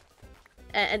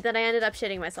 And then I ended up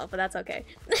shitting myself, but that's okay.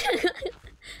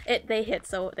 They hit,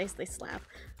 so they slap.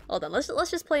 Hold on, let's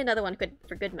just play another one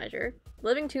for good measure.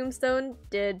 Living Tombstone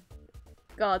did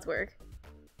God's work.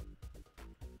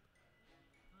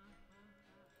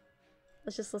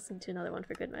 Let's just listen to another one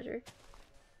for good measure.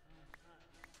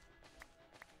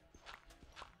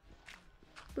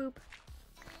 Boop.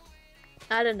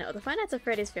 I don't know. The Five Nights at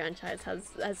Freddy's franchise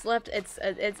has left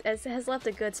has left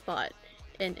a good spot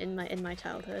in my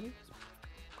childhood.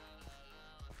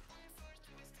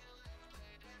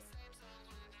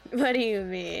 What do you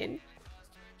mean?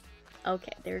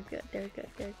 Okay, they're good. They're good.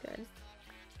 They're good.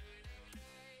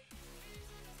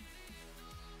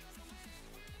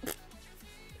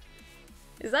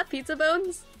 Is that Pizza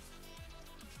Bones?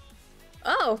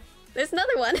 Oh, there's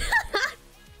another one.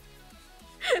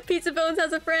 Pizza Bones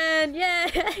has a friend.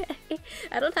 Yay!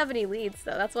 I don't have any leads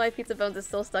though. That's why Pizza Bones is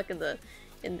still stuck in the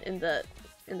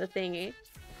thingy.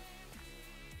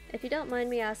 If you don't mind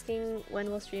me asking when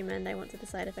we'll stream end, I want to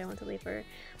decide if I want to leave her.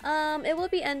 It will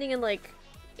be ending in like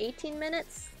 18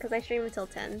 minutes because I stream until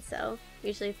 10, so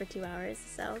usually for 2 hours.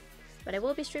 So, but I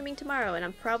will be streaming tomorrow, and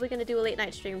I'm probably gonna do a late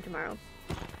night stream tomorrow.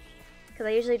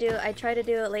 Because I try to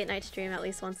do a late night stream at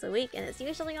least once a week, and it's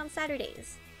usually on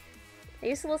Saturdays. I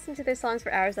used to listen to their songs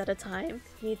for hours at a time.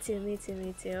 Me too, me too,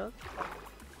 me too.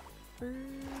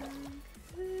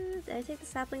 Did I take the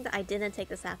saplings out? I didn't take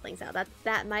the saplings out.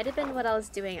 That might have been what I was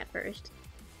doing at first.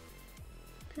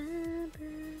 Do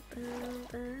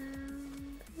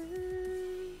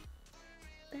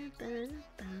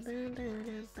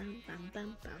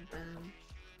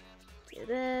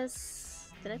this.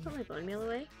 Did I put my bone meal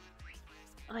away?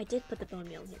 Oh, I did put the bone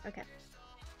meal in here. Okay.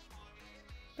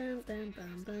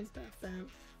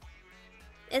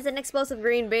 It's an explosive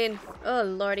green bean. Oh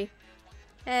lordy.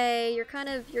 Hey, you're kind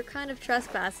of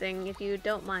trespassing if you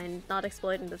don't mind not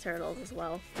exploiting the turtles as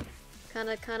well. Kind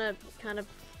of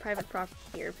private property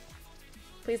here.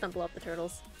 Please don't blow up the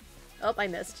turtles. Oh, I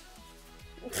missed.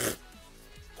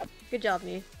 Good job,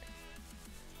 me.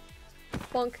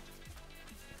 Bonk.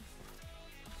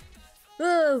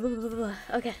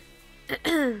 Okay.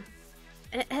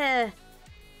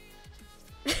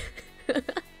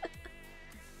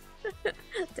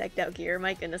 Decked out gear,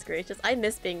 my goodness gracious. I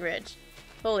miss being rich.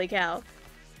 Holy cow.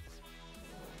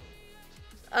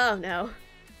 Oh no.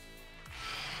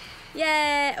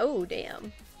 Yeah. Oh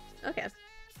damn. Okay.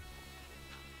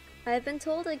 I've been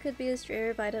told I could be a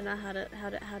streamer, but I don't know how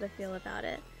to feel about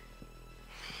it.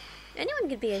 Anyone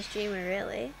could be a streamer,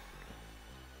 really.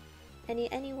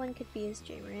 Anyone could be a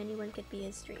streamer. Anyone could be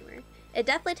a streamer. It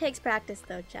definitely takes practice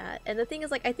though, chat. And the thing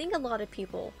is, like, I think a lot of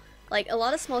people, like, a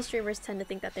lot of small streamers tend to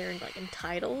think that they're, like,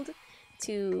 entitled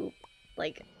to,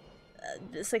 like,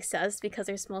 success because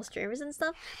they're small streamers and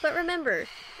stuff. But remember,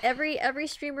 every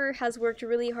streamer has worked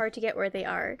really hard to get where they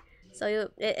are. So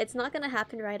it's not gonna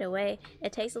happen right away.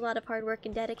 It takes a lot of hard work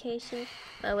and dedication,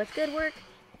 but with good work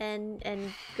and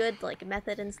good, like,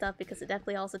 method and stuff, because it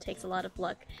definitely also takes a lot of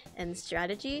luck and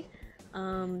strategy,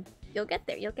 you'll get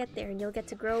there, and you'll get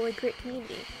to grow a great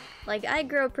community. Like, I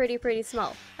grow pretty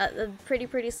small,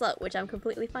 pretty slow, which I'm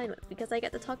completely fine with, because I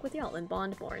get to talk with y'all and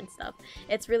bond more and stuff.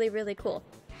 It's really cool.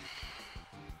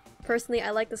 Personally, I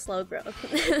like the slow growth.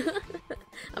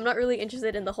 I'm not really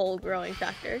interested in the whole growing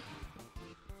factor.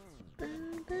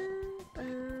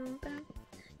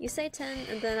 You say 10,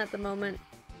 and then at the moment,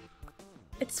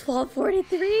 it's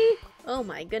 12:43? Oh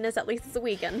my goodness, at least it's a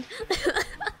weekend.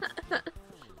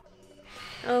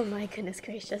 Oh my goodness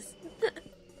gracious.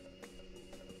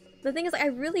 The thing is, I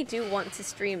really do want to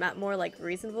stream at more, like,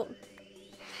 reasonable...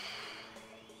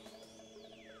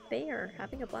 They are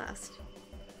having a blast.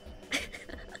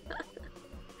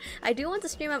 I do want to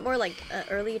stream at more, like,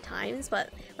 early times,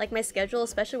 but, like, my schedule,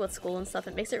 especially with school and stuff,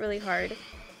 it makes it really hard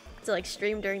to, like,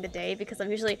 stream during the day, because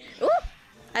I'm usually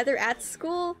either at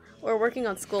school or working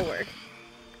on schoolwork.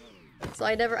 So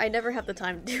I never have the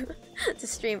time to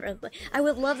stream early. I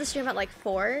would love to stream at, like,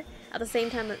 4, at the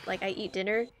same time that, like, I eat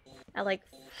dinner at, like,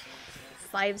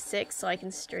 5, 6, so I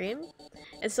can stream.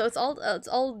 And so it's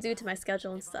all due to my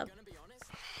schedule and stuff.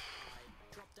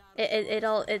 It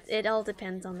all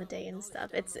depends on the day and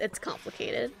stuff. It's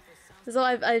complicated. So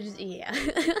I've just, yeah.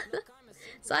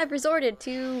 So I've resorted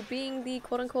to being the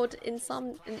quote-unquote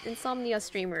insomnia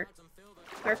streamer.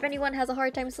 Or if anyone has a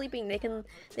hard time sleeping, they can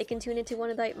tune into one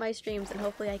of my streams, and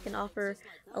hopefully I can offer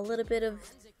a little bit of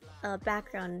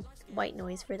background white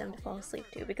noise for them to fall asleep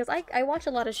to. Because I watch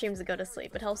a lot of streams to go to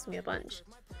sleep. It helps me a bunch.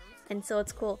 And so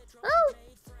it's cool. Oh!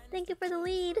 Thank you for the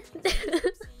lead!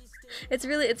 It's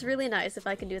really nice if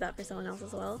I can do that for someone else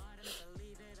as well.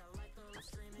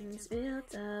 It's real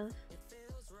tough.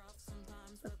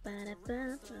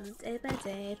 Day by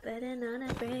day, putting on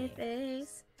a brave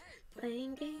face.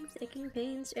 Playing games, taking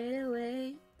pain straight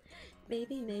away.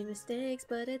 Maybe made mistakes,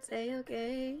 but it's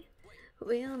a-okay.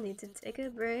 We all need to take a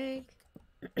break.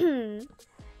 And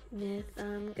if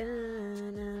I'm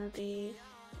gonna be...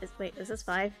 Wait, is this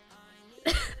 5?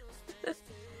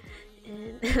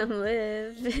 And I'm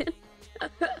living...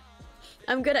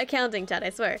 I'm good at counting, chat, I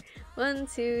swear. 1,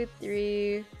 2,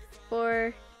 3,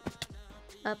 4...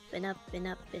 Up and up and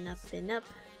up and up and up.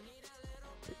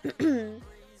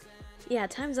 Yeah,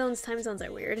 time zones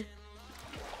are weird.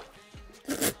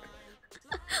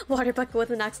 Water bucket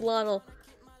with an axolotl.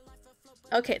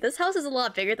 Okay, this house is a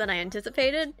lot bigger than I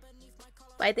anticipated,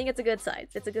 but I think it's a good size.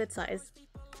 It's a good size.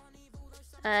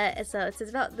 So it's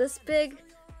about this big,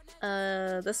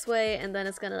 this way, and then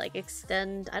it's gonna like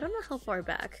extend. I don't know how far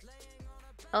back.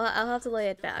 I'll have to lay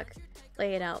it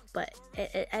out, but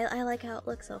I like how it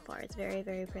looks so far. It's very,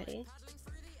 very pretty.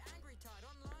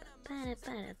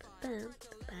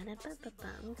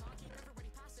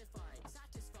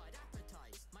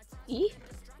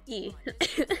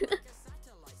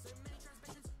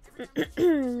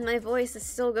 My voice is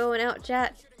still going out,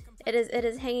 chat. It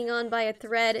is hanging on by a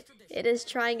thread. It is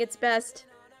trying its best.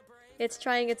 It's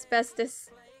trying its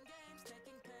bestest.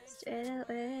 Straight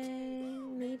away,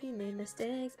 maybe made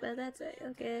mistakes, but that's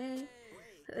okay.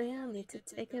 We all need to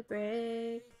take a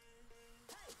break.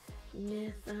 And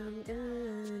if I'm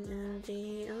gonna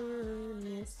be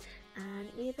honest, I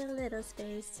need a little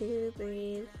space to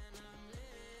breathe.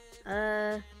 Do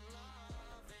I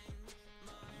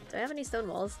have any stone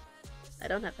walls? I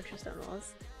don't have extra stone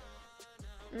walls.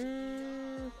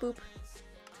 Boop.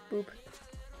 Boop.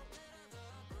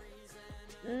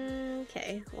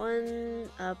 Okay, one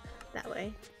up that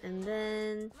way, and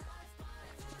then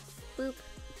boop,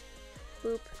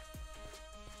 boop.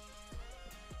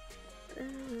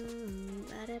 Boom,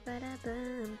 bada bada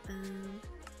bum bum,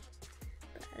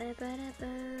 bada bada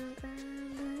bum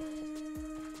bum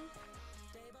bum.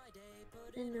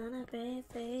 Putting on a brave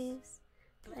face,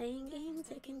 playing games,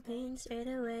 taking pain straight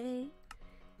away.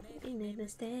 Maybe made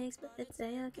mistakes, but it's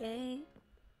okay.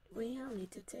 We all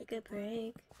need to take a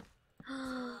break.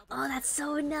 Oh, that's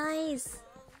so nice!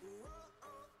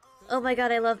 Oh my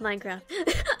god, I love Minecraft.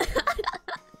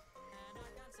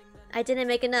 I didn't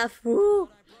make enough. Woo!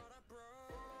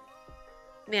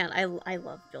 Man, I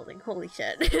love building. Holy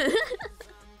shit.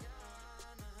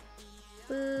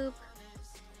 Boop.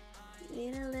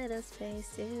 Need a little space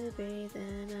to breathe,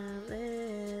 and I'm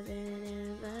living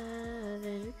and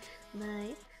loving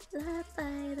my life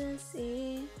by the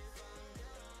sea.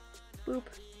 Boop.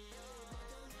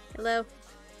 Hello.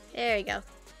 There we go.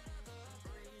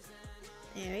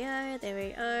 There we are, there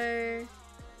we are.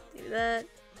 Do that.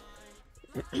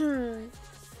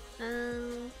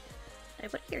 I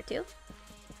put it here too?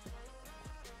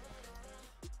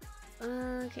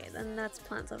 Okay, then that's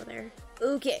plants over there.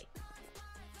 Okay.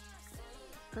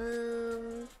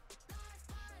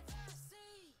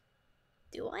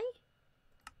 Do I?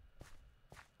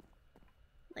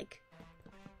 Like...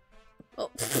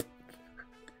 Oh.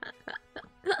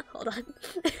 Hold on.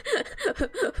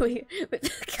 wait.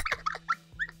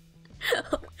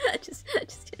 just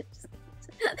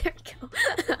there we go.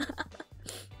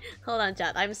 Hold on,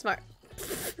 chat. I'm smart.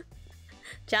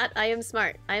 Chat, I am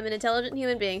smart. I am an intelligent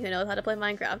human being who knows how to play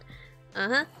Minecraft.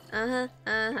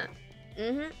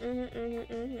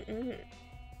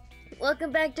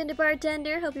 Welcome back, Tender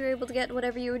Bartender. Hope you were able to get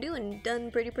whatever you were doing done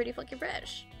pretty fucking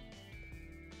fresh.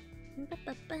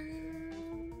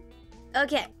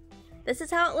 Okay. This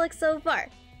is how it looks so far.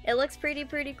 It looks pretty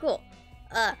cool.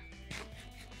 I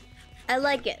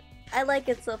like it. I like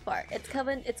it so far. It's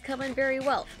coming very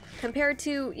well. Compared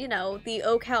to, you know, the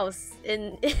oak house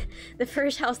in the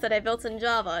first house that I built in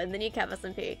Java in the Kneecap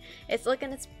SMP. It's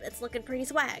looking pretty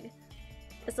swag.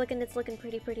 It's looking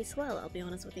pretty swell, I'll be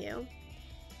honest with you.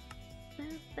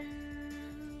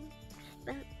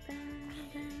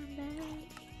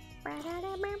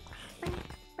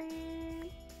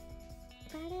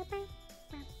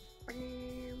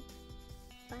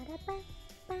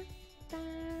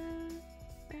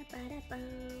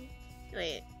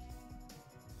 Wait.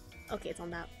 Okay, it's on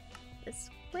that. This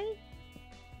way?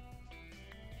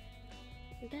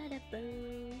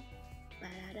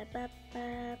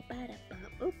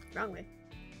 Oops, wrong way.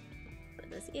 Put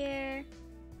this here.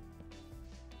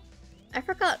 I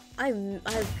forgot.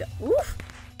 Oof.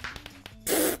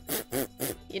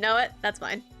 You know what? That's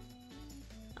fine.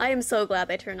 I am so glad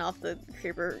they turned off the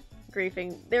creeper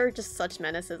griefing. They're just such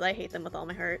menaces. I hate them with all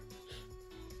my heart.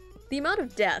 The amount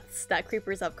of deaths that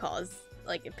creepers have caused,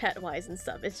 like pet-wise and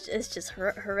stuff, it's just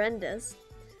horrendous.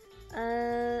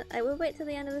 I will wait till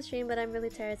the end of the stream, but I'm really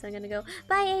tired, so I'm gonna go.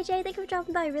 Bye, AJ! Thank you for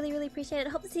dropping by. I really, really appreciate it.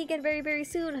 Hope to see you again very, very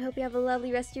soon. I hope you have a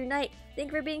lovely rest of your night.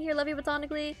 Thank you for being here. Love you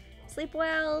platonically. Sleep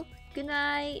well. Good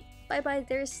night. Bye-bye.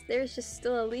 There's just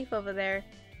still a leaf over there.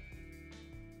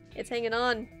 It's hanging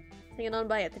on. It's hanging on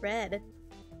by a thread.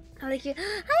 Oh, thank you.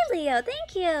 Hi, Leo.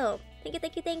 Thank you. Thank you,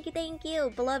 thank you, thank you, thank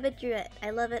you. Beloved Druid.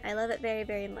 I love it. I love it very,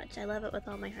 very much. I love it with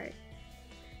all my heart.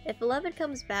 If Beloved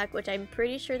comes back, which I'm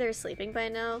pretty sure they're sleeping by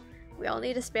now, we all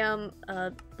need to spam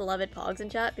Beloved Pogs in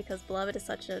chat because Beloved is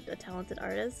such a talented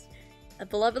artist.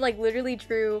 Beloved like literally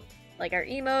drew like our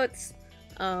emotes,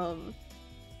 the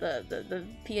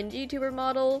PNG-tuber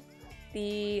model,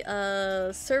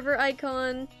 the server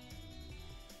icon.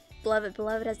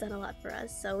 Beloved has done a lot for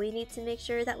us, so we need to make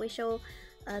sure that we show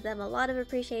them a lot of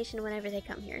appreciation whenever they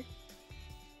come here.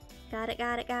 Got it,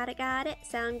 got it, got it, got it.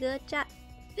 Sound good, chat?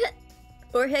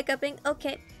 Or hiccuping?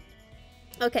 Okay.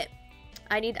 Okay.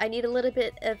 I need a little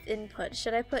bit of input.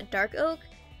 Should I put dark oak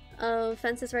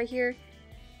fences right here?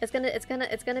 It's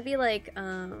gonna be like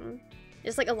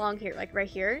just like along here, like right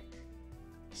here.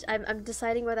 I'm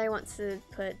deciding whether I want to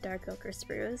put dark oak or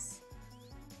spruce.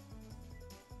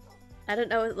 I don't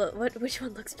know which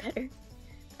one looks better.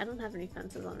 I don't have any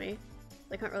fences on me,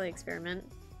 so I can't really experiment.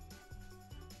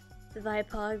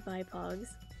 Vipogs.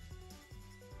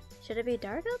 Should it be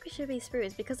dark oak or should it be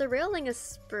spruce? Because the railing is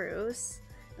spruce,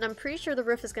 and I'm pretty sure the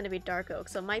roof is going to be dark oak,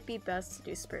 so it might be best to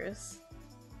do spruce.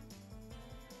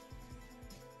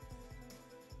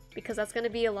 Because that's going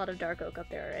to be a lot of dark oak up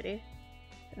there already.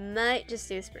 Might just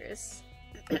do spruce.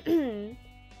 My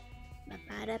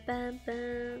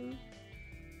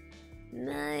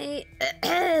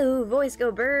voice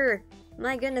go brr.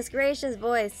 My goodness gracious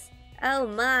voice. Oh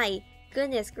my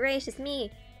goodness gracious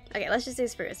me. Okay, let's just do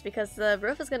spruce because the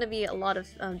roof is going to be a lot of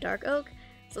dark oak,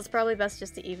 so it's probably best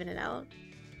just to even it out.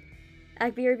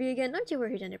 BRB again, don't you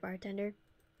worry, Gender Bartender.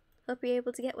 Hope you're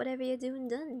able to get whatever you're doing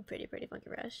done. Pretty funky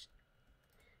rush.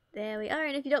 There we are,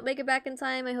 and if you don't make it back in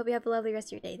time, I hope you have a lovely rest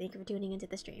of your day. Thank you for tuning into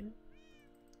the stream.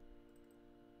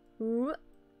 Ooh.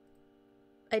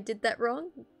 I did that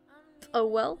wrong? Oh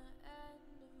well.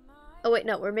 Oh wait,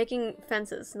 no, we're making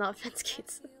fences, not fence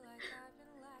gates.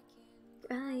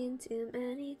 Crying too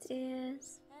many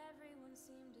tears.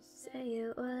 Say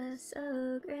it was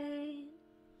so great,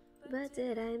 but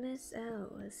did I miss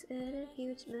out? Was it a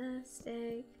huge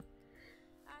mistake?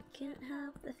 Can't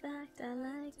help the fact I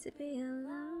like to be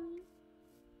alone.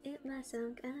 It might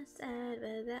sound kinda sad,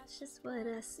 but that's just what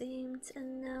I seem to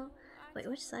know. Wait,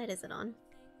 which side is it on?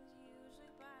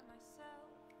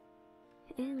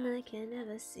 And I can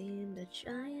never seem to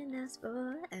try and ask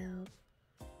for help.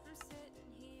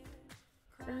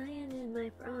 Crying in my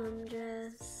prom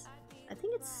dress. I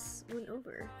think it's one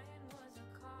over.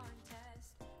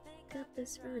 Cup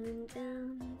is running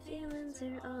down, feelings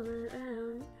are all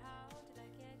around.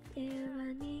 Here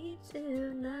I need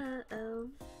to know.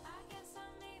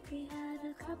 We had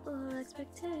a couple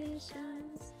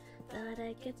expectations, thought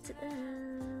I'd get to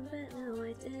them, but no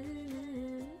I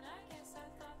didn't.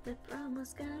 The prom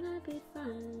was gonna be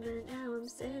fun, but now I'm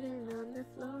sitting on the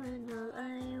floor and all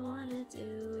I wanna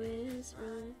do is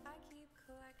run.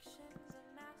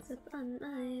 It's up on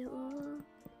my wall.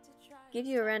 Give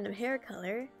you a random hair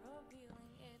color.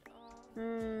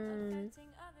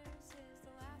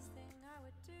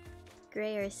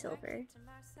 Gray or silver?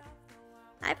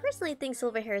 I personally think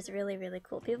silver hair is really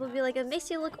cool. People be like, it makes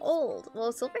you look old.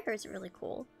 Well, silver hair is really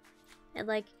cool. And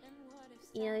like,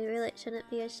 you know, you really shouldn't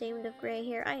be ashamed of gray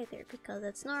hair either, because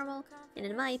it's normal, and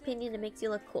in my opinion, it makes you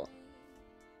look cool.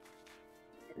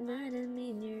 Not a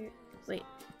mean you're... Wait.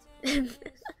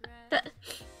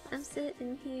 I'm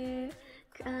sitting here,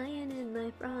 crying in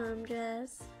my prom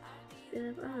dress.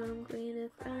 The prom queen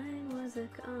of crying was a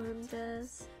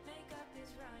contest.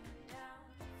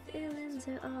 Feelings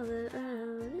are all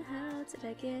around. How did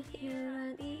I get here?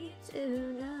 I need to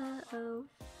know.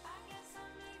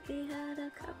 We had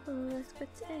a couple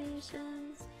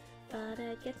expectations, thought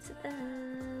I'd get to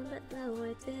them, but no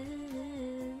I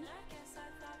didn't.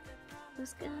 It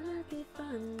was gonna be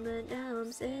fun, but now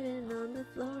I'm sitting on the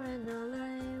floor and all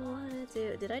I wanna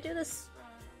do... Did I do this?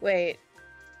 Wait.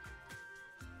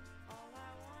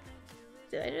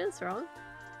 Did I do this wrong?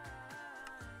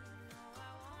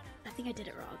 I think I did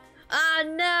it wrong. Ah,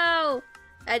 no!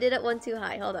 I did it one too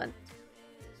high. Hold on.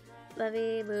 Let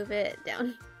me move it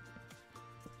down.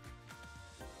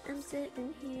 I'm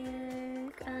sitting here,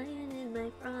 crying in my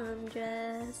prom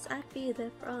dress. I'd be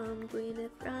the prom queen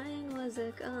if crying was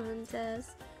a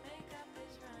contest.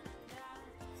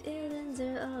 Feelings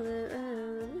are all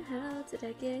around. How did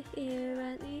I get here?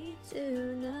 I need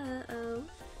to know.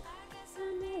 So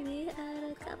maybe I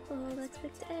had a couple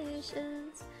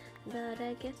expectations. Thought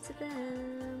I'd get to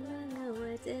them, but no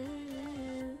I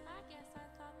didn't.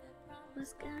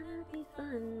 Was gonna be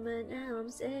fun, but now I'm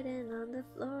sitting on the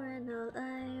floor and all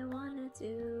I wanna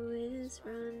do is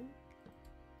run.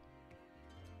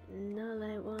 And all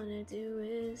I wanna do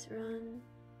is run.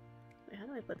 Wait, how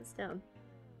do I put this down?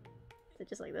 Is it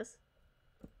just like this?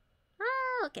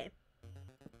 Ah, okay.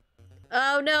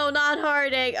 Oh no, not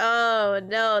Heartache! Oh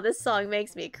no, this song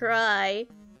makes me cry.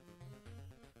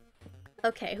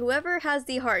 Okay, whoever has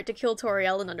the heart to kill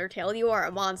Toriel in Undertale, you are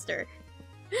a monster.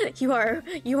 You are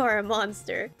a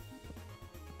monster.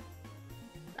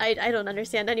 I don't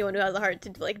understand anyone who has a heart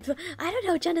to, like, I don't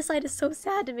know, genocide is so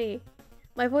sad to me.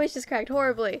 My voice just cracked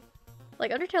horribly.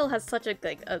 Like, Undertale has such a,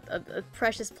 like, a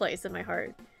precious place in my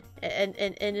heart. And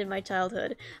in my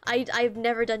childhood. I've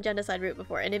never done genocide route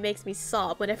before, and it makes me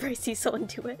sob whenever I see someone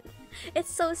do it.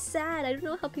 It's so sad. I don't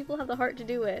know how people have the heart to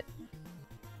do it.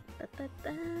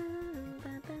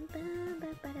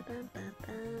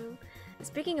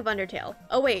 Speaking of Undertale.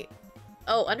 Oh wait.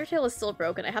 Oh, Undertale is still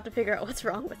broken. I have to figure out what's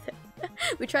wrong with it.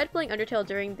 We tried playing Undertale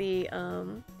during the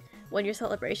 1 year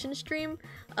celebration stream,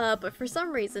 but for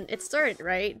some reason it started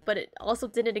right, but it also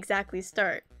didn't exactly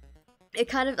start. It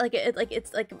kind of like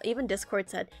it's like even Discord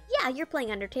said, yeah, you're playing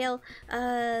Undertale.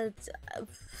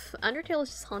 Undertale is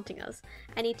just haunting us.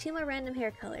 I need 2 more random hair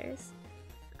colors.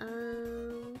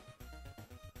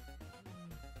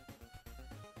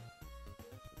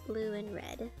 Blue and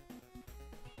red.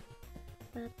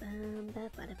 That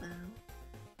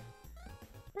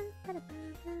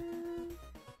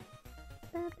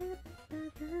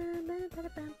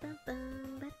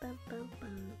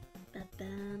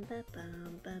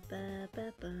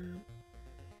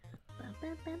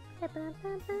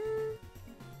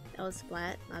was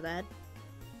flat, my bad.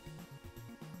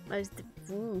 I was the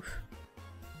oof.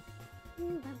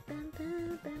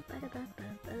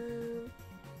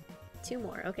 2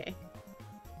 more, okay.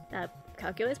 That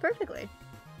calculates perfectly.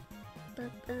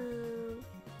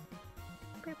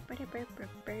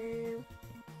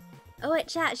 Oh wait,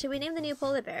 chat, should we name the new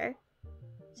polar bear?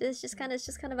 It's just kind of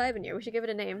vibing here. We should give it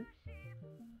a name.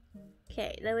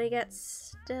 Okay, then we got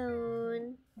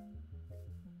stone.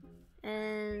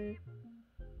 And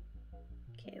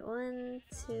okay, 1,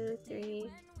 2,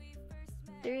 3.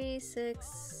 3,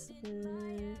 6.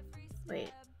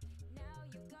 Wait.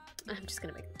 I'm just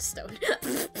gonna make stone.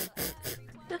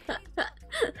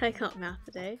 I can't math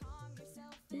today.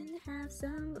 And have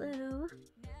some blue.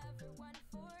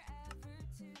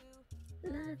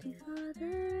 Love you for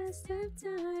the rest of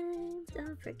time.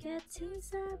 Don't forget to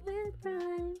start with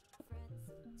prime.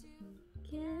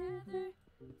 Together,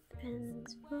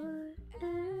 friends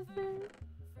forever.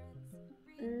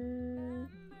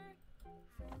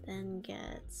 Then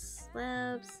get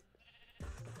slabs.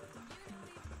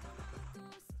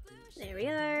 There we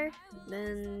are.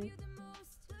 Then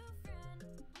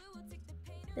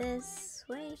this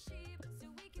way,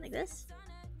 like this.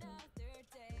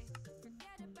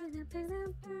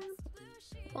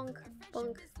 Bonk,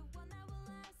 bonk.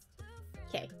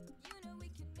 Okay.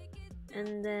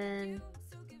 And then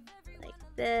like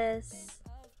this,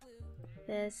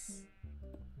 this.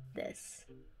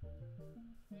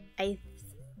 I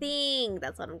think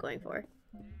that's what I'm going for.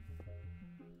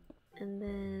 And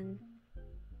then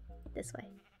this way.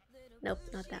 Nope,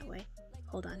 not that way.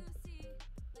 Hold on.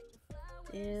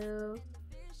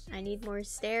 I need more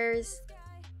stairs.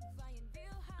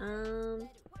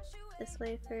 This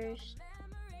way first.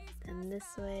 Then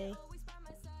this way.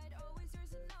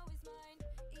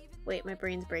 Wait, my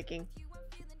brain's breaking.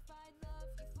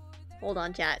 Hold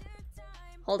on, chat.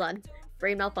 Hold on.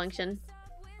 Brain malfunction.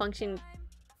 Function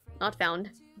not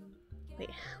found.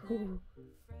 Wait. Ooh.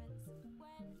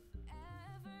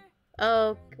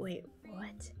 Oh, wait,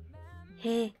 what?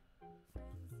 Heh.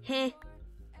 Heh.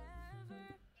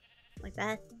 Like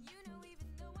that?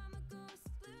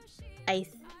 I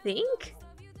think?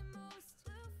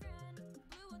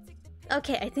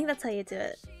 Okay, I think that's how you do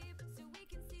it.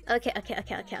 Okay.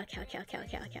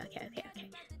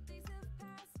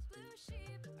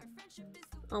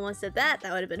 Almost did that.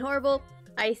 That would have been horrible.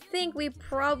 I think we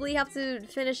probably have to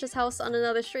finish this house on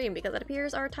another stream because it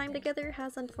appears our time together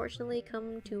has unfortunately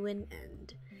come to an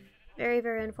end. Very,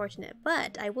 very unfortunate.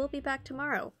 But I will be back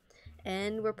tomorrow.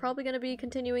 And we're probably going to be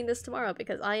continuing this tomorrow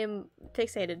because I am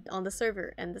fixated on the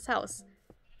server and this house.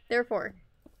 Therefore,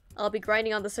 I'll be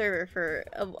grinding on the server for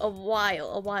a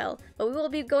while. But we will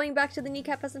be going back to the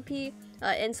kneecap SMP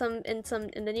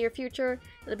in the near future.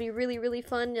 It'll be really, really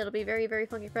fun. It'll be very, very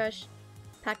funky fresh.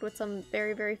 Packed with some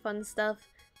very, very fun stuff.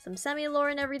 Some semi-lore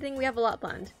and everything. We have a lot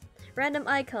planned. Random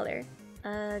eye color.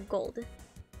 Gold.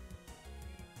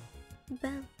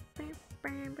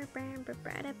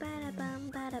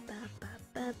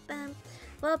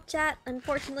 Well, chat,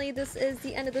 unfortunately this is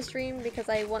the end of the stream because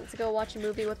I want to go watch a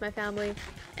movie with my family,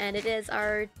 and it is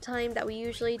our time that we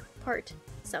usually part.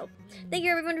 So, thank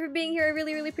you everyone for being here. I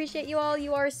really, really appreciate you all.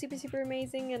 You are super, super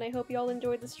amazing, and I hope you all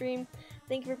enjoyed the stream.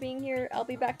 Thank you for being here. I'll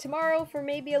be back tomorrow for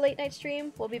maybe a late night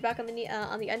stream. We'll be back on the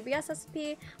NBS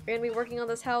SP. We're gonna be working on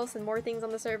this house and more things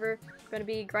on the server. We're gonna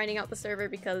be grinding out the server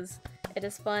because it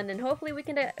is fun, and hopefully we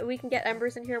can get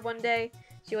Embers in here one day.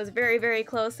 She was very, very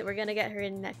close, and we're gonna get her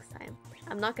in next time.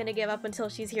 I'm not gonna give up until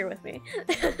she's here with me.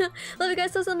 Love you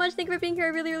guys so, so much. Thank you for being here. I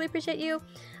really, really appreciate you.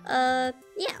 Yeah.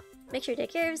 Make sure to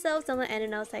take care of yourselves. Don't let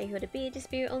anyone else tell you who to be.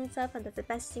 Just be your own self, and that's the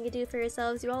best thing you do for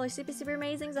yourselves. You all are super, super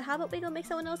amazing, so how about we go make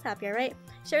someone else happy, alright?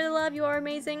 Share the love. You are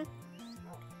amazing.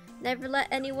 Never let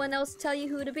anyone else tell you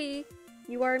who to be.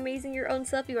 You are amazing, your own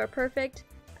self. You are perfect.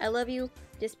 I love you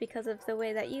just because of the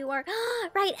way that you are.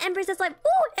 Right, Embers is live.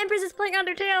 Ooh, Embers is playing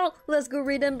Undertale. Let's go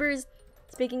read Embers.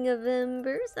 Speaking of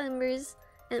Embers, Embers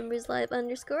live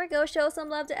 _ go show some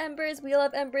love to Embers. We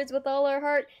love Embers with all our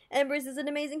heart. Embers is an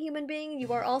amazing human being.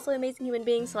 You are also an amazing human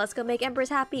being, so let's go make Embers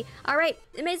happy. Alright,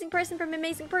 amazing person from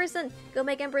amazing person. Go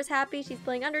make Embers happy. She's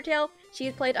playing Undertale.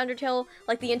 She played Undertale,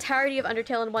 like the entirety of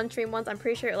Undertale in one stream once. I'm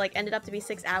pretty sure it like ended up to be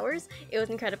 6 hours. It was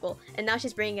incredible. And now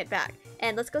she's bringing it back.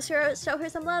 And let's go show her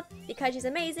some love because she's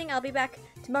amazing. I'll be back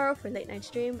tomorrow for a late night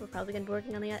stream. We're probably going to be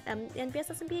working on the NBS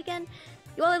SMP again.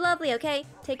 You all are lovely, okay?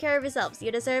 Take care of yourselves.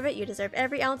 You deserve it. You deserve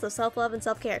every ounce of self-love and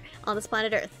self-care on this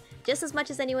planet Earth. Just as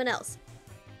much as anyone else.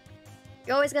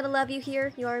 You're always gonna love you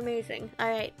here. You are amazing.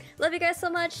 Alright. Love you guys so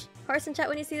much. Hearts in chat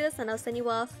when you see this, and I'll send you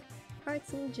off.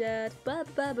 Hearts in chat.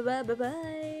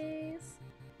 Bye-bye-bye-bye-bye-bye.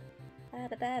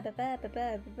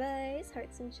 Bye-bye-bye-bye-bye-bye.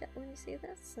 Hearts in chat when you see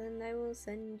this, and I will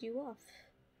send you off.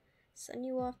 Send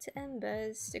you off to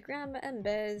Embers. To Grandma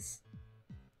Embers.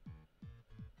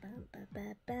 Bam, bam,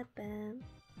 bam, bam, bam.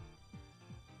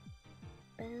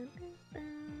 Bam, bam,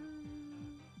 bam.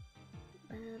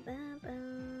 Bam, bam,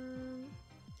 bam.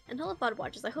 And hello, VOD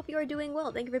watchers. I hope you are doing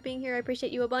well. Thank you for being here. I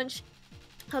appreciate you a bunch.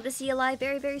 Hope to see you live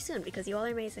very, very soon because you all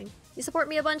are amazing. You support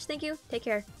me a bunch. Thank you. Take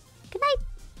care. Good night.